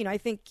 like, you know, I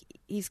think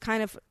he's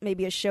kind of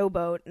maybe a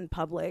showboat in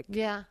public.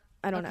 Yeah.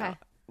 I don't know.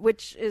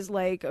 Which is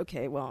like,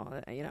 okay,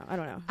 well, you know, I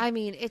don't know. I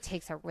mean, it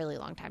takes a really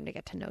long time to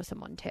get to know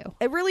someone, too.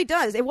 It really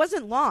does. It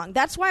wasn't long.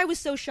 That's why I was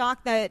so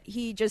shocked that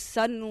he just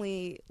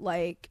suddenly,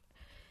 like,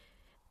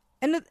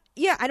 and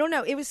I don't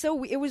know. It was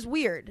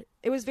weird.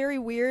 It was very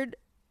weird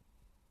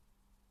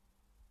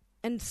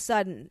and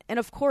sudden. And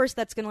of course,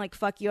 that's going to, like,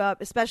 fuck you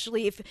up,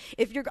 especially if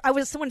I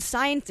was someone's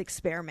science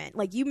experiment.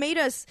 Like, you made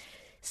us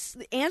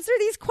answer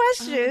these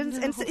questions.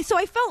 And so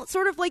I felt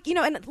sort of like, you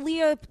know, and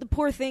Leah, the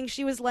poor thing,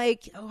 she was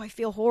like, oh, I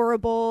feel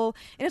horrible.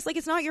 And it's like,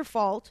 it's not your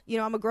fault. You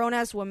know, I'm a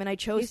grown-ass woman. I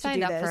chose to do this.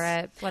 You signed up for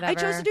it. Whatever. I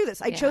chose to do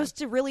this. I chose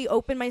to really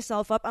open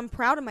myself up. I'm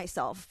proud of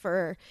myself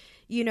for,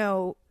 you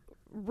know,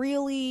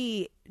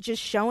 really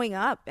just showing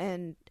up,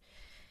 and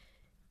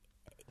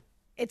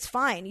it's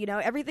fine. You know,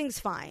 everything's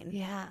fine.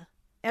 Yeah.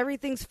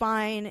 Everything's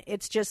fine.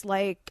 It's just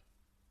like,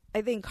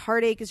 I think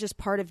heartache is just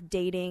part of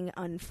dating,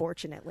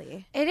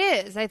 unfortunately. It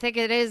is. I think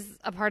it is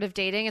a part of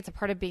dating. It's a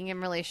part of being in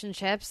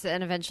relationships,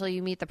 and eventually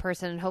you meet the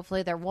person, and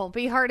hopefully there won't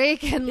be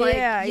heartache. And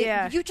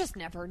like, you just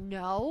never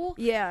know.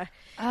 Yeah.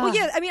 Well,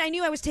 yeah. I mean, I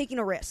knew I was taking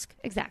a risk.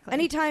 Exactly.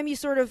 Anytime you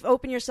sort of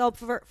open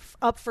yourself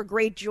up for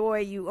great joy,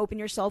 you open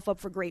yourself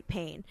up for great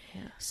pain.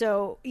 Yeah.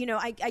 So, you know,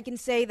 I can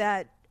say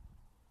that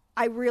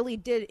I really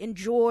did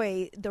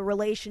enjoy the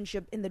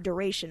relationship in the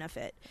duration of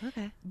it.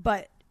 Okay.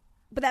 But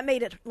that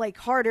made it, like,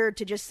 harder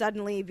to just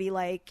suddenly be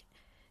like,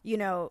 you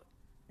know,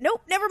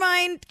 nope, never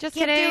mind. Just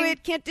can't kidding.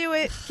 Can't do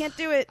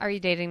it. Are you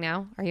dating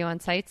now? Are you on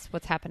sites?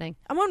 What's happening?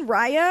 I'm on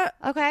Raya.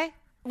 Okay.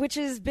 Which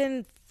has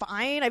been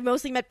fine. I've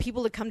mostly met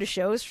people that come to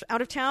shows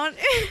out of town.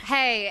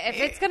 Hey,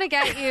 if it's going to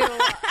get you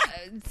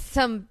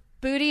some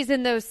booties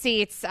in those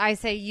seats, I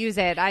say use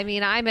it. I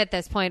mean, I'm at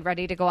this point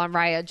ready to go on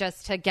Raya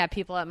just to get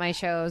people at my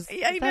shows.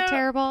 Is that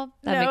terrible?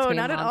 That makes me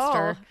a monster.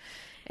 At all.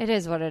 It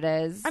is what it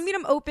is. I mean,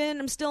 I'm open.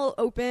 I'm still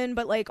open,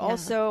 but, like,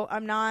 also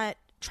I'm not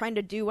trying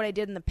to do what I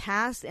did in the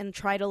past and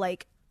try to,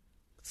 like,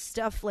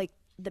 stuff, like,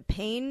 the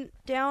pain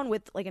down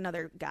with, like,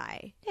 another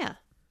guy. Yeah.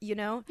 You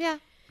know? Yeah.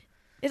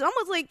 It's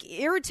almost, like,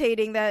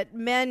 irritating that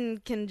men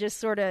can just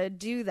sort of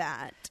do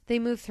that. They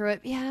move through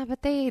it. Yeah,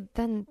 but they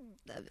then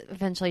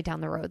eventually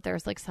down the road,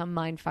 there's, like, some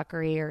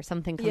mindfuckery or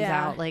something comes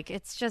out. Like,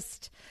 it's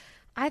just,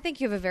 I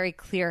think you have a very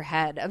clear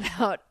head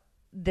about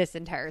this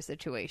entire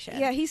situation.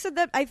 Yeah, he said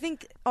that. I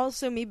think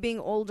also me being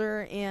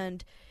older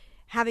and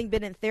having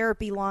been in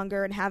therapy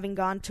longer and having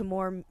gone to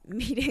more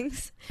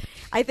meetings,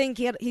 I think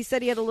he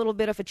said he had a little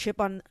bit of a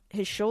chip on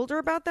his shoulder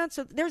about that.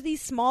 So there's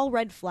these small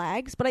red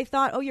flags, but I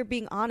thought, oh, you're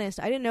being honest.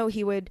 I didn't know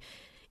he would,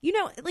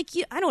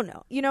 I don't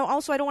know.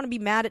 Also, I don't want to be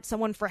mad at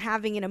someone for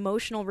having an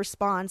emotional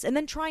response and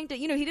then trying to,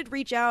 he did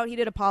reach out, he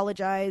did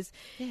apologize.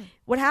 Yeah.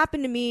 What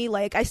happened to me,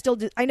 like, I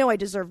know I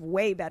deserve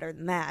way better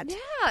than that.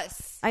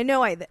 Yes. I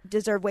know I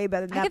deserve way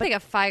better than that. I can think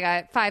of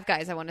five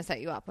guys I want to set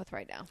you up with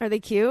right now. Are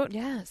they cute?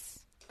 Yes.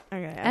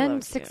 Okay,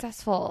 and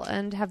successful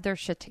and have their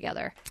shit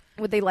together.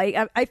 Would they like?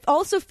 I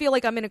also feel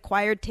like I'm an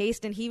acquired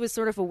taste, and he was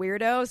sort of a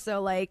weirdo.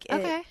 So like,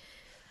 okay.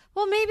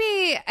 Well,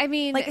 maybe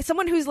like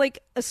someone who's like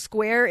a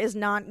square is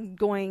not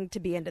going to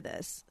be into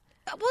this.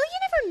 Well,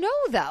 you never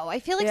know, though.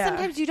 I feel like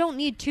sometimes you don't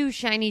need two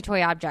shiny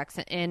toy objects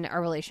in a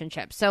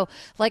relationship. So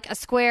like a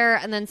square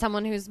and then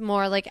someone who's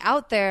more like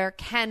out there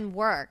can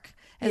work.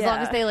 As long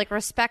as they like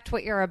respect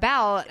what you're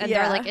about and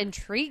they're like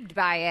intrigued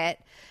by it.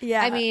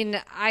 Yeah. I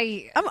mean,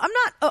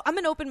 I'm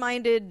an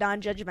open-minded,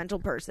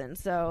 non-judgmental person.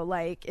 So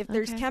like if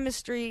there's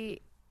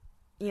chemistry,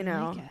 I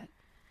like it.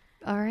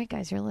 All right,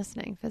 guys, you're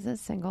listening. Fizz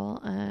is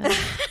single.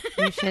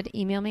 You should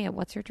email me at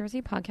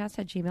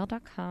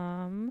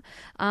whatsyourjewseypodcast@gmail.com.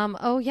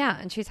 Oh, yeah.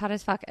 And she's hot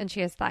as fuck. And she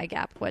has thigh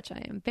gap, which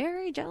I am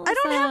very jealous of. I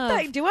don't have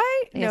thigh. Do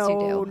I? Yes, you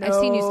do. No. I've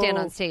seen you stand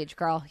on stage,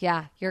 girl.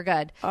 Yeah, you're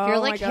good. Oh, your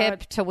like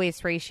hip to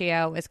waist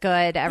ratio is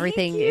good.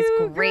 Everything is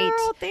great.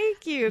 Girl,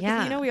 thank you.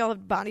 Yeah. We all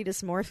have body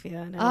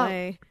dysmorphia in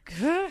LA.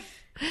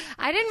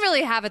 I didn't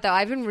really have it though.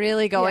 I've been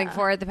really going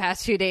for it the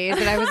past few days,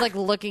 and I was like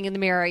looking in the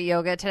mirror at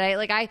yoga today.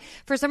 Like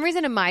for some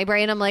reason in my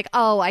brain, I'm like,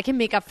 oh, I can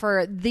make up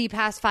for the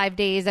past 5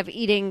 days of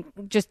eating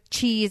just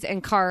cheese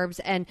and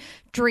carbs and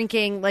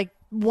drinking like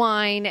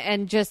wine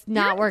and just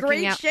not working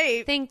great out.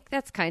 Shape. Think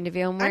that's kind of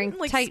you. I'm wearing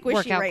like tight squishy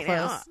workout right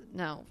clothes. now.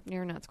 No,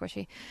 you're not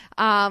squishy.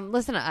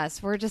 Listen to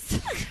us. We're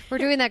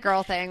doing that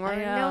girl thing.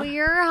 No,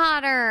 you're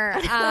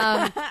hotter.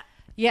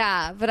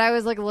 Yeah, but I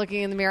was like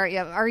looking in the mirror.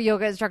 Yeah, our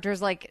yoga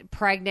instructor's like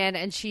pregnant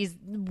and she's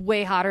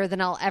way hotter than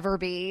I'll ever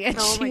be. And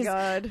oh my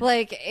God.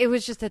 Like, it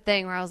was just a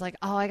thing where I was like,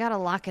 oh, I got to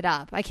lock it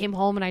up. I came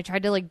home and I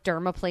tried to like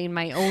dermaplane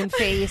my own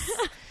face.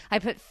 I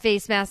put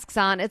face masks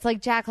on. It's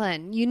like,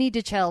 Jacqueline, you need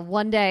to chill.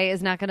 One day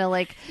is not going to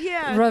like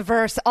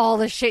reverse all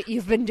the shit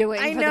you've been doing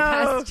for the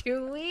past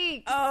 2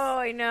 weeks. Oh,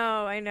 I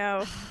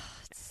know.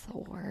 It's the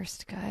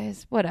worst,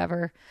 guys.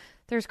 Whatever.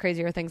 There's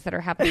crazier things that are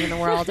happening in the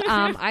world.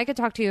 I could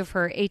talk to you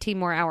for 18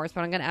 more hours,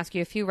 but I'm going to ask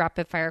you a few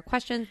rapid fire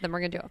questions. Then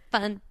we're going to do a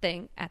fun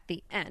thing at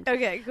the end.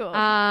 Okay, cool.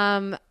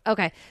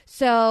 Okay.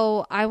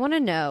 So I want to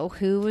know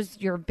who was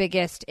your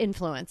biggest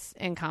influence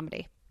in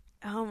comedy?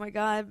 Oh my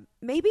God.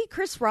 Maybe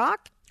Chris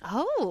Rock.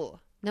 Oh,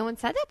 no one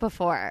said that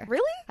before.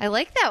 Really? I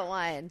like that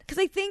one. Because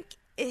I think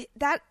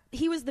that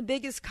he was the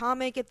biggest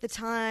comic at the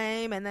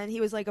time. And then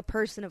he was like a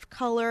person of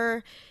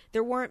color.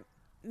 There weren't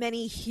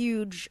many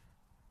huge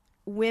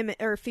women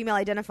or female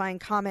identifying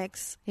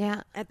comics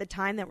at the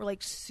time that were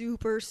like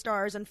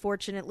superstars,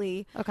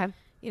 unfortunately. Okay.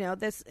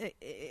 This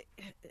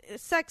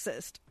is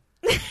sexist.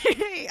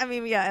 I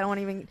mean, we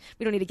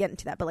don't need to get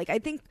into that, but like I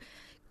think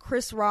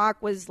Chris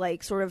Rock was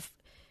like sort of,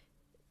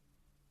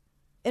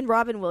 and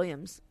Robin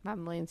Williams.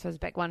 Robin Williams was a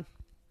big one.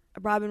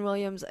 Robin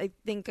Williams, I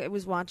think I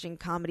was watching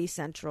Comedy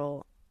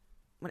Central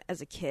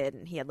as a kid,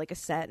 and he had like a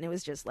set, and it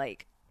was just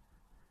like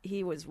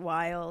he was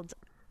wild,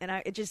 and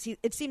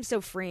it seemed so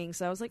freeing.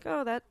 So I was like,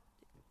 oh, that.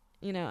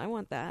 I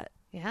want that.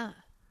 Yeah.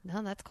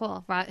 No, that's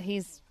cool.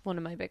 He's one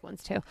of my big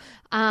ones too.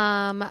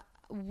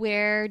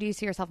 Where do you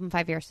see yourself in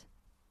 5 years?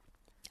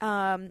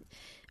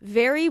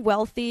 Very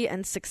wealthy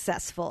and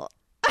successful.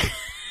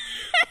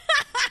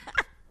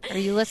 Are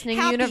you listening,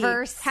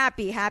 universe?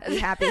 Happy. I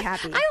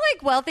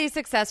like wealthy,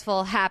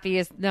 successful, happy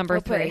is number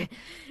 3.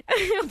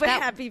 But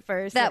happy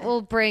first. That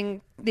will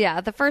bring,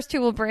 the first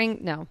two will bring,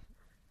 no.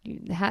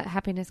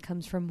 Happiness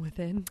comes from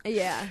within.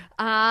 Yeah.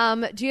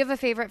 Do you have a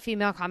favorite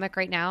female comic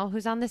right now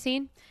who's on the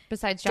scene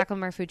besides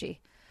Jacqueline Marfuji?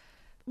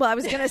 Well, I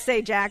was going to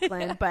say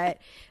Jacqueline, but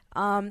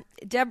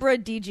Deborah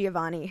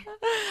DiGiovanni.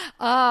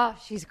 Oh,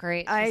 she's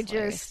great. I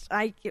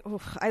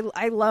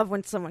love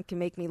when someone can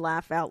make me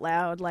laugh out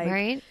loud.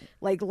 Like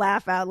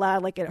laugh out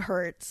loud like it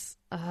hurts.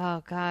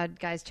 Oh, God.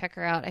 Guys, check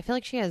her out. I feel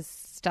like she has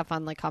stuff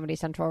on like Comedy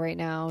Central right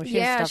now. She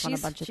has stuff on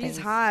a bunch of things. She's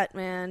hot,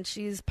 man.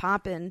 She's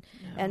popping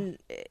and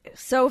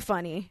so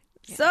funny.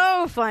 Yeah.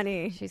 So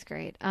funny. She's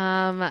great.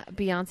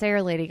 Beyonce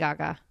or Lady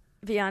Gaga?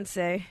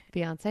 Beyonce.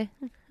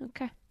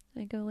 Okay.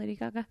 I go Lady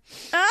Gaga.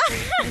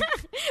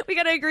 We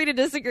got to agree to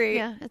disagree.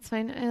 Yeah, it's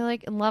fine. I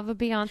love a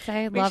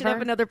Beyonce. We should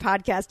have another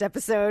podcast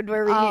episode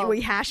where we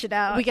hash it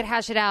out. We could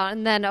hash it out.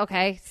 And then,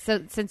 okay,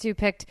 so since you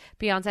picked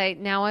Beyonce,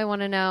 now I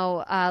want to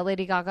know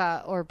Lady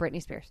Gaga or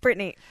Britney Spears.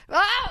 Britney.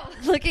 Oh,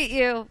 look at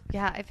you.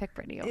 Yeah, I picked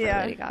Britney over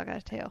Lady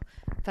Gaga too.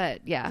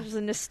 But yeah. There's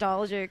a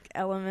nostalgic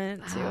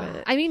element to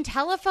it. I mean,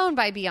 Telephone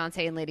by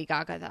Beyonce and Lady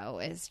Gaga, though,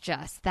 is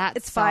just that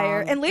It's song. Fire.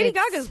 And Lady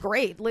Gaga's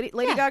great. Lady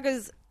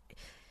Gaga's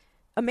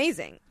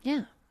amazing.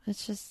 Yeah.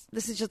 It's just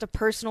This is just a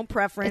personal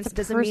preference. it's a It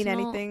doesn't mean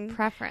personal anything.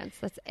 preference.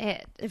 That's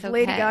it. If It's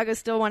Lady okay. Gaga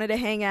still wanted to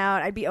hang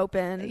out, I'd be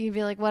open. You'd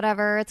be like,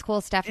 whatever, it's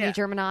cool. Stephanie Yeah.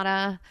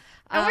 Germanotta.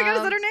 Oh my God,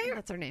 is that her name?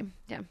 That's her name.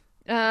 Yeah.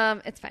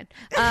 It's fine.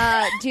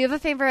 Do you have a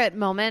favorite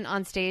moment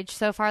on stage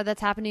so far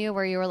that's happened to you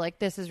where you were like,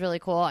 this is really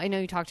cool? I know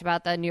you talked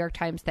about the New York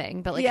Times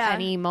thing, but like Yeah.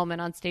 any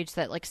moment on stage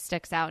that like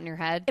sticks out in your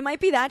head? It might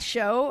be that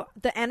show.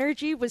 The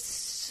energy was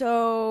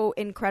so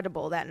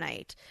incredible that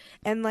night,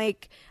 and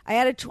like I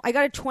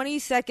got a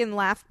 20-second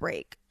laugh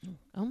break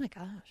Oh my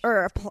gosh.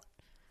 or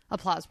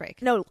Applause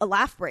break. a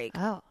laugh break.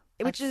 Oh.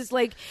 Which is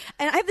like,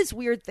 and I have this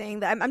weird thing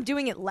that I'm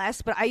doing it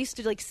less, but I used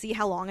to like see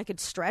how long I could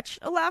stretch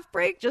a laugh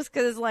break just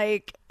because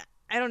like,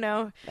 I don't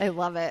know. I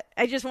love it.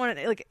 I just want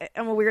to, like,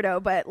 I'm a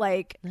weirdo, but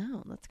like,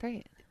 No, that's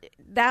great.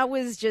 that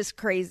was just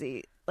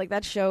crazy. Like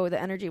that show, the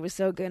energy was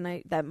so good.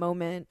 And that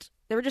moment,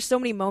 there were just so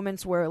many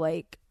moments where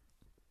like,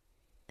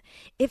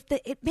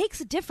 it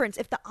makes a difference.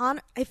 If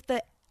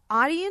the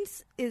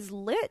audience is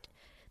lit,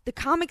 the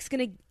comic's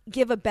going to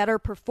give a better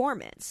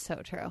performance. So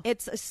true.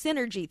 It's a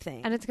synergy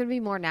thing. And it's going to be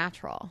more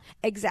natural.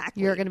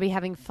 Exactly. You're going to be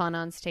having fun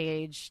on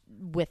stage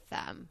with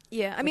them.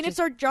 Yeah, I mean, which it's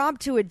our job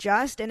to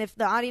adjust, and if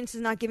the audience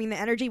is not giving the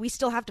energy, we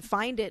still have to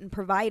find it and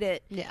provide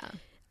it, Yeah.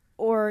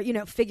 or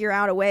figure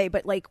out a way.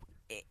 But like,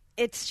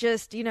 it's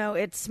just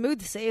it's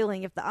smooth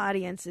sailing if the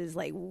audience is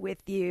like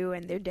with you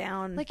and they're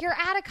down. Like you're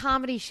at a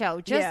comedy show.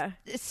 Just Yeah.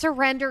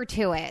 surrender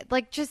to it.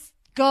 Like just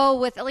go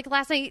with like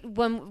last night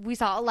when we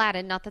saw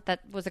Aladdin, not that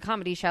was a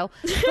comedy show,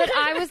 but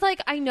I was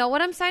like, I know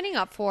what I'm signing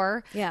up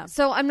for. Yeah.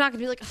 So I'm not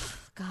gonna be like, oh,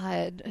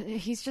 God,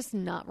 he's just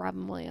not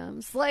Robin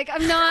Williams. Like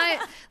I'm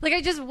not like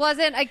I just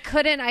wasn't. I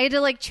couldn't. I had to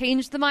like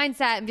change the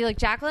mindset and be like,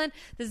 Jacqueline,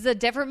 this is a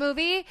different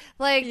movie.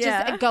 Like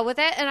Yeah. just go with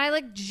it. And I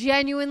like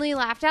genuinely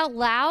laughed out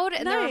loud.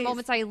 And there were Nice.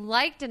 moments I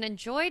liked and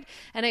enjoyed,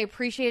 and I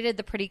appreciated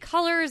the pretty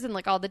colors and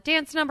like all the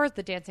dance numbers.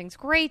 The dancing's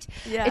great.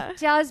 Yeah. It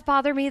does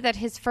bother me that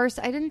his first,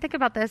 I didn't think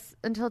about this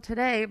until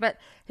today, but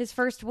his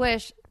first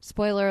wish,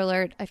 spoiler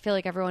alert, I feel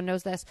like everyone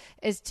knows this,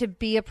 is to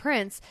be a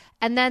prince.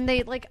 And then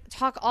they like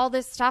talk all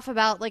this stuff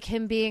about like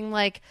him being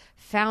like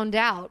found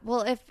out.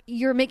 Well, if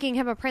you're making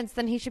him a prince,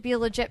 then he should be a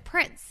legit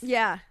prince.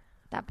 Yeah.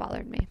 That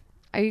bothered me.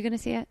 Are you going to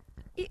see it?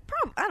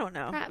 I don't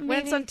know. When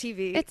it's maybe. on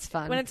TV. It's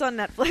fun. When it's on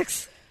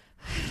Netflix.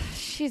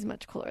 She's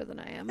much cooler than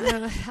I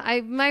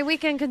am. My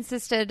weekend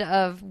consisted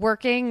of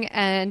working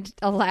and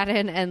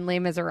Aladdin and Les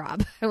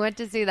Miserables. I went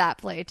to see that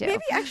play too.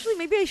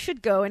 Maybe I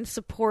should go and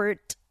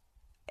support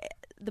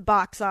the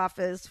box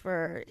office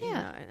for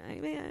Yeah.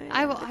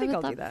 I would think I'll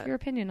love do that. your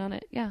opinion on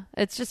it. Yeah,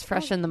 it's just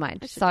fresh in the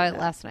mind. should Saw do it that.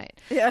 last night.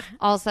 Yeah.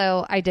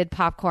 Also, I did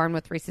popcorn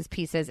with Reese's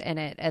Pieces in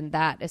it, and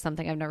that is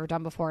something I've never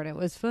done before, and it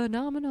was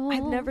phenomenal.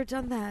 I've never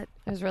done that.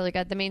 It was really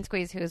good. The main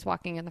squeeze who is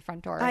walking in the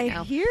front door right I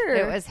now. hear.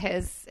 It was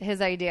his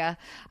idea.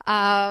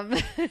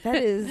 That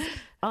is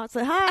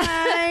awesome.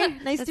 Hi,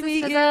 nice to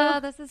meet you.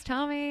 This is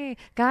Tommy.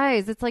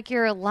 Guys, it's like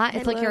you're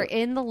it's like you're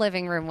in the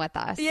living room with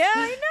us. Yeah,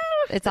 I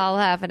know. It's all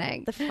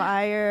happening. The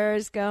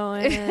fire's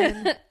going.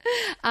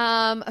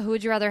 Who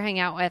would you rather hang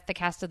out with, the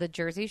cast of The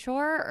Jersey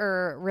Shore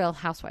or Real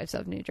Housewives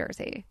of New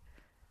Jersey?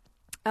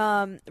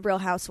 Real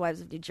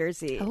Housewives of New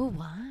Jersey. Oh,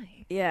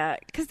 why? Yeah,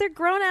 because they're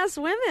grown ass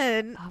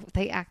women. Oh,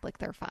 they act like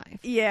they're 5.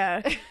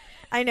 Yeah,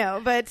 I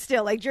know, but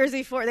still, like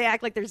Jersey Shore, they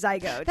act like they're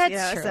zygotes.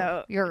 That's true.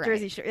 So You're right.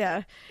 Jersey Shore,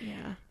 yeah.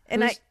 Yeah.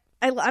 And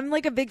I'm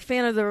like a big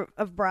fan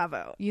of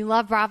Bravo. You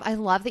love Bravo. I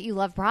love that you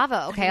love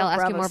Bravo. Okay, I'll love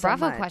ask you Bravo more so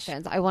Bravo much.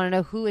 questions. I want to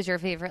know who is your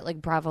favorite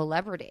like Bravo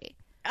celebrity.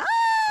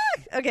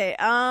 Okay.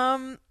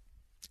 I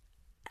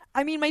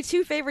mean, my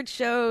 2 favorite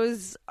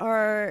shows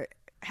are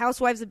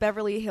Housewives of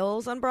Beverly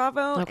Hills on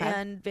Bravo Okay.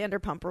 and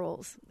Vanderpump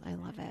Rules. I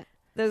love it.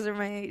 Those are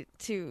my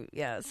 2.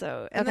 Yeah.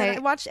 So, and Okay. then I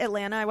watched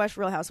Atlanta. I watched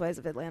Real Housewives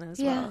of Atlanta as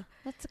well.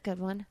 That's a good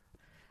one.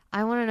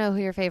 I want to know who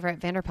your favorite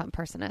Vanderpump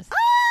person is.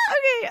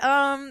 Okay.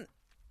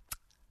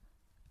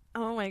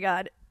 Oh my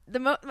God.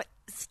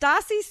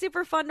 Stassi's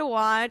super fun to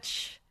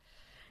watch.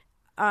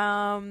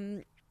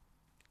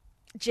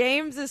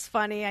 James is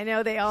funny. I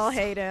know they all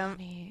hate him.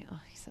 Oh,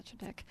 he's such a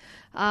dick.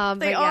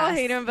 They all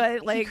hate him,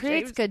 but like he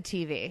creates James, good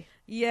TV.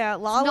 yeah,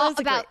 It's Lala's not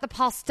a about the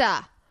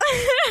pasta.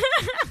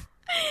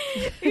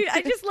 Dude,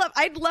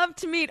 I'd love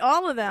to meet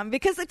all of them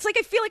because it's like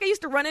I feel like I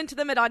used to run into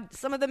them at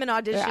some of them in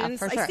auditions.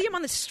 for I sure. see them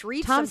on the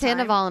street. Tom sometime.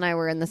 Sandoval and I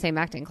were in the same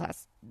acting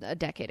class a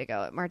decade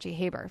ago at Margie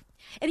Haber.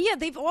 and yeah,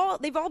 they've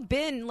all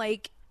been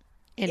like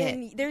In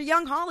it. they're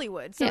young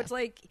Hollywood, so Yeah. it's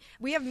like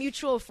we have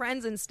mutual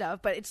friends and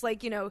stuff. But it's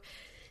like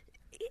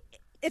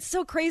it's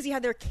so crazy how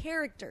they're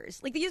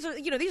characters. Like these are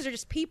these are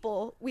just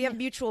people. We have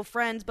mutual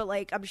friends, but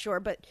like I'm sure,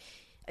 but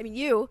I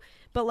mean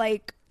but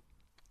like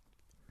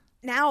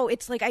now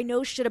it's like I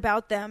know shit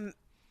about them.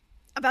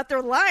 About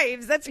their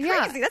lives. That's crazy. Yeah.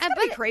 That's And- gotta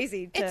be but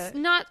crazy. It's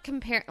not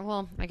compare.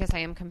 Well, I guess I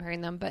am comparing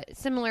them, but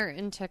similar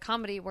into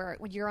comedy where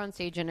you're on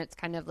stage and it's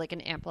kind of like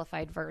an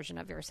amplified version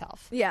of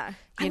yourself. Yeah.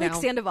 I You like know.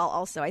 Sandoval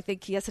also. I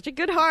think he has such a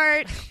good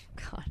heart.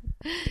 God,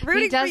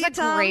 Rooting he does for you, a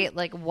Tom. great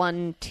like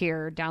one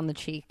tear down the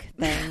cheek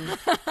thing,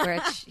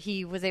 which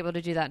he was able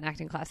to do that in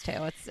acting class too.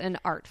 It's an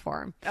art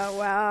form. Oh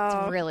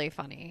wow, It's really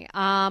funny.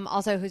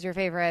 Also, who's your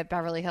favorite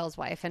Beverly Hills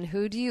wife, and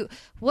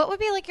what would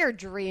be like your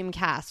dream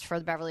cast for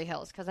the Beverly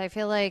Hills? Because I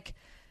feel like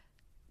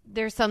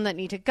there's some that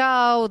need to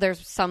go.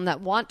 There's some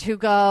that want to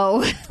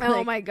go.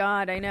 Oh my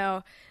God, I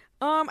know.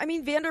 I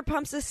mean,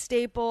 Vanderpump's a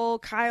staple.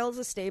 Kyle's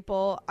a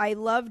staple. I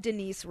love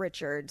Denise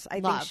Richards. I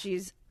think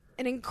she's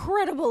an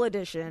incredible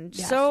addition.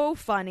 Yes. So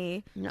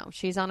funny. No,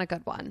 she's on a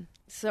good one.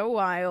 So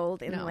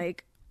wild. And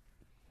like,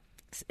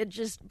 it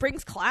just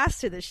brings class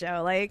to the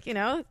show. Like,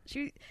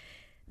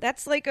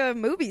 that's like a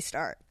movie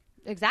star.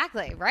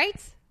 Exactly, right?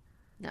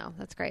 No,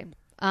 that's great.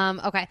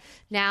 Okay,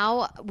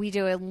 now we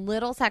do a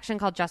little section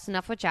called Just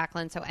Enough with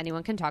Jacqueline, so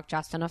anyone can talk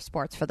just enough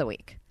sports for the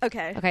week.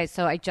 Okay,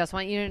 so I just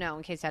want you to know,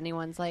 in case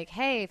anyone's like,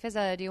 hey,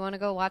 Fizza, do you want to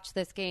go watch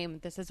this game?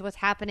 This is what's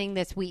happening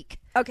this week.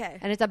 Okay.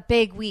 And it's a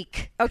big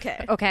week.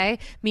 Okay. Okay?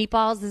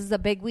 Meatballs, this is a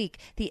big week.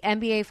 The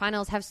NBA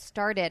Finals have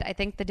started. I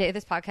think the day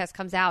this podcast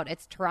comes out,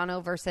 it's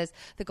Toronto versus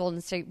the Golden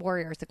State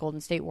Warriors. The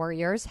Golden State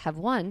Warriors have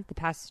won the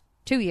past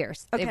 2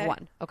 years. Okay. They've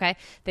won, okay?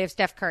 They have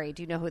Steph Curry.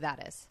 Do you know who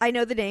that is? I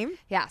know the name.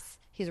 Yes.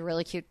 He's a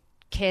really cute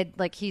kid.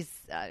 Like, he's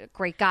a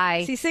great guy.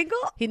 Is he single?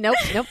 Nope.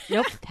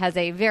 Has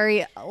a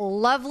very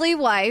lovely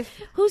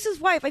wife. Who's his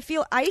wife? I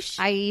feel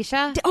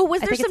Aisha. Oh,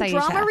 was there I think some it's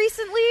drama Aisha.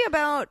 recently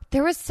about...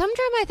 There was some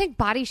drama, I think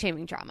body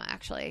shaming drama,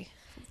 actually,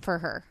 for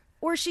her.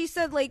 Or she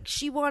said, like,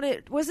 she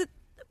wanted... Was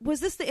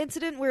this the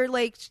incident where,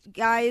 like,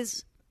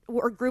 guys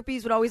or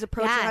groupies would always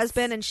approach her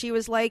husband, and she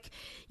was like,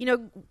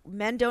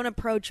 men don't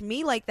approach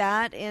me like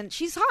that, and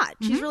she's hot.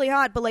 She's really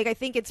hot, but, like, I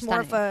think it's more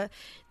of a...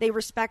 They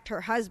respect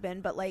her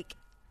husband, but, like,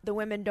 the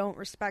women don't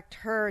respect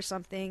her or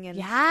something. And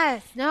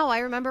yes. No, I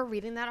remember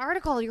reading that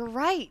article. You're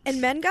right.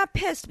 And men got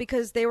pissed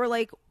because they were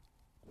like,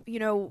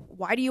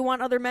 why do you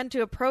want other men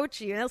to approach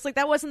you? And it's like,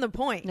 that wasn't the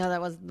point. No,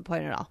 that wasn't the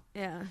point at all.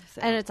 Yeah.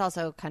 So. And it's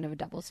also kind of a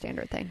double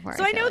standard thing.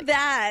 So I know like,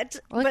 that,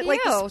 well, but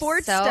like the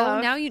sports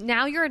stuff.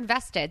 Now you're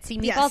invested. See,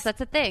 Meatballs, Yes.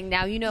 that's a thing.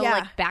 Now you know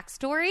like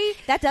backstory.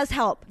 That does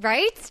help.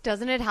 Right?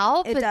 Doesn't it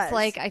help? It does.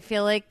 Like, I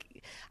feel like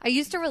I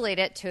used to relate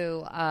it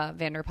to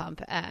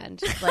Vanderpump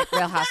and like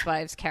Real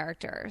Housewives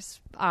characters,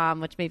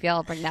 which maybe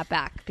I'll bring that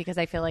back because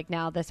I feel like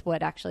now this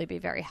would actually be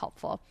very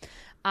helpful.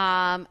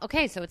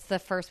 Okay, so it's the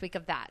first week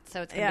of that.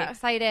 So it's going to be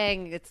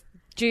exciting.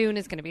 June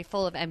is going to be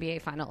full of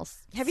NBA Finals.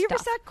 Have you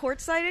ever sat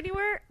courtside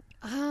anywhere?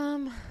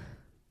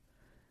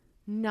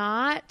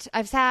 Not.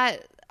 I've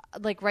sat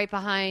like right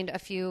behind a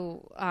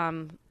few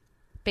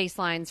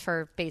baselines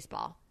for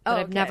baseball. But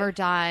I've never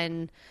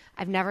done.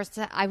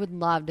 I would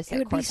love to sit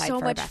courtside. It would be so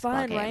for much a basketball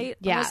fun, game. right?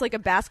 Yeah. Almost like a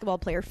basketball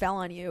player fell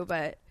on you,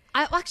 but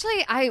I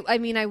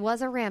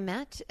was a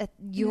Ramette at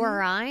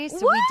URI,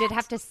 so we did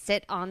have to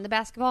sit on the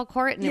basketball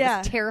court, and it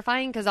was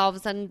terrifying because all of a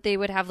sudden they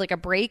would have like a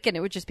break, and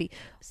it would just be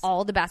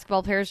all the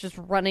basketball players just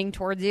running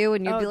towards you,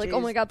 and you'd be like, "Oh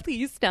my god,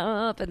 please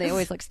stop!" And they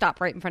always like stop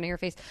right in front of your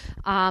face.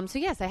 So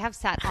yes, I have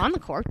sat on the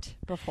court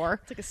before.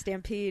 It's like a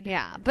stampede.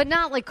 Yeah, but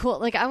not like cool.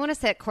 Like I want to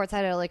sit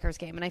courtside at a Lakers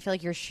game, and I feel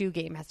like your shoe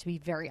game has to be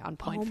very on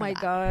point. Oh for my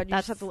that. god, you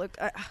just have to look.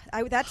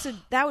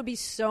 That would be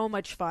so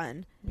much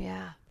fun.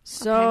 Yeah.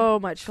 So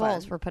much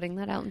goals. fun. We're putting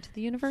that out into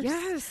the universe.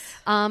 Yes.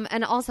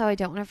 And also, I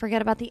don't want to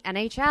forget about the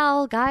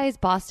NHL, guys.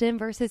 Boston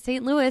versus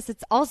St. Louis.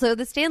 It's also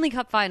the Stanley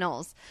Cup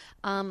Finals.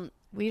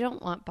 We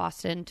don't want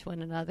Boston to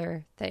win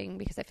another thing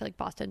because I feel like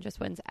Boston just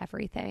wins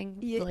everything,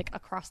 like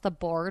across the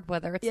board,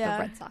 whether it's the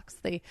Red Sox,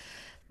 the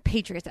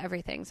Patriots,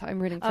 everything. So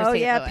I'm rooting for St.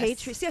 Louis.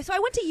 Patriots. Yeah. So I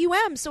went to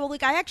UM. So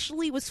like I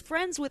actually was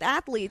friends with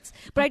athletes,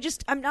 but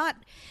I'm not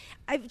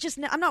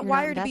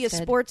wired to be a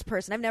sports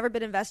person. I've never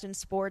been invested in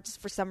sports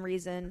for some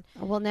reason.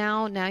 Well,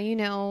 now you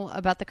know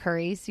about the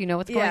Currys. You know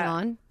what's going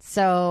on.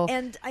 So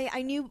and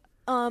I knew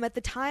at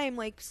the time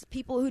like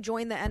people who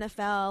joined the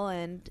NFL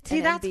and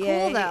that's NBA,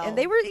 cool though, and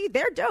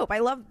they're dope. I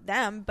love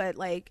them, but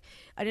like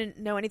I didn't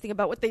know anything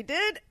about what they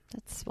did.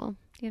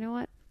 You know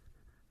what?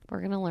 We're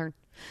gonna learn.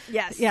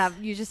 Yes. Yeah.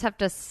 You just have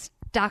to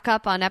stock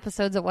up on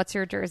episodes of What's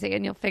Your Jersey,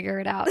 and you'll figure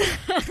it out.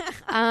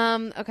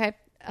 Okay.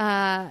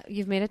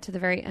 You've made it to the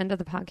very end of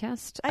the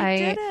podcast. I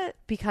did it.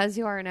 Because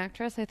you are an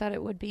actress, I thought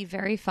it would be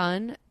very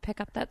fun.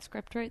 Pick up that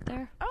script right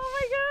there.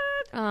 Oh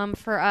my god.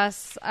 For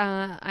us,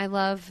 I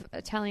love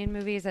Italian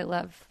movies. I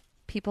love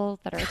people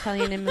that are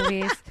Italian in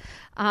movies.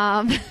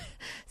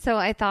 So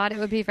I thought it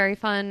would be very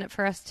fun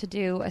for us to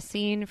do a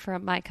scene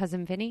from My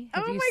Cousin Vinny.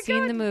 Have you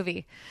seen the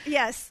movie?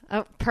 Yes.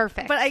 Oh,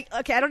 perfect. But I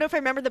don't know if I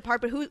remember the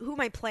part, but who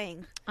am I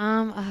playing?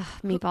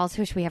 Meatballs.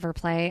 Who should we ever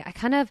play?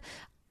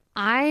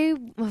 I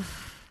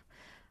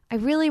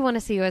really want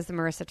to see you as the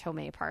Marissa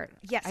Tomei part.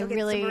 Yes, it's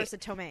Marissa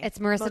Tomei. It's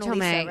Marissa Mona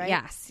Lisa, Tomei. right?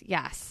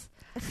 Yes.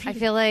 I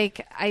feel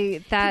like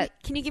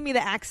Can you give me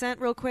the accent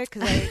real quick?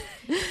 Because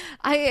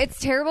it's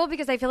terrible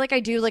because I feel like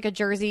I do like a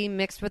Jersey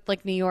mixed with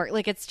like New York.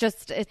 Like I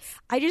just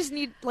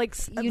need like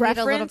a you reference.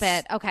 need a little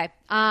bit. Okay.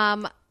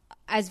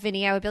 As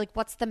Vinny, I would be like,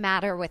 "What's the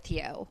matter with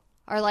you?"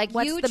 Or like,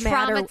 What's "You the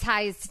matter?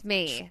 traumatized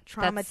me."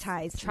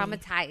 Traumatized.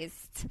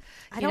 Traumatized.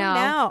 I don't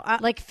know.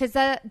 Like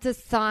Fizza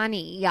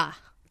Dasani. Yeah.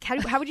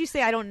 How would you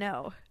say I don't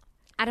know?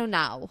 I don't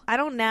know. I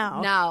don't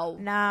know.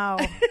 No.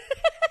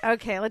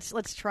 Okay,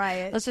 let's try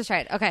it. Let's just try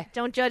it. Okay.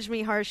 Don't judge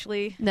me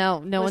harshly. No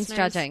listeners. One's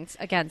judging.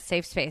 Again,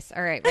 safe space.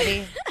 All right,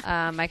 ready?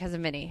 My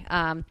cousin Minnie.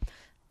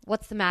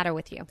 What's the matter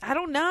with you? I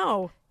don't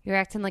know. You're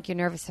acting like you're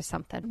nervous or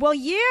something. Well,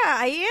 yeah,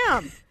 I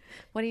am.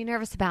 What are you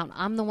nervous about?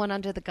 I'm the one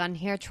under the gun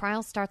here.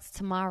 Trial starts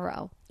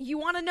tomorrow. You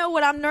want to know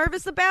what I'm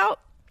nervous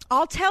about?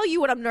 I'll tell you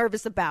what I'm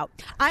nervous about.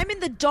 I'm in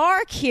the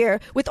dark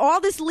here with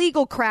all this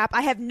legal crap.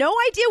 I have no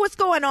idea what's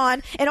going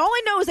on, and all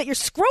I know is that you're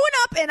screwing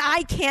up and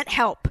I can't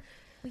help.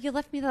 Well, you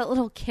left me that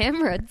little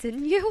camera,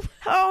 didn't you?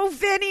 Oh,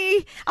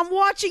 Vinny, I'm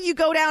watching you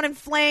go down in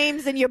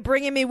flames, and you're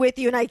bringing me with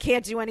you, and I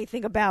can't do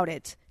anything about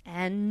it.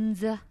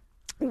 And...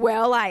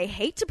 Well, I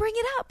hate to bring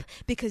it up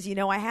because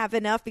I have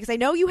enough, because I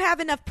know you have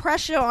enough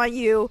pressure on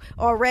you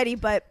already,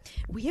 but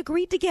we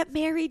agreed to get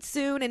married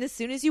soon, and as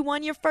soon as you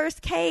won your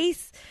first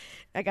case...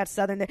 I got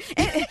Southern there.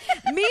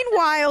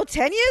 Meanwhile,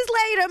 10 years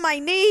later, my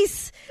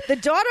niece, the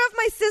daughter of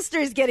my sister,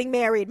 is getting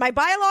married. My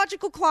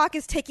biological clock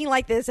is ticking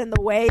like this, and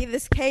the way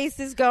this case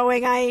is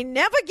going, I ain't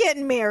never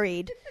getting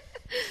married.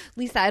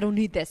 Lisa, I don't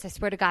need this. I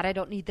swear to God, I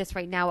don't need this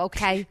right now,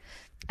 okay?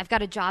 I've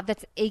got a job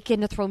that's aching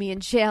to throw me in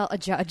jail, a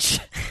judge.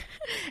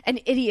 An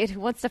idiot who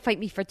wants to fight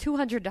me for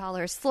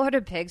 $200,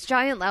 slaughtered pigs,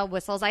 giant loud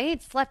whistles. I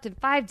ain't slept in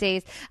 5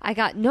 days. I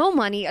got no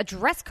money, a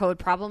dress code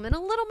problem, and a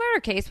little murder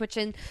case, which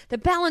in the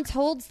balance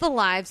holds the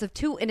lives of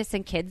 2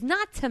 innocent kids,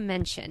 not to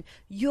mention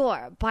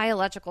your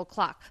biological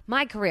clock,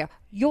 my career,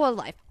 your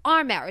life,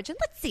 our marriage. And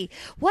let's see,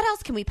 what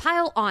else can we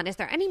pile on? Is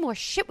there any more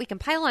shit we can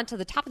pile on to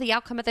the top of the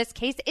outcome of this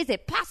case? Is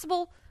it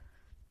possible?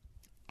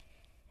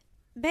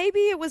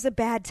 Maybe it was a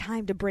bad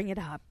time to bring it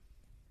up.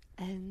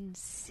 And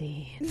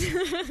scene.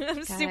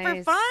 Guys,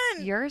 super fun.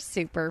 You're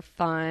super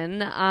fun.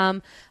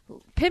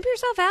 Pimp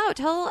yourself out.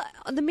 Tell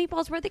the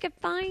meatballs where they can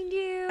find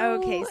you.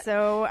 Okay,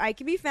 so I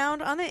can be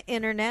found on the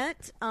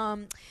internet.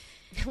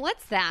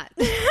 What's that?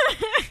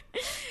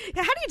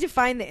 How do you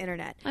define the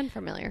internet?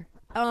 Unfamiliar.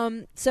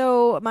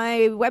 So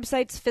my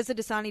website's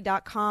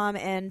FizzaDasani.com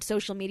and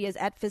social media is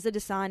at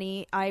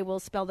FizzaDasani. I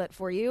will spell that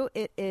for you.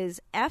 It is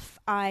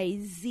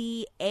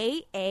FizzaDasani.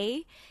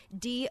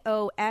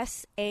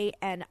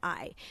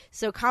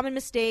 So common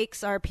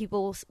mistakes are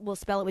people will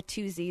spell it with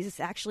 2 Z's.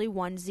 It's actually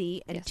 1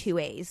 Z and 2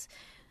 A's.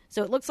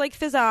 So it looks like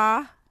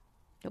Fizza,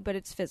 but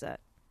it's Fizza.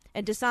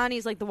 And Dasani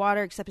is like the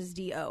water, except it's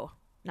D-O,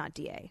 not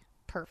D-A.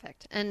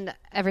 Perfect. And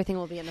everything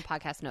will be in the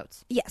podcast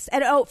notes. Yes.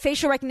 And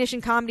facial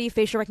recognition comedy,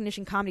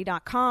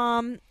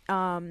 facialrecognitioncomedy.com,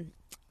 on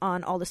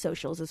all the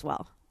socials as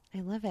well. I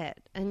love it.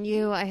 And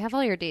I have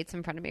all your dates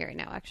in front of me right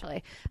now,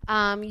 actually.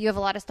 You have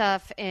a lot of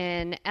stuff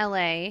in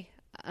LA.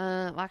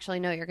 Well,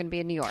 actually, no, you're going to be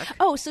in New York.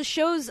 Oh, so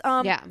shows.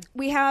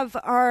 We have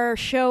our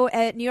show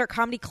at New York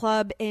Comedy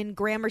Club in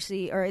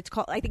Gramercy, or it's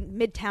called, I think,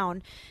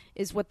 Midtown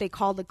is what they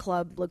call the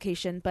club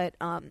location. But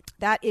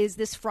that is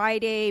this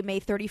Friday, May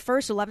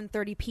 31st,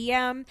 11:30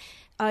 p.m.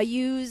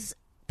 Use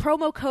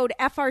promo code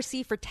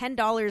FRC for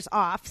 $10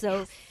 off. So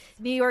yes.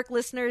 New York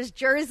listeners,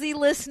 Jersey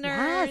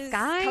listeners,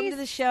 guys, come to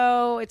the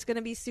show. It's going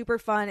to be super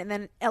fun. And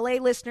then LA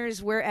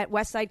listeners, we're at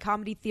West Side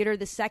Comedy Theater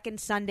the second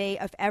Sunday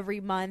of every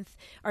month.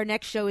 Our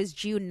next show is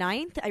June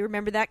 9th. I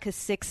remember that because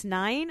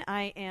 6-9.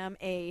 I am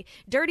a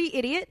dirty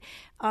idiot.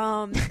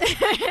 Yeah,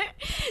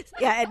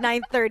 at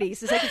 9:30.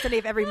 So second Sunday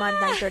of every month,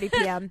 9:30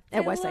 p.m.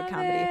 at West Side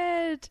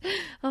Comedy. It.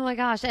 Oh my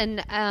gosh.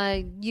 And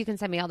you can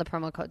send me all the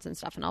promo codes and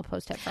stuff and I'll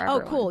post it for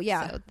everyone. Oh, cool.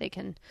 Yeah. So they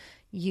can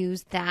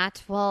use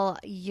that. Well,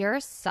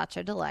 you're such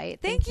a delight.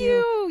 Thank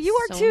you. You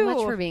are so too. Much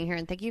for being here,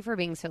 and thank you for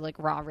being so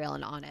raw, real,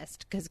 and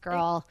honest. Because,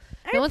 girl,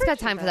 no one's got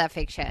time for that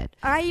fake shit.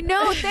 I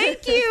know.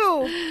 Thank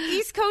you.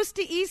 East Coast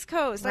to East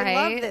Coast. Right?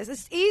 I love this.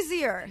 It's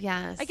easier.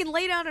 Yes. I can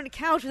lay down on a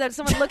couch without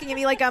someone looking at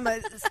me like I'm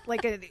an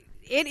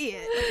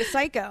idiot, like a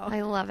psycho.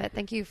 I love it.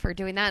 Thank you for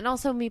doing that. And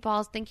also,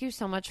 Meatballs, thank you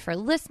so much for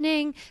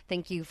listening.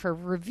 Thank you for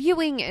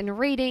reviewing and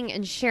rating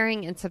and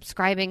sharing and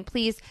subscribing.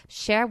 Please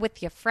share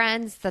with your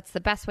friends. That's the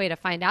best way to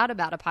find out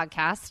about a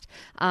podcast.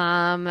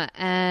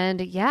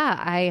 And yeah,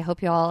 I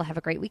hope you all have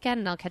a great weekend,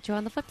 and I'll catch you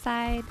on the flip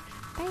side.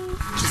 Bye.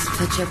 Just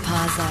put your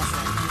paws up,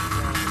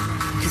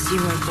 'cause you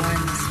were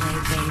born this way,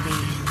 baby.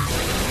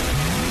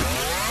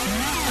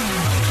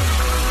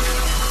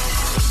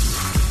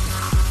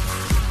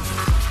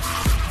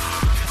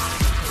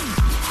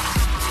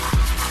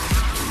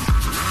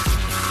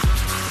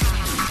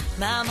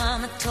 My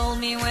mama told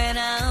me when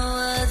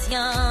I was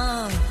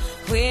young,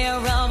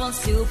 we're all born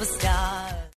superstars.